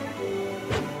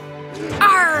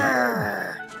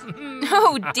 Arr!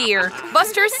 Oh dear,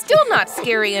 Buster is still not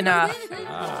scary enough.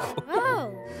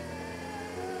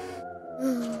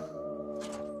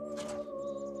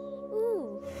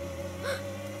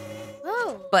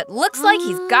 But looks like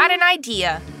he's got an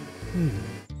idea.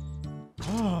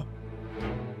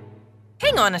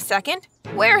 Hang on a second.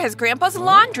 Where has Grandpa's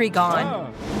laundry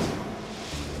gone?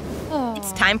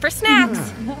 It's time for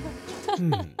snacks.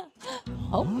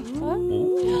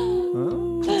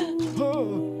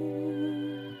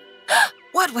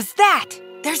 What was that?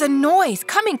 There's a noise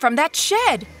coming from that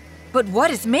shed. But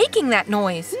what is making that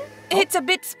noise? It's a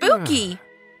bit spooky.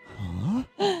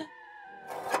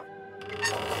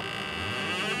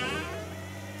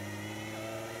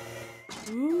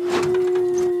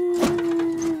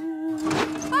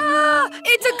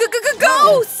 It's a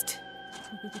ghost!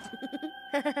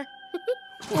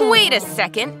 Wait a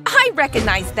second, I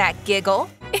recognize that giggle.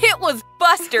 It was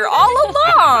Buster all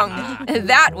along!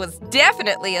 That was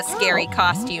definitely a scary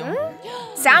costume.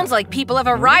 Sounds like people have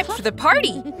arrived for the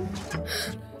party.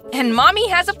 And Mommy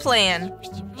has a plan.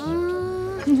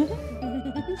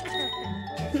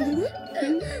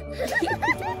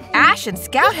 Ash and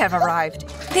Scout have arrived.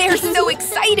 They're so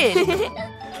excited!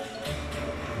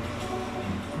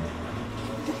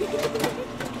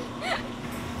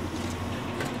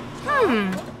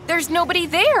 There's nobody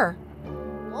there.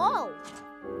 Whoa.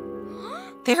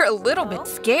 They're a little bit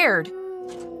scared.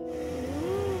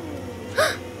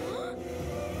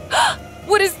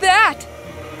 What is that?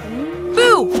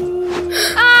 Boo!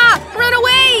 Ah! Run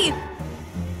away!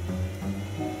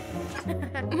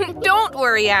 Don't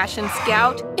worry, Ash and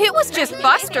Scout. It was just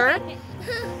Buster.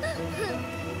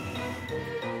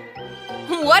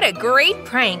 What a great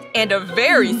prank and a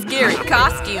very scary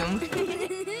costume.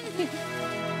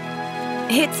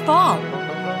 It's fall,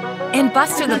 and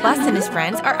Buster the Bus and his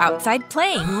friends are outside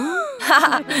playing.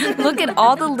 Look at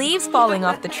all the leaves falling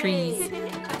off the trees.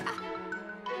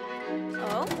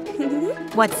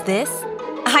 What's this?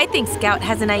 I think Scout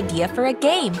has an idea for a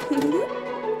game.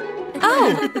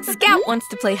 Oh, Scout wants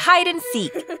to play hide and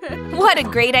seek. What a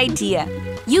great idea.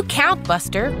 You count,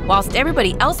 Buster, whilst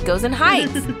everybody else goes and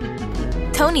hides.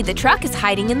 Tony the truck is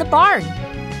hiding in the barn.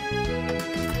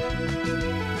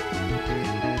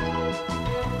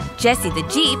 Jessie the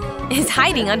Jeep is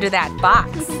hiding under that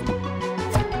box.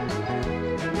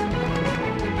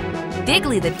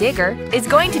 Diggly the Digger is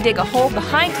going to dig a hole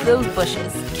behind those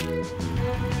bushes.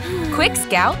 Quick,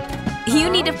 Scout! You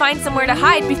need to find somewhere to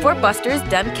hide before Buster is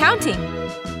done counting.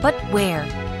 But where?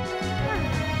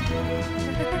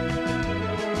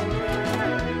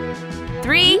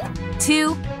 3,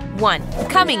 2, 1.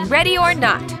 Coming, ready or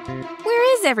not.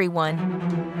 Where is everyone?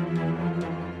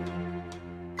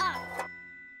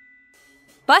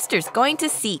 Buster's going to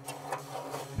seek.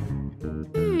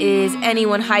 Is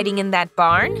anyone hiding in that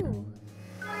barn?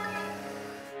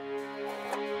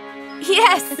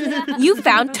 Yes! You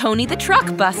found Tony the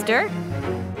truck, Buster.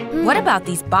 What about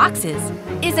these boxes?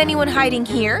 Is anyone hiding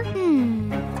here?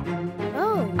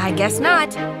 Oh. I guess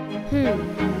not.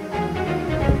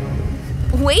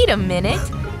 Wait a minute.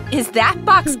 Is that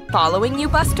box following you,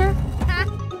 Buster?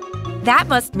 That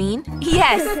must mean,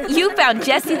 yes, you found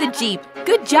Jessie the Jeep.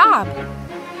 Good job.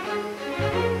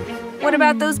 What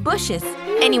about those bushes?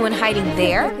 Anyone hiding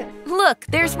there? Look,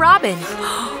 there's Robin.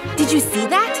 Did you see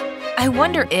that? I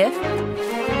wonder if…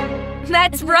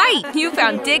 That's right! You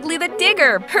found Diggly the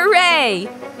Digger! Hooray!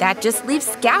 That just leaves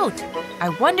Scout. I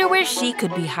wonder where she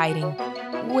could be hiding.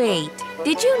 Wait,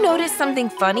 did you notice something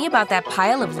funny about that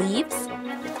pile of leaves?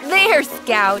 There,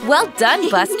 Scout! Well done,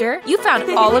 Buster! You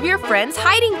found all of your friends'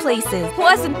 hiding places.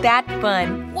 Wasn't that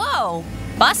fun? Whoa!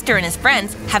 Buster and his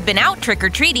friends have been out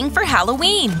trick-or-treating for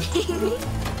Halloween.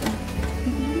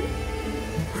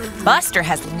 Buster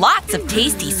has lots of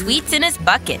tasty sweets in his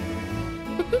bucket.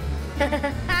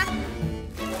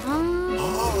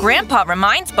 Grandpa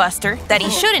reminds Buster that he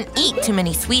shouldn't eat too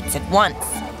many sweets at once.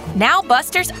 Now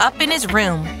Buster's up in his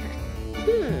room.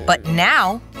 But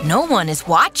now, no one is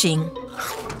watching.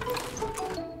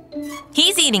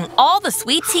 He's eating all the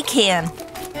sweets he can.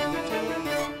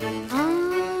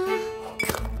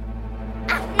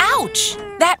 Ouch!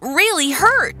 That really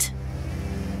hurt!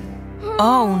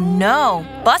 Oh no,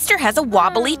 Buster has a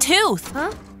wobbly tooth.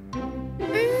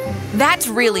 That's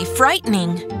really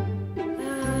frightening.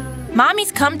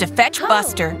 Mommy's come to fetch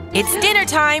Buster. It's dinner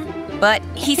time, but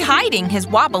he's hiding his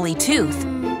wobbly tooth.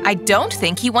 I don't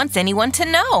think he wants anyone to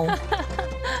know.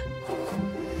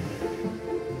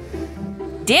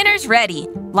 Dinner's ready.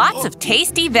 Lots of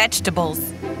tasty vegetables.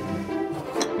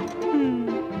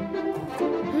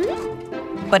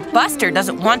 But Buster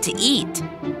doesn't want to eat.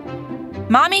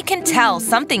 Mommy can tell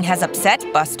something has upset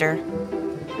Buster.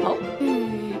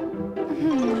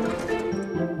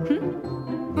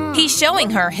 He's showing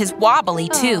her his wobbly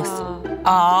tooth.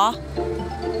 Aw.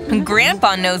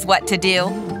 Grandpa knows what to do.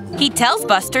 He tells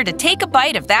Buster to take a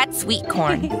bite of that sweet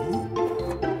corn.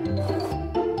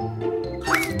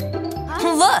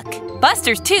 Look,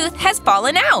 Buster's tooth has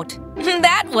fallen out.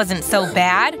 That wasn't so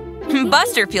bad.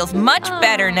 Buster feels much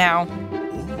better now.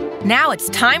 Now it's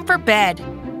time for bed.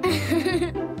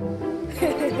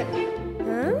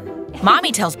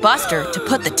 Mommy tells Buster to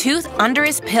put the tooth under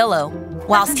his pillow.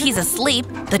 Whilst he's asleep,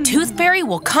 the tooth fairy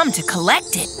will come to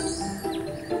collect it.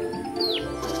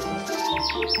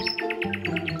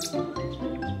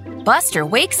 Buster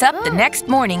wakes up the next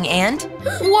morning and…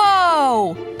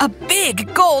 Whoa! A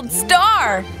big gold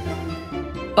star!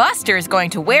 Buster is going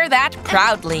to wear that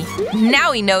proudly.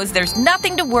 Now he knows there's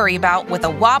nothing to worry about with a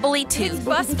wobbly tooth.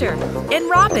 Buster and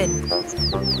Robin.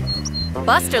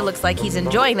 Buster looks like he's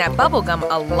enjoying that bubblegum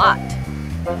a lot.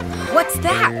 What's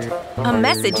that? A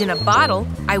message in a bottle.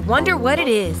 I wonder what it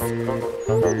is.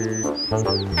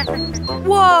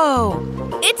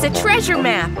 Whoa! It's a treasure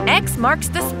map. X marks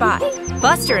the spot.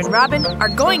 Buster and Robin are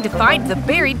going to find the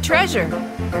buried treasure.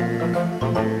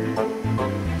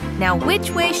 Now which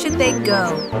way should they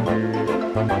go?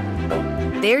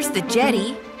 There's the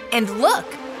jetty. And look!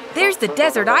 There's the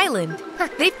desert island.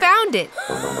 They found it.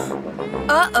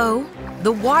 Uh-oh.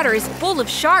 The water is full of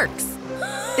sharks.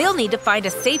 They'll need to find a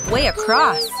safe way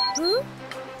across.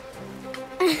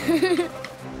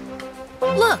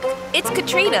 Look, it's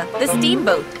Katrina, the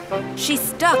steamboat. She's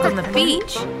stuck on the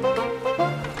beach.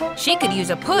 She could use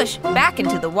a push back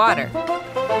into the water.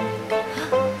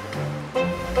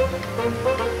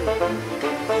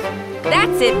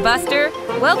 That's it, Buster.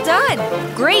 Well done.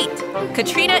 Great.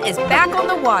 Katrina is back on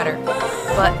the water.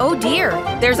 But oh dear,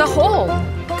 there's a hole.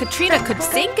 Katrina could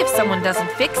sink if someone doesn't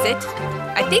fix it.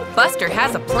 I think Buster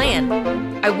has a plan.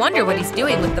 I wonder what he's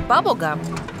doing with the bubble gum.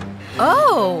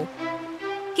 Oh!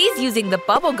 He's using the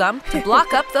bubble gum to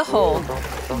block up the hole.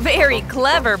 Very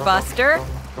clever, Buster.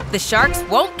 The sharks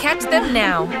won't catch them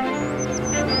now.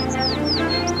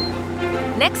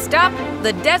 Next stop,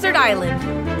 the desert island.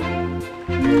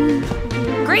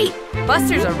 Great!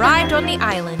 Buster's arrived on the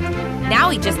island. Now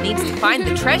he just needs to find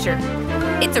the treasure.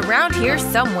 It's around here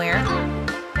somewhere.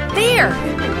 There!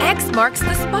 X marks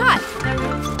the spot.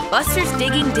 Buster's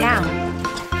digging down.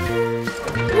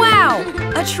 Wow!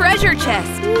 A treasure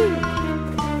chest!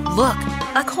 Look,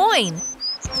 a coin.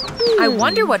 I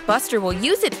wonder what Buster will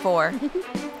use it for.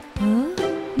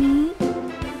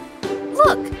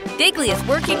 Look, Diggly is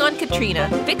working on Katrina,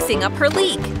 fixing up her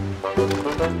leak.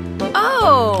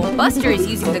 Oh, Buster is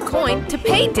using the coin to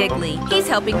pay Diggly. He's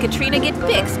helping Katrina get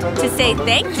fixed to say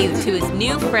thank you to his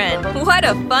new friend. What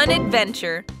a fun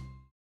adventure!